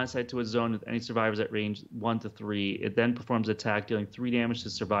within line of sight to a zone with any survivors at range 1 to 3, it then performs an attack dealing 3 damage to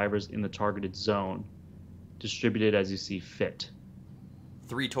survivors in the targeted zone, distributed as you see fit.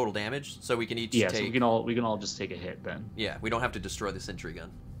 3 total damage, so we can each Yeah, take. so we can all just take a hit then. Yeah, we don't have to destroy the sentry gun.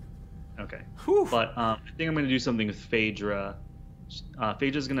 Okay. Whew. But I think I'm going to do something with Phaedra.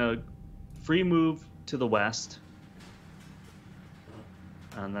 Phaedra's going to free move to the west.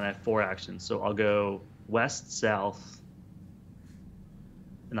 And then I have 4 actions. So I'll go west, south.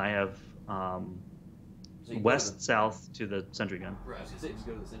 And I have west, south to the sentry gun. Right, I was gonna say, just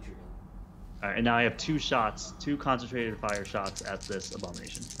go to the sentry gun. All right, and now I have 2 shots, 2 concentrated fire shots at this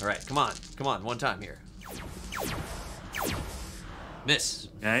abomination. All right, come on, one time here. Miss.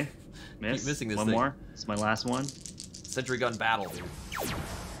 Okay, miss. Keep missing this one thing. more. This is my last one. Sentry gun battle, dude.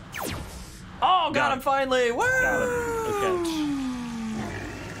 Oh, got him finally! Woo! Got him. Okay.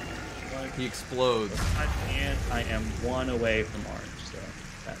 He explodes. And I am 1 away from orange, so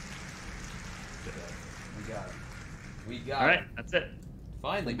that's good. We got him. We got All right, him. that's it.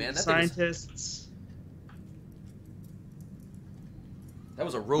 Finally, man. That thing is, Scientists. that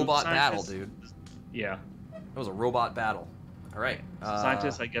was a robot battle, Scientists. dude. Yeah. That was a robot battle. All right.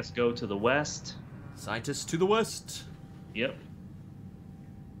 Scientists, I guess, go to the west. Scientists to the west. Yep.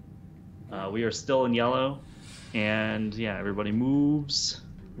 We are still in yellow, and yeah, everybody moves.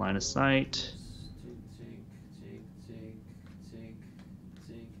 Line of sight.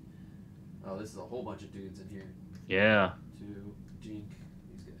 Oh, this is a whole bunch of dudes in here. Yeah. 2, jink.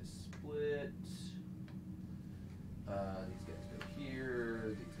 These guys split. These guys go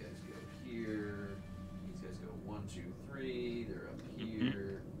here. These guys go here. These guys go 1, 2, 3. They're up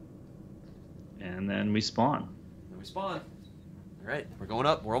here. And then we spawn. Then we spawn. All right, we're going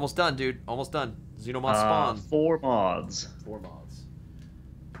up. We're almost done, dude. Almost done. Xenomorph spawn. 4 mods. 4 mods.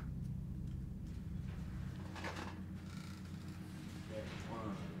 Okay, 1,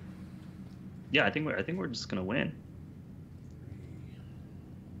 Yeah, I think we're just gonna win.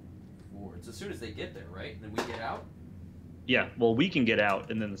 3, 4. It's as soon as they get there, right? And then we get out. Yeah, well, we can get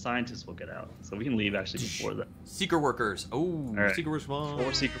out, and then the scientists will get out, so we can leave actually before that. Seeker workers. Oh, right. seeker workers spawn.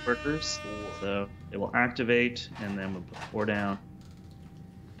 4 secret workers. 4. So it will activate, and then we'll put 4 down.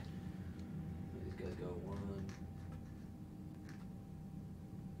 These guys go 1,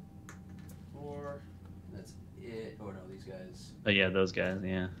 4. That's it. Oh no, these guys. Oh yeah, those guys.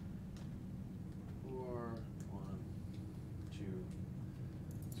 Yeah. 4, 1, 2.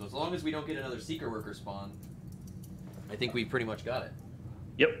 So as long as we don't get another seeker worker spawn, I think we pretty much got it.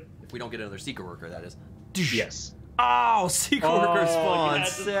 Yep. If we don't get another seeker worker, that is. Yes. Oh, seeker worker spawn. You had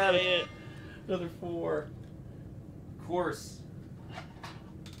to say it. Another 4. Of course.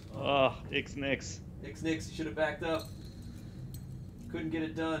 Oh, Ix-Nix. Nix, you should have backed up. Couldn't get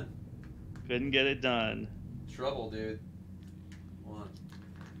it done. Couldn't get it done. Trouble, dude. 1. Of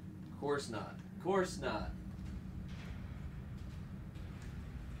course not. Of course not.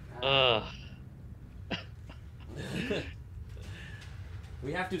 Ugh.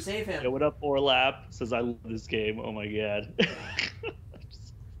 We have to save him. Yo, what up, Orlap? Says I love this game. Oh my god. Of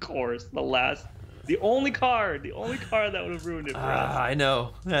course, the last The only card that would have ruined it for us. I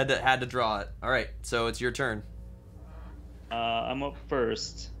know. Had to draw it. All right, so it's your turn. I'm up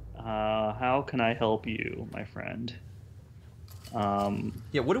first. How can I help you, my friend?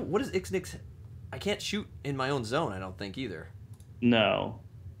 Yeah, what is Ixnix? I can't shoot in my own zone, I don't think, either. No.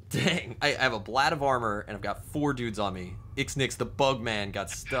 Dang, I have a blat of armor, and I've got 4 dudes on me. Ixnix, the bug man, got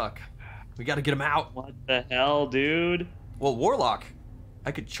stuck. We gotta get him out. What the hell, dude? Well, Warlock,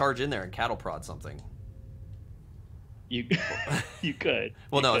 I could charge in there and cattle prod something. You could. Well, you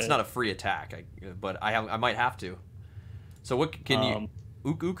no, could. it's not a free attack, but I might have to. So what can you...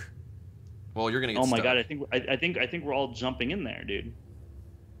 Ook? Well, you're gonna get Oh my stuck. god, I think we're all jumping in there, dude.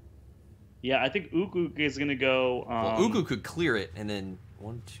 Yeah, I think Ook is gonna go. Well, Ook could clear it, and then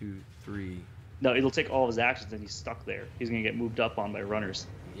 1, 2, 3. No, it'll take all of his actions, and he's stuck there. He's gonna get moved up on by runners.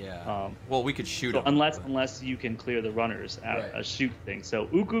 Yeah. Well, we could shoot him. Unless you can clear the runners at Right. a shoot thing. So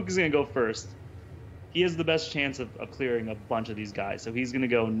Ook is gonna go first. He has the best chance of clearing a bunch of these guys. So he's gonna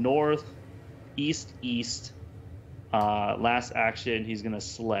go north, east. Last action, he's gonna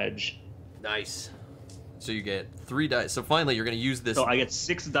sledge. Nice. So you get 3 dice. So finally, you're gonna use this. So I get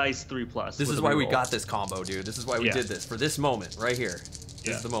 6 dice, 3+. This with is a why we reroll. got this combo, dude. This is why we Yeah. did this. For this moment, right here. This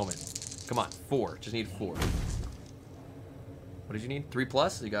Yeah. is the moment. Come on, 4. Just need 4. What did you need?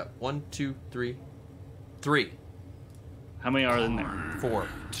 3+? You got 1, 2, 3. 3. How many are in there? 4.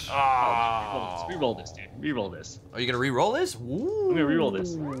 Oh, reroll this, dude. Reroll this. Are you gonna re-roll this? Ooh. I'm gonna reroll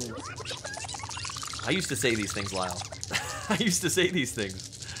this. I used to say these things, Lyle. I used to say these things.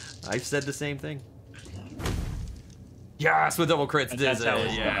 I've said the same thing. Yes, with double crits. And that's how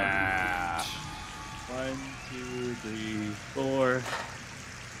it's yeah. 1, 2, 3, 4.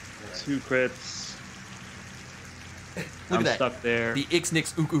 2 crits. Look I'm at that. stuck there. The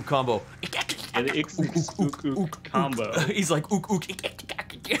Ixnix Ook combo. Yeah, the Ixnix Ook combo. He's like Ook.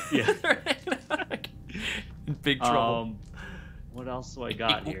 Yeah. In big trouble. What else do I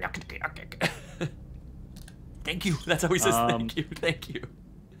got here? Thank you. That's how he says thank you. Thank you.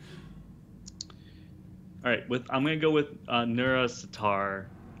 All right, I'm gonna go with Nura Sitar.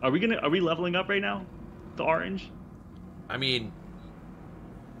 Are we leveling up right now? The orange? I mean,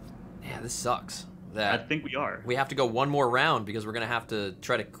 yeah, this sucks. I That think we are. we have to go one more round because we're gonna have to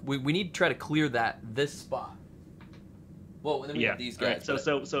try to. We need to try to clear this spot. Well, then we have these guys. All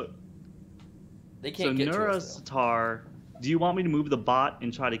right, so they can't get to Nura us, though. Sitar. Do you want me to move the bot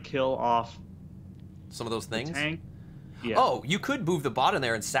and try to kill off Some of those the things. tank? Yeah. Oh, you could move the bot in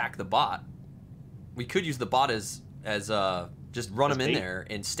there and sack the bot. We could use the bot as just run As them in bait? there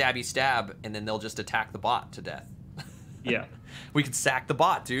and stab, and then they'll just attack the bot to death. Yeah. We could sack the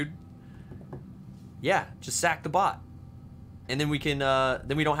bot, dude. Yeah, just sack the bot, and then we can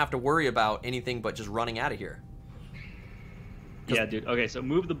then we don't have to worry about anything but just running out of here. Yeah, dude. Okay, so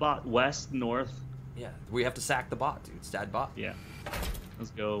move the bot west, north. Yeah, we have to sack the bot, dude. Stat bot. Yeah.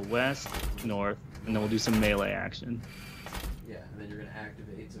 Let's go west, north, and then we'll do some melee action. Yeah, and then you're gonna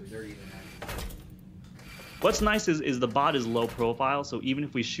activate. So he's already gonna activate. What's nice is the bot is low profile, so even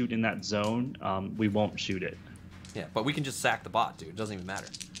if we shoot in that zone, we won't shoot it. Yeah, but we can just sack the bot, dude. It doesn't even matter.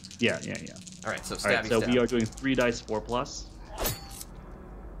 Yeah. All right, so All right, stabby so stab. we are doing 3 dice 4+.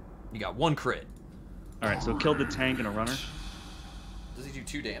 You got 1 crit. All right, so kill the tank and a runner. Does he do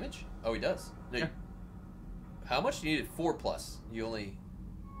 2 damage? Oh, he does. No, Yeah. How much? You needed 4+. You only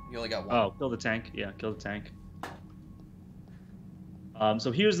got 1. Oh, kill the tank. Yeah, kill the tank.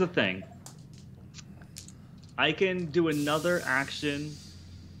 So here's the thing. I can do another action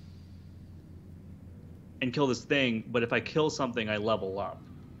and kill this thing, but if I kill something, I level up.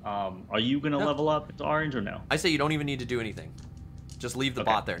 Are you gonna No. level up to orange or no? I say you don't even need to do anything. Just leave the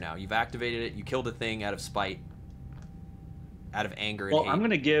Okay. bot there now. You've activated it. You killed a thing out of spite, out of anger and Well, hate. I'm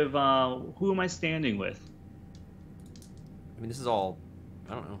gonna give. Who am I standing with? I mean, this is all.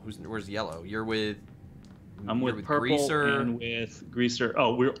 I don't know. Where's yellow? You're with. I'm you're with purple Greaser. and with Greaser.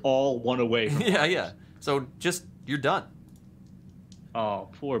 Oh, we're all one away from. yeah. So just you're done, Oh,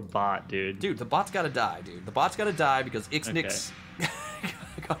 poor bot, dude. dude. The bot's got to die, dude. The bot's got to die because Ixnix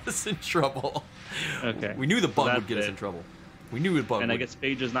got us in trouble. Okay. We knew the bug That's would get us it. in trouble. We knew the bug And would. I guess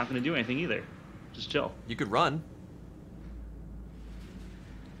Phaedra's not gonna do anything either. Just chill. You could run.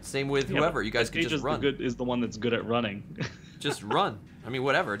 Same with Yeah, whoever. but You guys could just Phaedra's run. is the one that's good at running. Just run. I mean,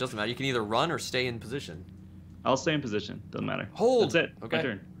 whatever. It doesn't matter. You can either run or stay in position. I'll stay in position. Doesn't matter. Hold. That's it. Okay. My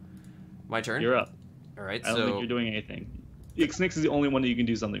turn. My turn. You're up. All right. I don't think you're doing anything. Ixnix is the only one that you can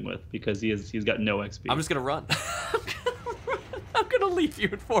do something with because he's got no XP. I'm just gonna run. I'm gonna leave you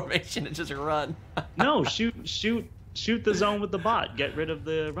in formation and just run. No, shoot the zone with the bot. Get rid of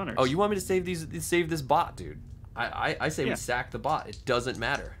the runners. Oh, you want me to save this bot, dude? I say Yeah. we sack the bot. It doesn't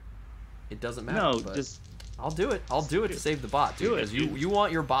matter. it doesn't matter. No, but just I'll do it. I'll do it to save the bot, dude. Because you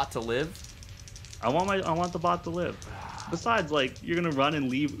want your bot to live. I want the bot to live. Besides, like, you're gonna run and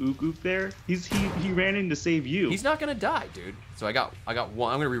leave Ook Ook there. He ran in to save you. He's not gonna die, dude. So I got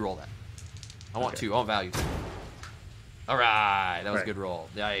one. I'm gonna re-roll that. I want two. I want value. All right, that was a good roll.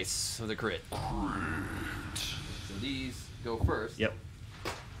 Nice with a crit. So these go first. Yep.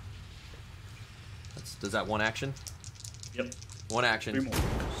 Does that one action? Yep. One action. 3 more.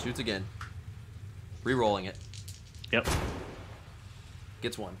 Shoots again. Re-rolling it. Yep.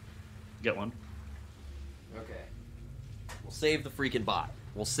 Gets one. Get one. Okay. We'll save the freaking bot.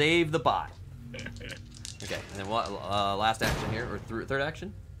 We'll save the bot. Okay. And then what? Last action here, or third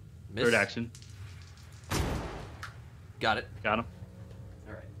action? Miss. Third action. Got it. Got him.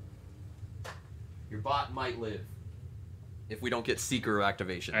 All right. Your bot might live if we don't get seeker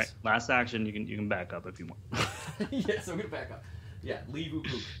activations. All right. Last action. You can back up if you want. Yes, I'm gonna back up. Yeah, leave Ook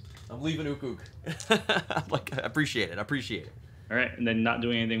Ook. I'm leaving Ook Ook. Like, I appreciate it. I appreciate it. All right, and then not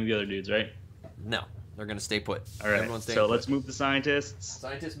doing anything with the other dudes, right? No, they're gonna stay put. All right. Everyone's staying So put. let's move the scientists.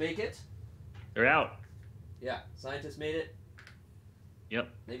 Scientists make it. They're out. Yeah, scientists made it. Yep.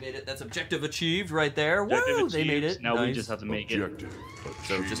 They made it. That's objective achieved right there. Objective Woo! They made achieved. it. Now we Nice. just have to make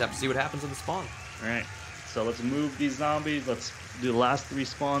So just have to see what happens in the spawn. All right. So let's move these zombies. Let's do the last 3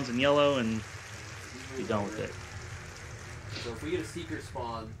 spawns in yellow and be done with it. So if we get a seeker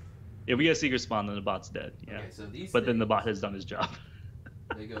spawn, If we get a secret spawn, then the bot's dead. Yeah. okay, so these But then the things, bot has done his job.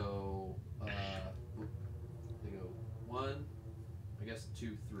 they go 1, I guess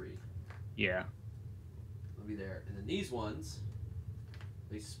 2, 3. Yeah. They'll be there. And then these ones,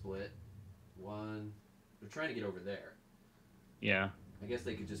 they split. 1, they're trying to get over there. Yeah. I guess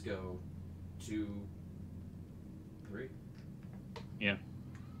they could just go 2, 3. Yeah.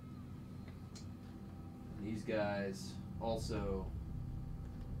 These guys also.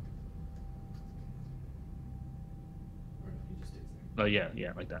 Or no, he just stays there. Oh yeah,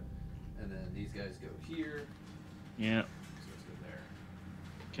 yeah, like that. And then these guys go here. Yeah. These guys go there.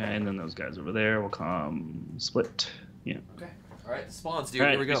 Okay, and then those guys over there will come split. Yeah. Okay. All right, the spawns, dude. All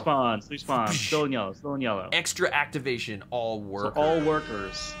right, Here we go. 3 spawns. Still in yellow. Still in yellow. Extra activation, all So work. all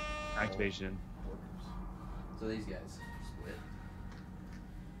workers. Activation. So these guys split.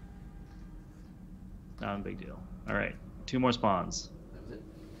 Not a big deal. All right, 2 more spawns. That was it.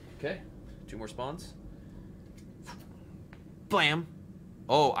 Okay. 2 more spawns. Blam.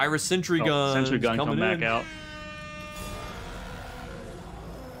 Oh, Iris Sentry Gun. Sentry gun come back out.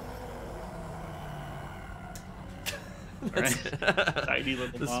 All right. Tiny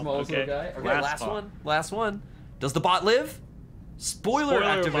little The bomb. smallest Okay. little guy. Okay, last bomb. one. Last one. Does the bot live? Spoiler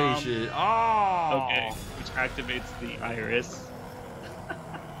activation. Oh. Okay, which activates the iris.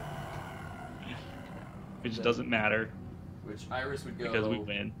 Which doesn't matter. Which Iris would go. Because we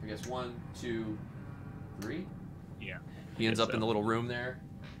win. I guess 1, 2, 3. Yeah. He ends guess up in so. the little room there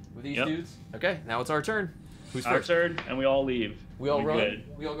with these Yep. dudes. Okay, now it's our turn. Who's Our first? turn, and we all leave. We all run.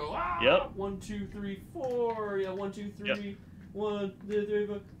 Good. We all go. Ah! Yep. 1, 2, 3, 4. Yeah, 1, 2, 3. Yep. 1, 2, 3,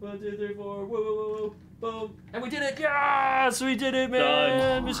 4. 1, 2, 3, 4. Whoa, whoa, whoa, whoa. Boom. And we did it. Yes, we did it, man.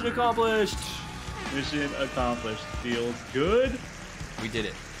 Done. Mission accomplished. Mission accomplished. Feels good. We did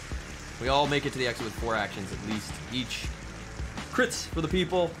it. We all make it to the exit with 4 actions at least each. Crits for the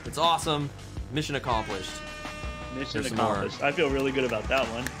people. It's awesome. Mission accomplished. Mission There's some more. accomplished. I feel really good about that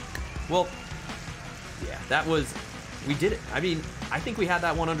one. Well, yeah, that was. We did it. I mean, I think we had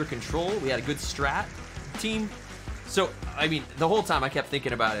that one under control. We had a good strat team. So, I mean, the whole time I kept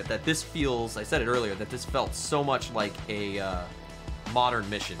thinking about it, that this feels, I said it earlier, that this felt so much like a modern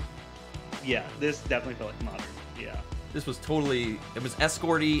mission. Yeah, this definitely felt like modern. Yeah. This was totally, it was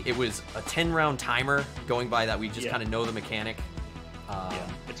escorty. It was a 10-round timer going by that we just kind of know the mechanic. Yeah.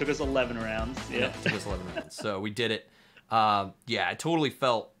 It took us 11 rounds. Yeah. It took us 11 rounds. So we did it. Yeah, it totally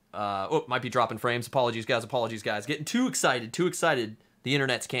felt, might be dropping frames. Apologies, guys. Getting too excited. The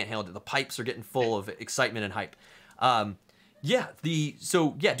internets can't handle it. The pipes are getting full of excitement and hype. Dude,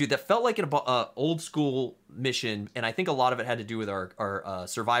 that felt like an old school mission, and I think a lot of it had to do with our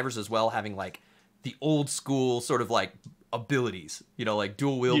survivors as well, having like the old school sort of like abilities, you know, like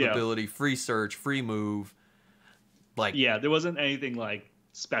dual wield ability, free search, free move. Like, yeah, there wasn't anything like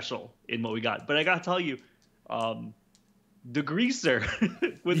special in what we got, but I gotta tell you, the greaser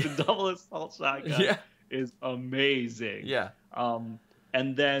with the double assault shotgun is amazing. Yeah.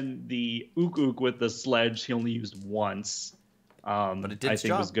 And then the Ook Ook with the sledge, he only used once. But it did its I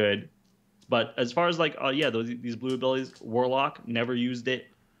think job. was good. But as far as like, these blue abilities, Warlock never used it.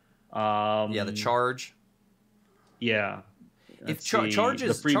 The charge. Yeah. If charge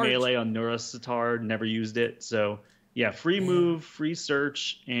is the free melee on Neurositar never used it. So Yeah, free move, free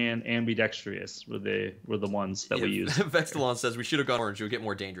search, and ambidextrous were the ones that we used. Vextalon says we should have gone orange. It would get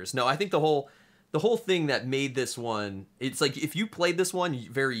more dangerous. No, I think the whole thing that made this one, it's like if you played this one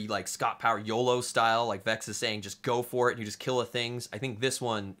very like Scott Power YOLO style, like Vex is saying, just go for it and you just kill the things. I think this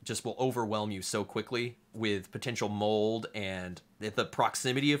one just will overwhelm you so quickly with potential mold and the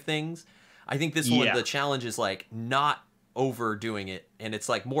proximity of things. I think this one, the challenge is like not overdoing it, and it's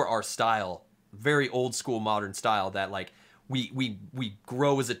like more our style, very old school modern style that like we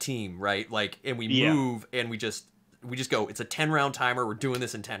grow as a team, right? Like, and we move and we just go, it's a 10-round timer, we're doing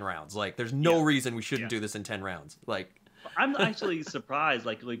this in 10 rounds. Like there's no reason we shouldn't do this in 10 rounds. Like I'm actually surprised,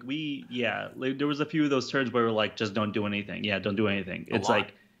 like we there was a few of those turns where we're like, just don't do anything. Don't do anything. It's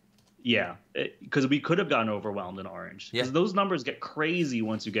like because we could have gotten overwhelmed in orange, because those numbers get crazy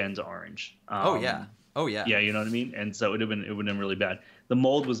once you get into orange. Yeah, you know what I mean. And so it would have been really bad. The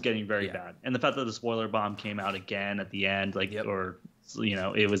mold was getting very bad, and the fact that the spoiler bomb came out again at the end, like or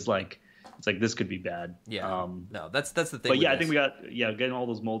it was like, it's like this could be bad. No, that's the thing. But I think we got getting all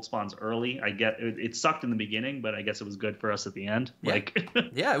those mold spawns early. I get it sucked in the beginning, but I guess it was good for us at the end. Like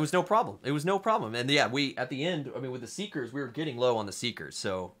it was no problem. It was no problem. And we at the end, I mean, with the Seekers, we were getting low on the Seekers.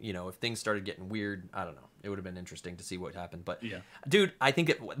 So if things started getting weird, I don't know. It would have been interesting to see what happened. But dude, I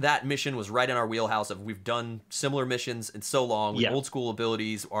think that mission was right in our wheelhouse. We've done similar missions in so long with old school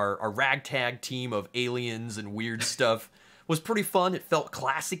abilities. Our ragtag team of aliens and weird stuff was pretty fun. It felt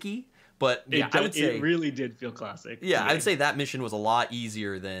classic-y. But I would say it really did feel classic. Yeah, I would say that mission was a lot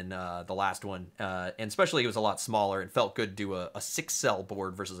easier than the last one, and especially it was a lot smaller. It felt good to do a 6-cell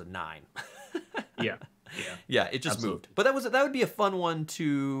board versus a 9. It just moved. But that would be a fun one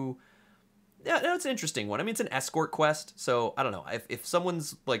to. Yeah, no, it's an interesting one. I mean, it's an escort quest, so I don't know if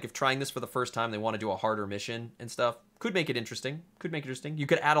someone's like, if trying this for the first time, they want to do a harder mission and stuff, could make it interesting. You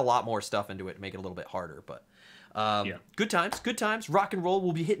could add a lot more stuff into it to make it a little bit harder, but. Good times. Rock and roll.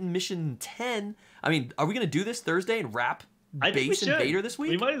 We'll be hitting mission 10. I mean, are we going to do this Thursday and wrap base Invader this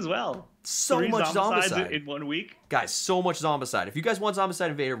week? We might as well. So much Zombicide in 1 week. Guys, so much Zombicide. If you guys want Zombicide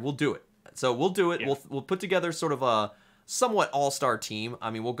Invader, we'll do it. So we'll do it. We'll put together sort of a somewhat all-star team.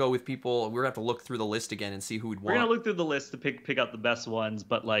 I mean, we'll go with people. We're going to have to look through the list again and see who we'd want. We're going to look through the list to pick out the best ones,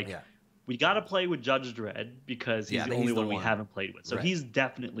 but we got to play with Judge Dredd because he's the only one we haven't played with. So he's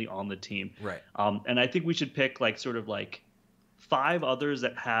definitely on the team. Right. And I think we should pick sort of 5 others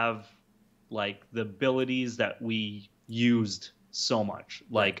that have the abilities that we used so much.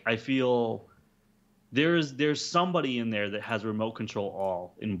 Like I feel there's somebody in there that has remote control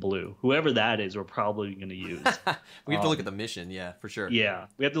all in blue. Whoever that is, we're probably going to use. We have to look at the mission, for sure. Yeah,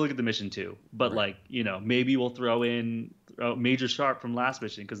 we have to look at the mission too. But maybe we'll throw in Major Sharp from last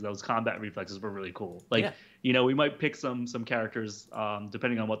mission because those combat reflexes were really cool. We might pick some characters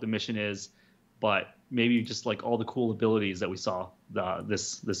depending on what the mission is, but maybe just all the cool abilities that we saw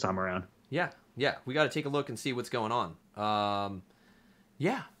this time around. Yeah, we got to take a look and see what's going on.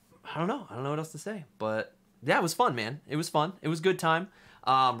 I don't know what else to say, but it was fun, man. It was fun. It was a good time.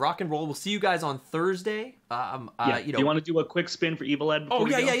 Rock and roll. We'll see you guys on Thursday. Do you want to do a quick spin for Evil Ed?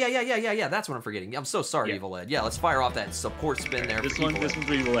 Yeah. That's what I'm forgetting. I'm so sorry, Evil Ed. Yeah, let's fire off that support spin there. This one's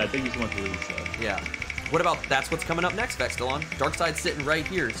for Evil Ed. Thank you so much for leaving. Yeah. What about that's what's coming up next, Vextalon? Darkside's sitting right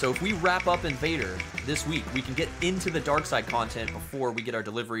here. So if we wrap up Invader this week, we can get into the Darkside content before we get our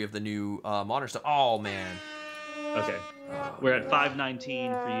delivery of the new modern stuff. Oh man. Okay. We're at 5:19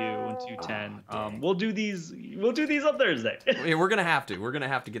 for you and 2:10. We'll do these on Thursday. We're gonna have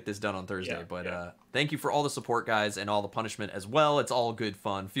to get this done on Thursday. Thank you for all the support, guys, and all the punishment as well. It's all good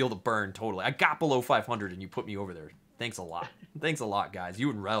fun. Feel the burn totally. I got below 500 and you put me over there. Thanks a lot. Thanks a lot, guys. You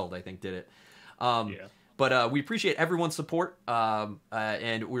and Reld, I think, did it. But we appreciate everyone's support,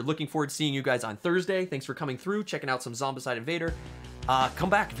 and we're looking forward to seeing you guys on Thursday. Thanks for coming through, checking out some Zombicide Invader. Come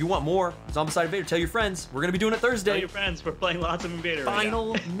back if you want more Zombicide Invader. Tell your friends. We're going to be doing it Thursday. Tell your friends. We're playing lots of Invader.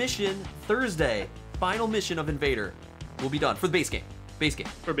 Final mission Thursday. Final mission of Invader will be done for the base game. Base game.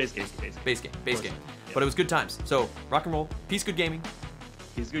 Base game. Yeah. But it was good times. So, rock and roll. Peace, good gaming.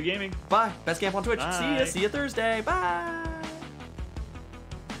 Peace, good gaming. Bye. Best Camp on Twitch. Bye. See ya Thursday. Bye.